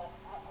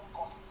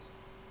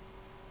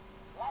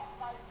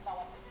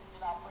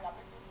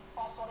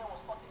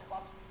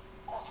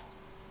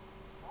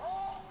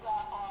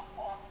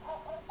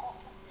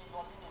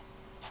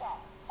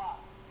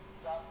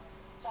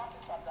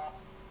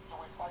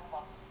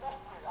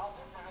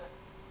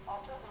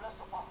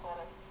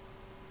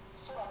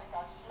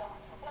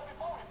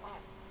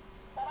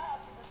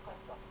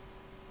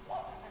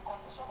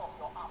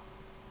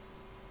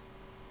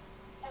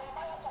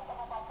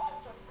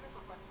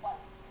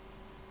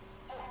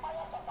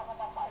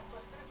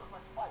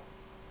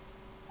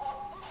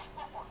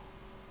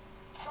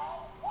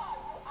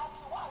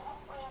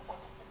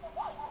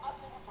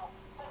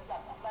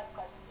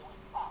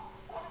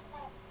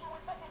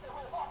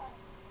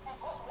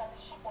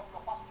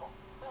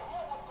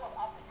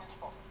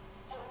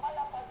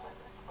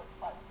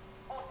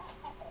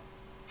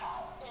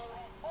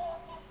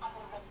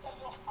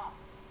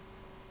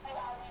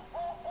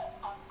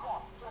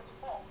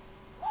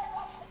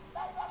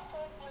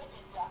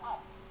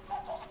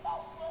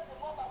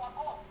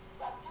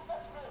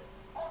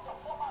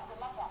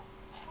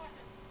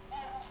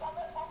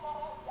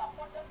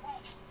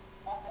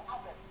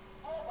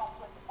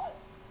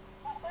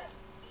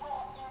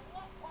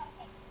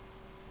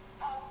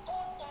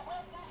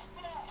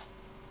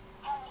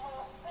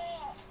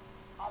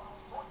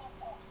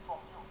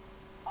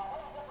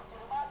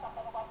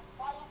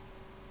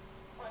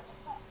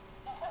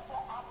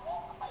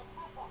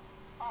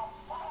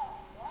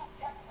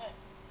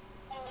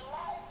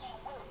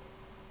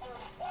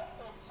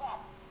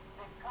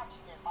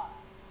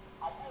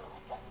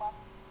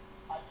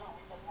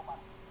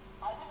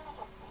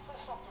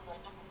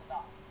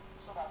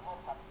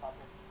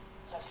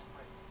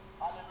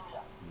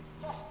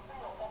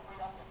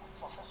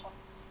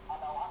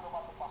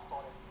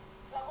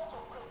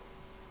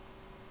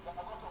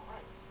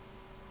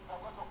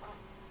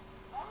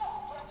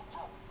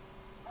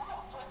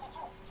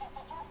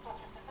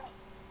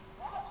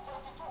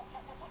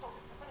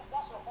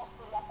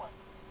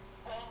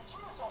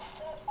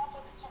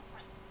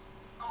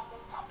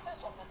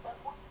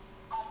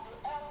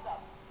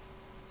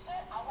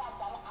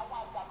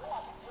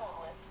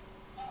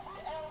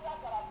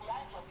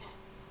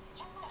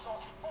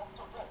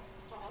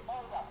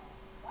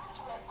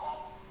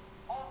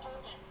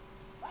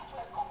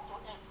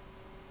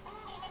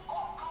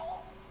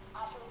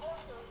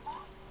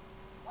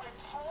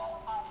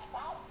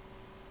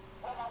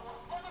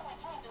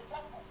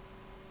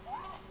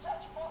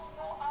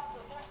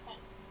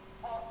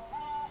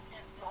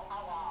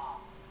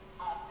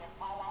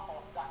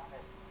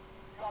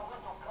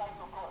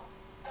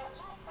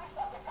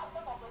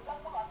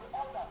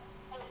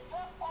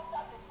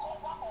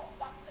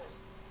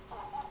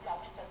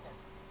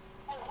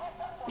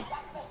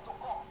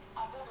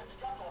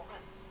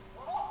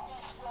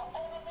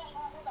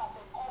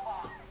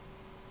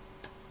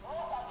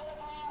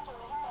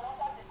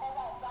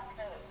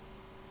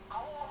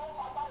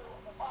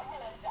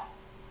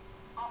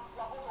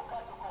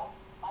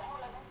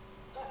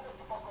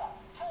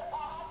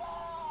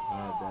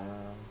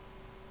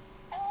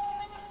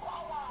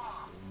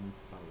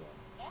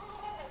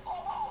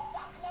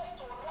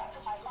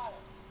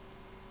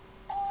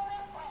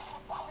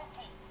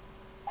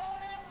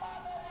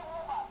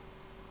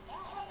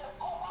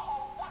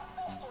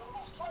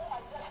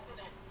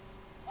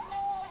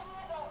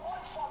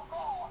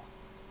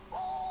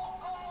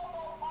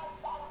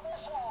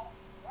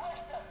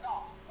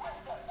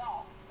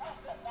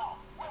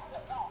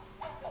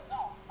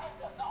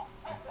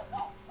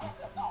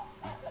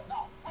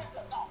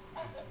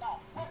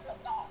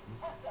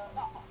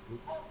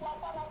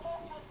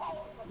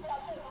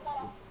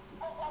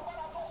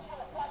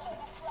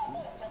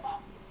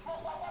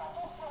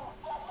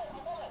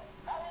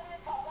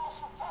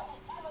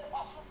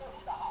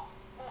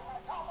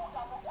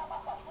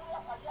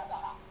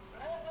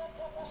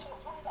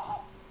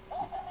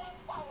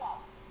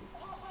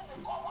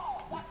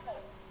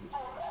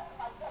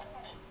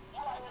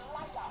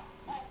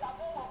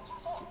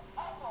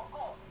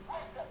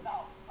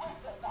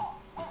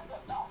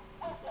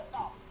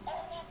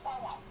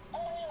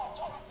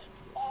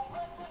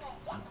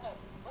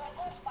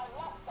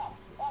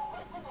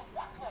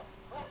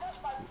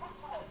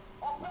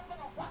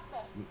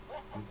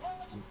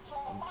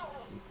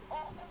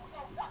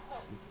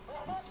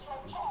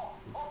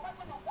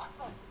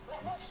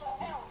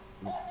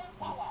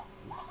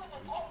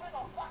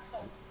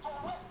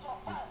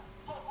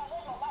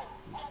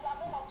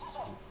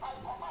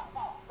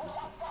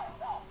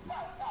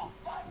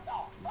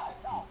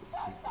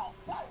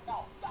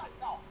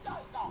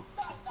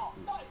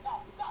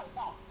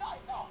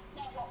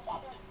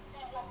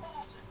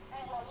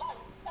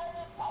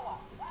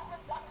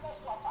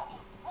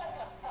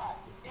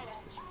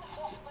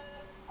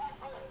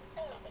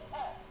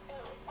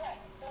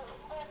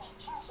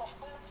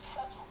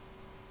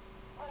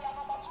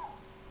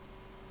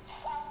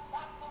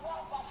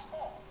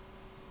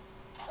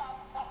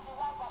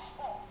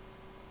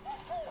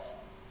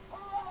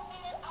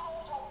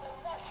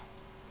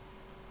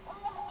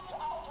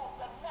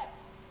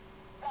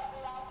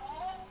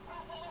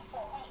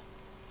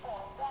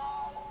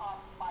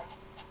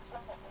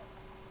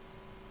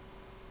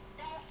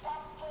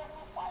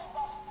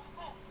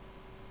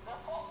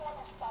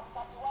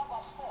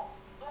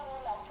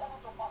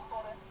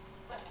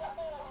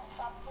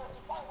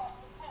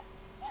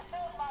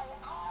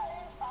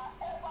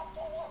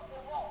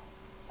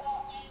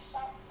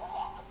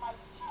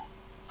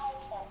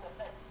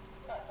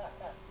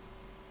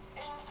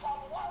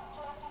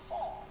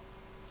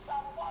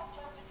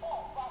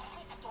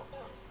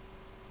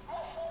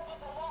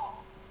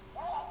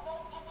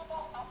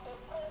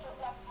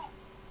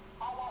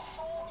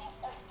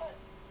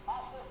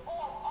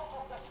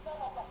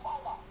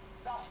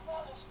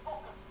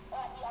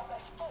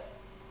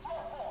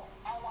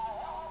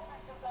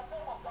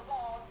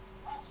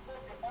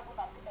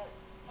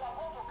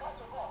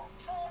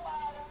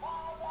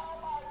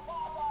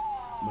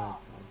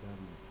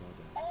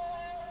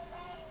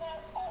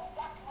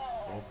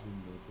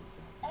darkness,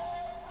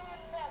 every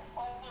net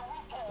of the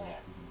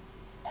wicked,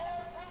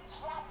 every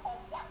trap of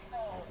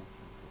darkness,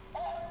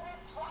 every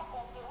trap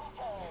of the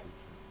wicked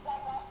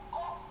that has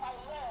caught my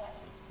leg,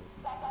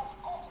 that has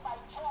caught my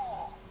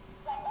jaw,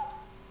 that has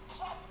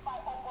trapped my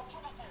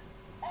opportunities,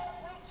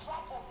 every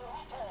trap of the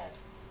wicked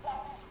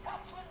that is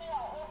catching me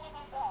and holding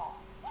me down.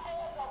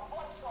 Hear the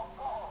voice of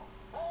God.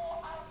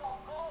 Oh, hand of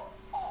God,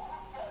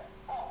 uproot them,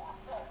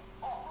 uproot them,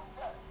 uproot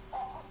them,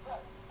 uproot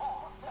them,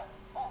 uproot them,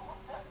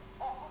 uproot them,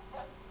 uproot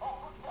them,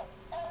 uproot them.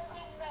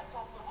 Every net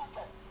of the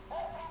wicked,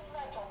 every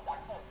net of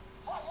darkness,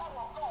 fire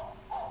of God,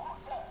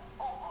 uproot them,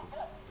 uproot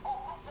them,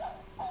 uproot them,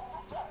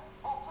 uproot them,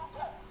 uproot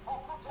them,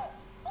 uproot them.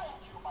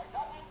 Thank you, my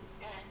daddy.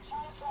 In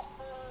Jesus'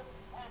 name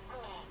we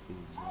pray.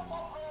 Two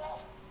more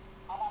prayers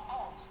and I'm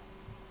out.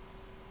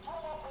 Two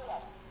more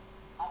prayers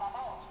and I'm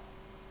out.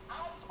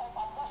 Acts of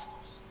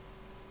Apostles.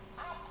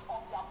 Acts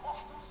of the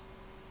Apostles,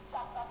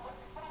 chapter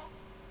 23,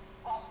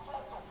 verse 12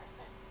 to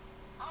 15.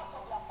 Acts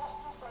of the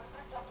Apostles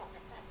 23, 12 to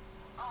 15.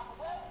 And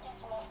when it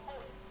was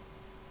day,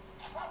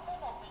 certain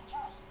of the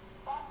Jews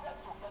banded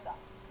together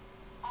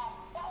and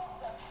bound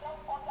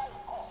themselves under a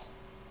curse,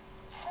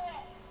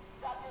 saying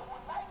that they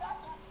would neither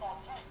eat nor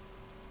drink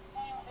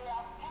till they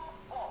have killed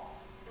Paul.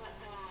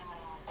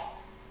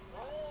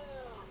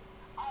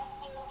 And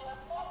they were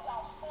more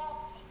than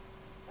 40,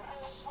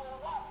 ratio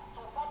 1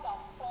 to more than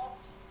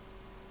 40,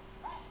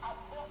 which had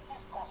made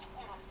this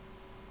conspiracy.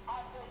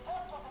 And they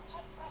came to the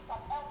chief priests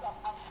and elders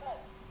and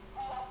said,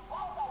 we have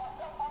bound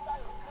ourselves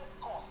under a great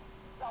curse,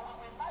 that we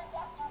will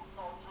neither eat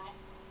nor drink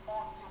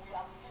until we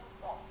have killed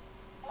Paul.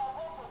 They are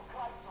going to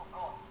cry to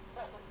God.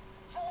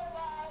 Say,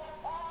 my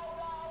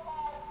Father,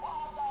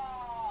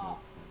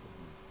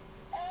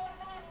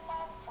 any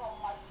man from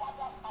my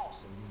father's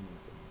house,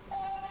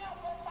 any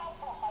woman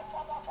from my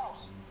father's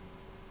house,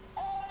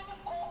 any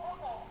coven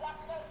of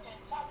darkness in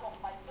charge of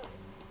my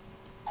case,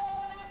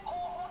 any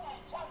coven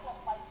in charge of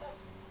my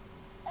case,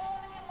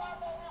 any man,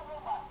 any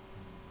woman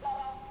that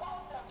have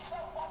bound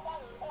themselves under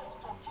an oath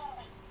to kill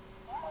me,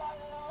 you are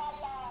a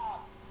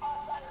liar.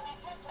 As I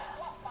begin to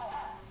clap my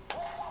hand,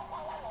 let the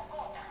power of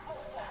God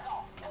place them now,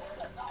 place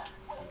them now,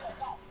 place them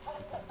now,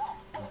 place them now,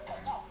 place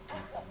them now,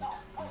 place them now,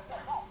 place them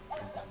now,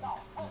 place them now,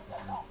 place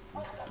them now,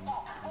 place them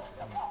now, place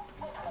them now,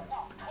 place them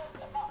now, place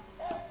them now.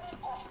 Every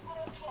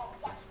conspiracy of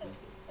darkness,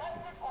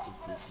 every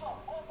conspiracy of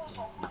covens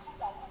of witches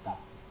and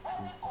wizards,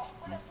 any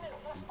conspiracy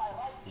against my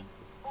rising,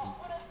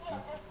 conspiracy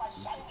against my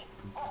shining,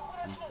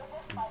 conspiracy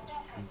against my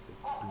increase,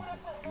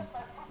 conspiracy against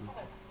my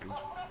fruitfulness,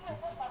 conspiracy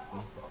against my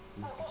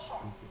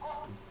promotion,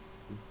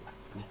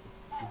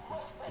 be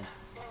wasted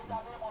in the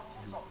name of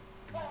Jesus.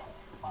 Thank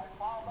you, my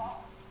Father.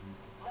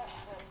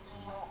 Blessed be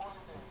your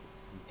holy name.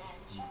 In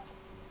Jesus'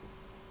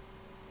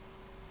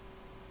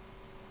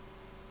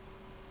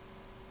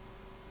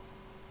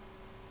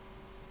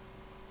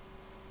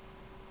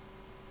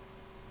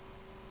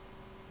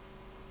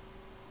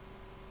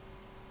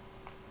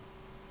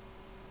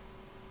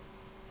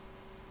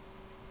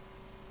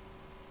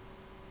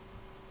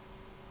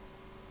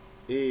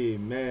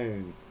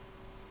 Amen.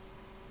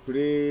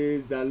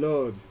 Praise the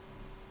Lord.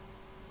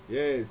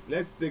 Yes,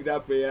 let's take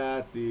that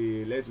prayer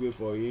till let's wait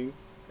for him.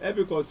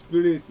 Every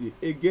conspiracy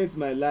against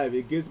my life,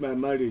 against my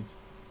marriage,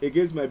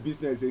 against my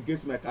business,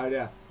 against my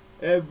career,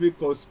 every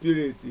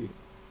conspiracy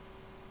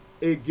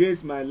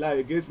against my life,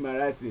 against my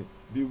rising,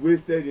 be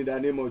wasted in the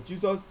name of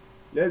Jesus.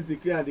 Let's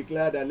decree and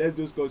declare that let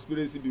those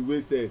conspiracies be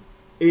wasted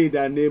in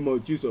the name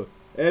of Jesus.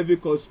 Every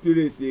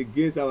conspiracy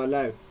against our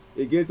life,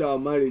 against our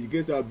marriage,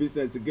 against our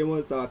business,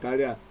 against our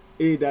career,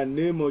 in the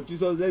name of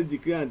Jesus, let's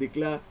decree and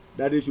declare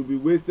that they should be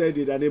wasted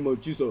in the name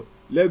of Jesus.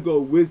 Let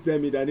God waste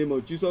them in the name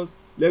of Jesus.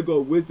 Let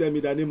God waste them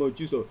in the name of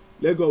Jesus.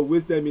 Let God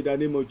waste them in the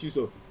name of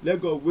Jesus.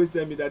 Let God waste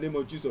them in the name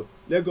of Jesus.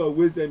 Let God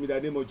waste them in the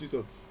name of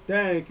Jesus.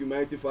 Thank you,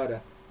 mighty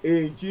Father.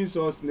 In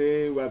Jesus'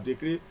 name we have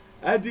decreed.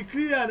 I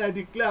decree and I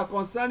declare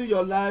concerning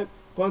your life,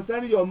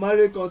 concerning your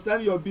marriage,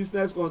 concerning your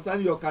business,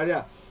 concerning your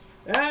career,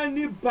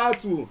 any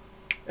battle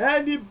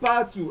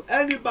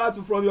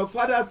from your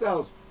father's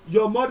house,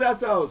 your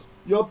mother's house,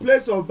 your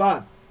place of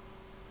birth,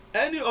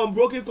 any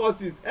unbroken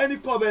curses, any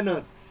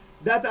covenant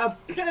that have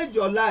kept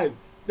your life,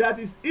 that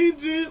is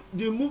hindering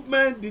the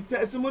movement, the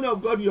testimony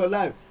of God in your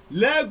life,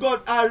 let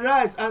God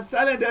arise and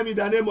silence them in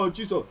the name of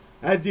Jesus.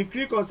 I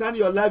decree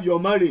concerning your life, your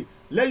marriage,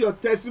 let your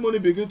testimony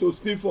begin to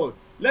speak forth.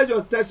 Let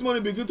your testimony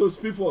begin to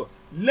speak forth.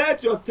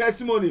 Let your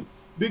testimony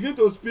begin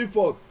to speak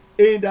forth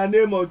in the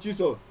name of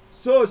Jesus.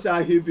 So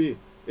shall he be.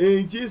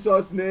 In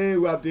Jesus'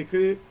 name we have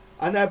decreed.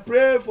 And I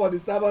pray for the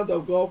servant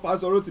of God,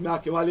 Pastor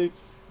Rotimi Akinwale,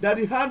 that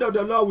the hand of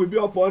the Lord will be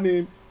upon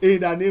him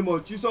in the name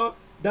of Jesus.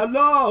 The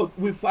Lord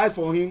will fight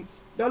for him.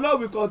 The Lord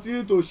will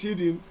continue to shield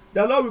him.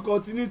 The Lord will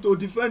continue to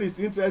defend his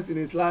interest in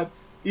his life.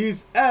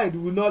 His head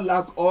will not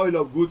lack oil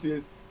of good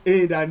things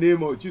in the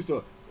name of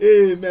Jesus.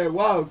 Amen.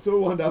 Wow, so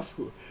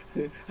wonderful.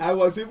 I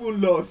was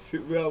even lost.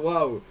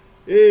 Wow.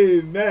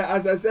 Amen.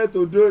 As I said,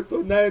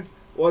 tonight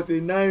was a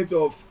night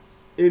of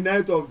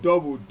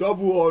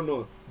double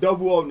honor.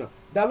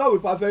 The Lord will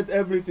perfect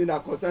everything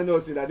that concerns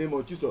us in the name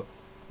of Jesus.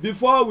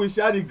 Before we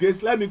share the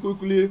grace, let me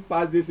quickly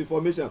pass this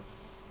information.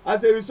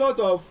 As a result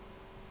of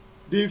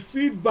the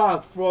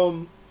feedback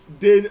from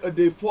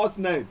the first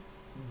night,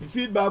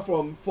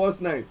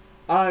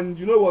 and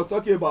was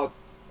talking about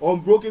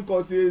unbroken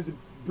curses,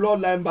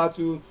 bloodline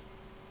battle.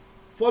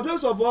 For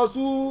those of us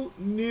who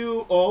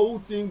knew or who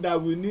think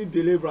that we need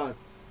deliverance,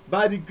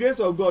 by the grace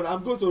of God,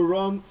 I'm going to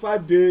run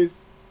 5 days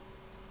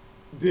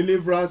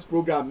deliverance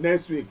program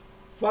next week.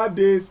 5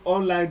 days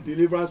online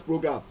deliverance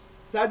program,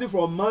 starting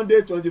from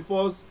Monday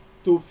 21st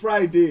to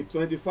Friday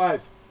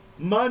 25.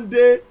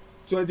 Monday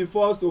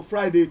 21st to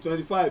Friday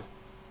 25.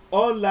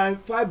 Online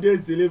 5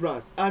 days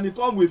deliverance, and it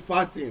come with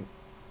fasting.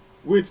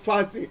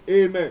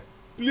 Amen.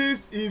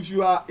 Please, if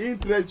you have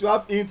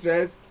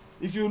interest,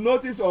 if you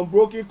notice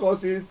unbroken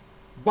curses,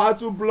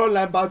 battle,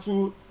 bloodline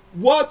battle,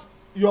 what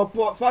your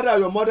father or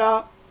your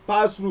mother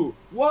passed through,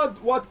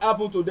 what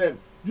happened to them,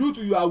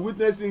 you are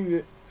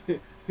witnessing.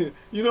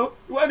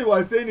 When he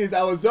was saying it,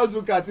 I was just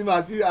looking at him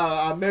as if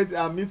I'm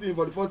meeting him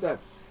for the first time.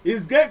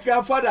 His great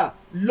grandfather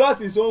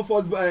lost his own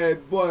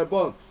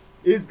firstborn.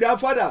 His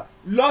grandfather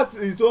lost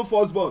his own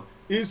firstborn.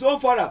 His own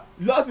father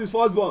lost his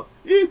firstborn.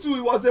 He too,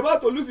 he was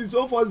about to lose his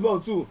own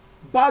firstborn too.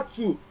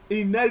 Battle,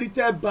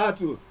 inherited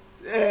battle,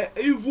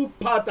 evil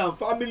pattern,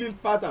 family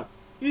pattern.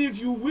 If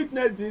you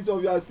witness this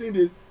or you are seeing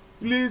this,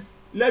 please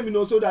let me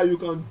know so that you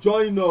can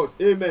join us.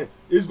 Amen.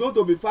 It's going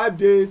to be 5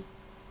 days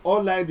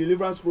online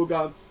deliverance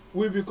program.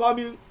 We'll be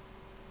coming.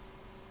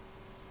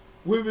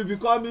 Make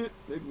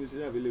me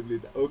say available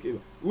later. Okay.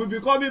 We'll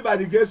be coming by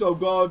the grace of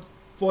God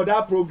for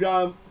that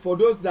program. For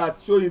those that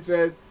show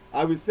interest,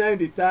 I will send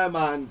the time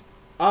and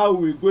how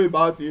we go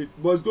about it.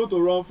 But it's going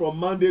to run from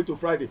Monday to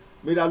Friday.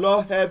 May the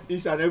Lord help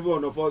each and every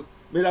one of us.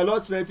 May the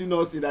Lord strengthen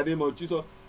us in the name of Jesus.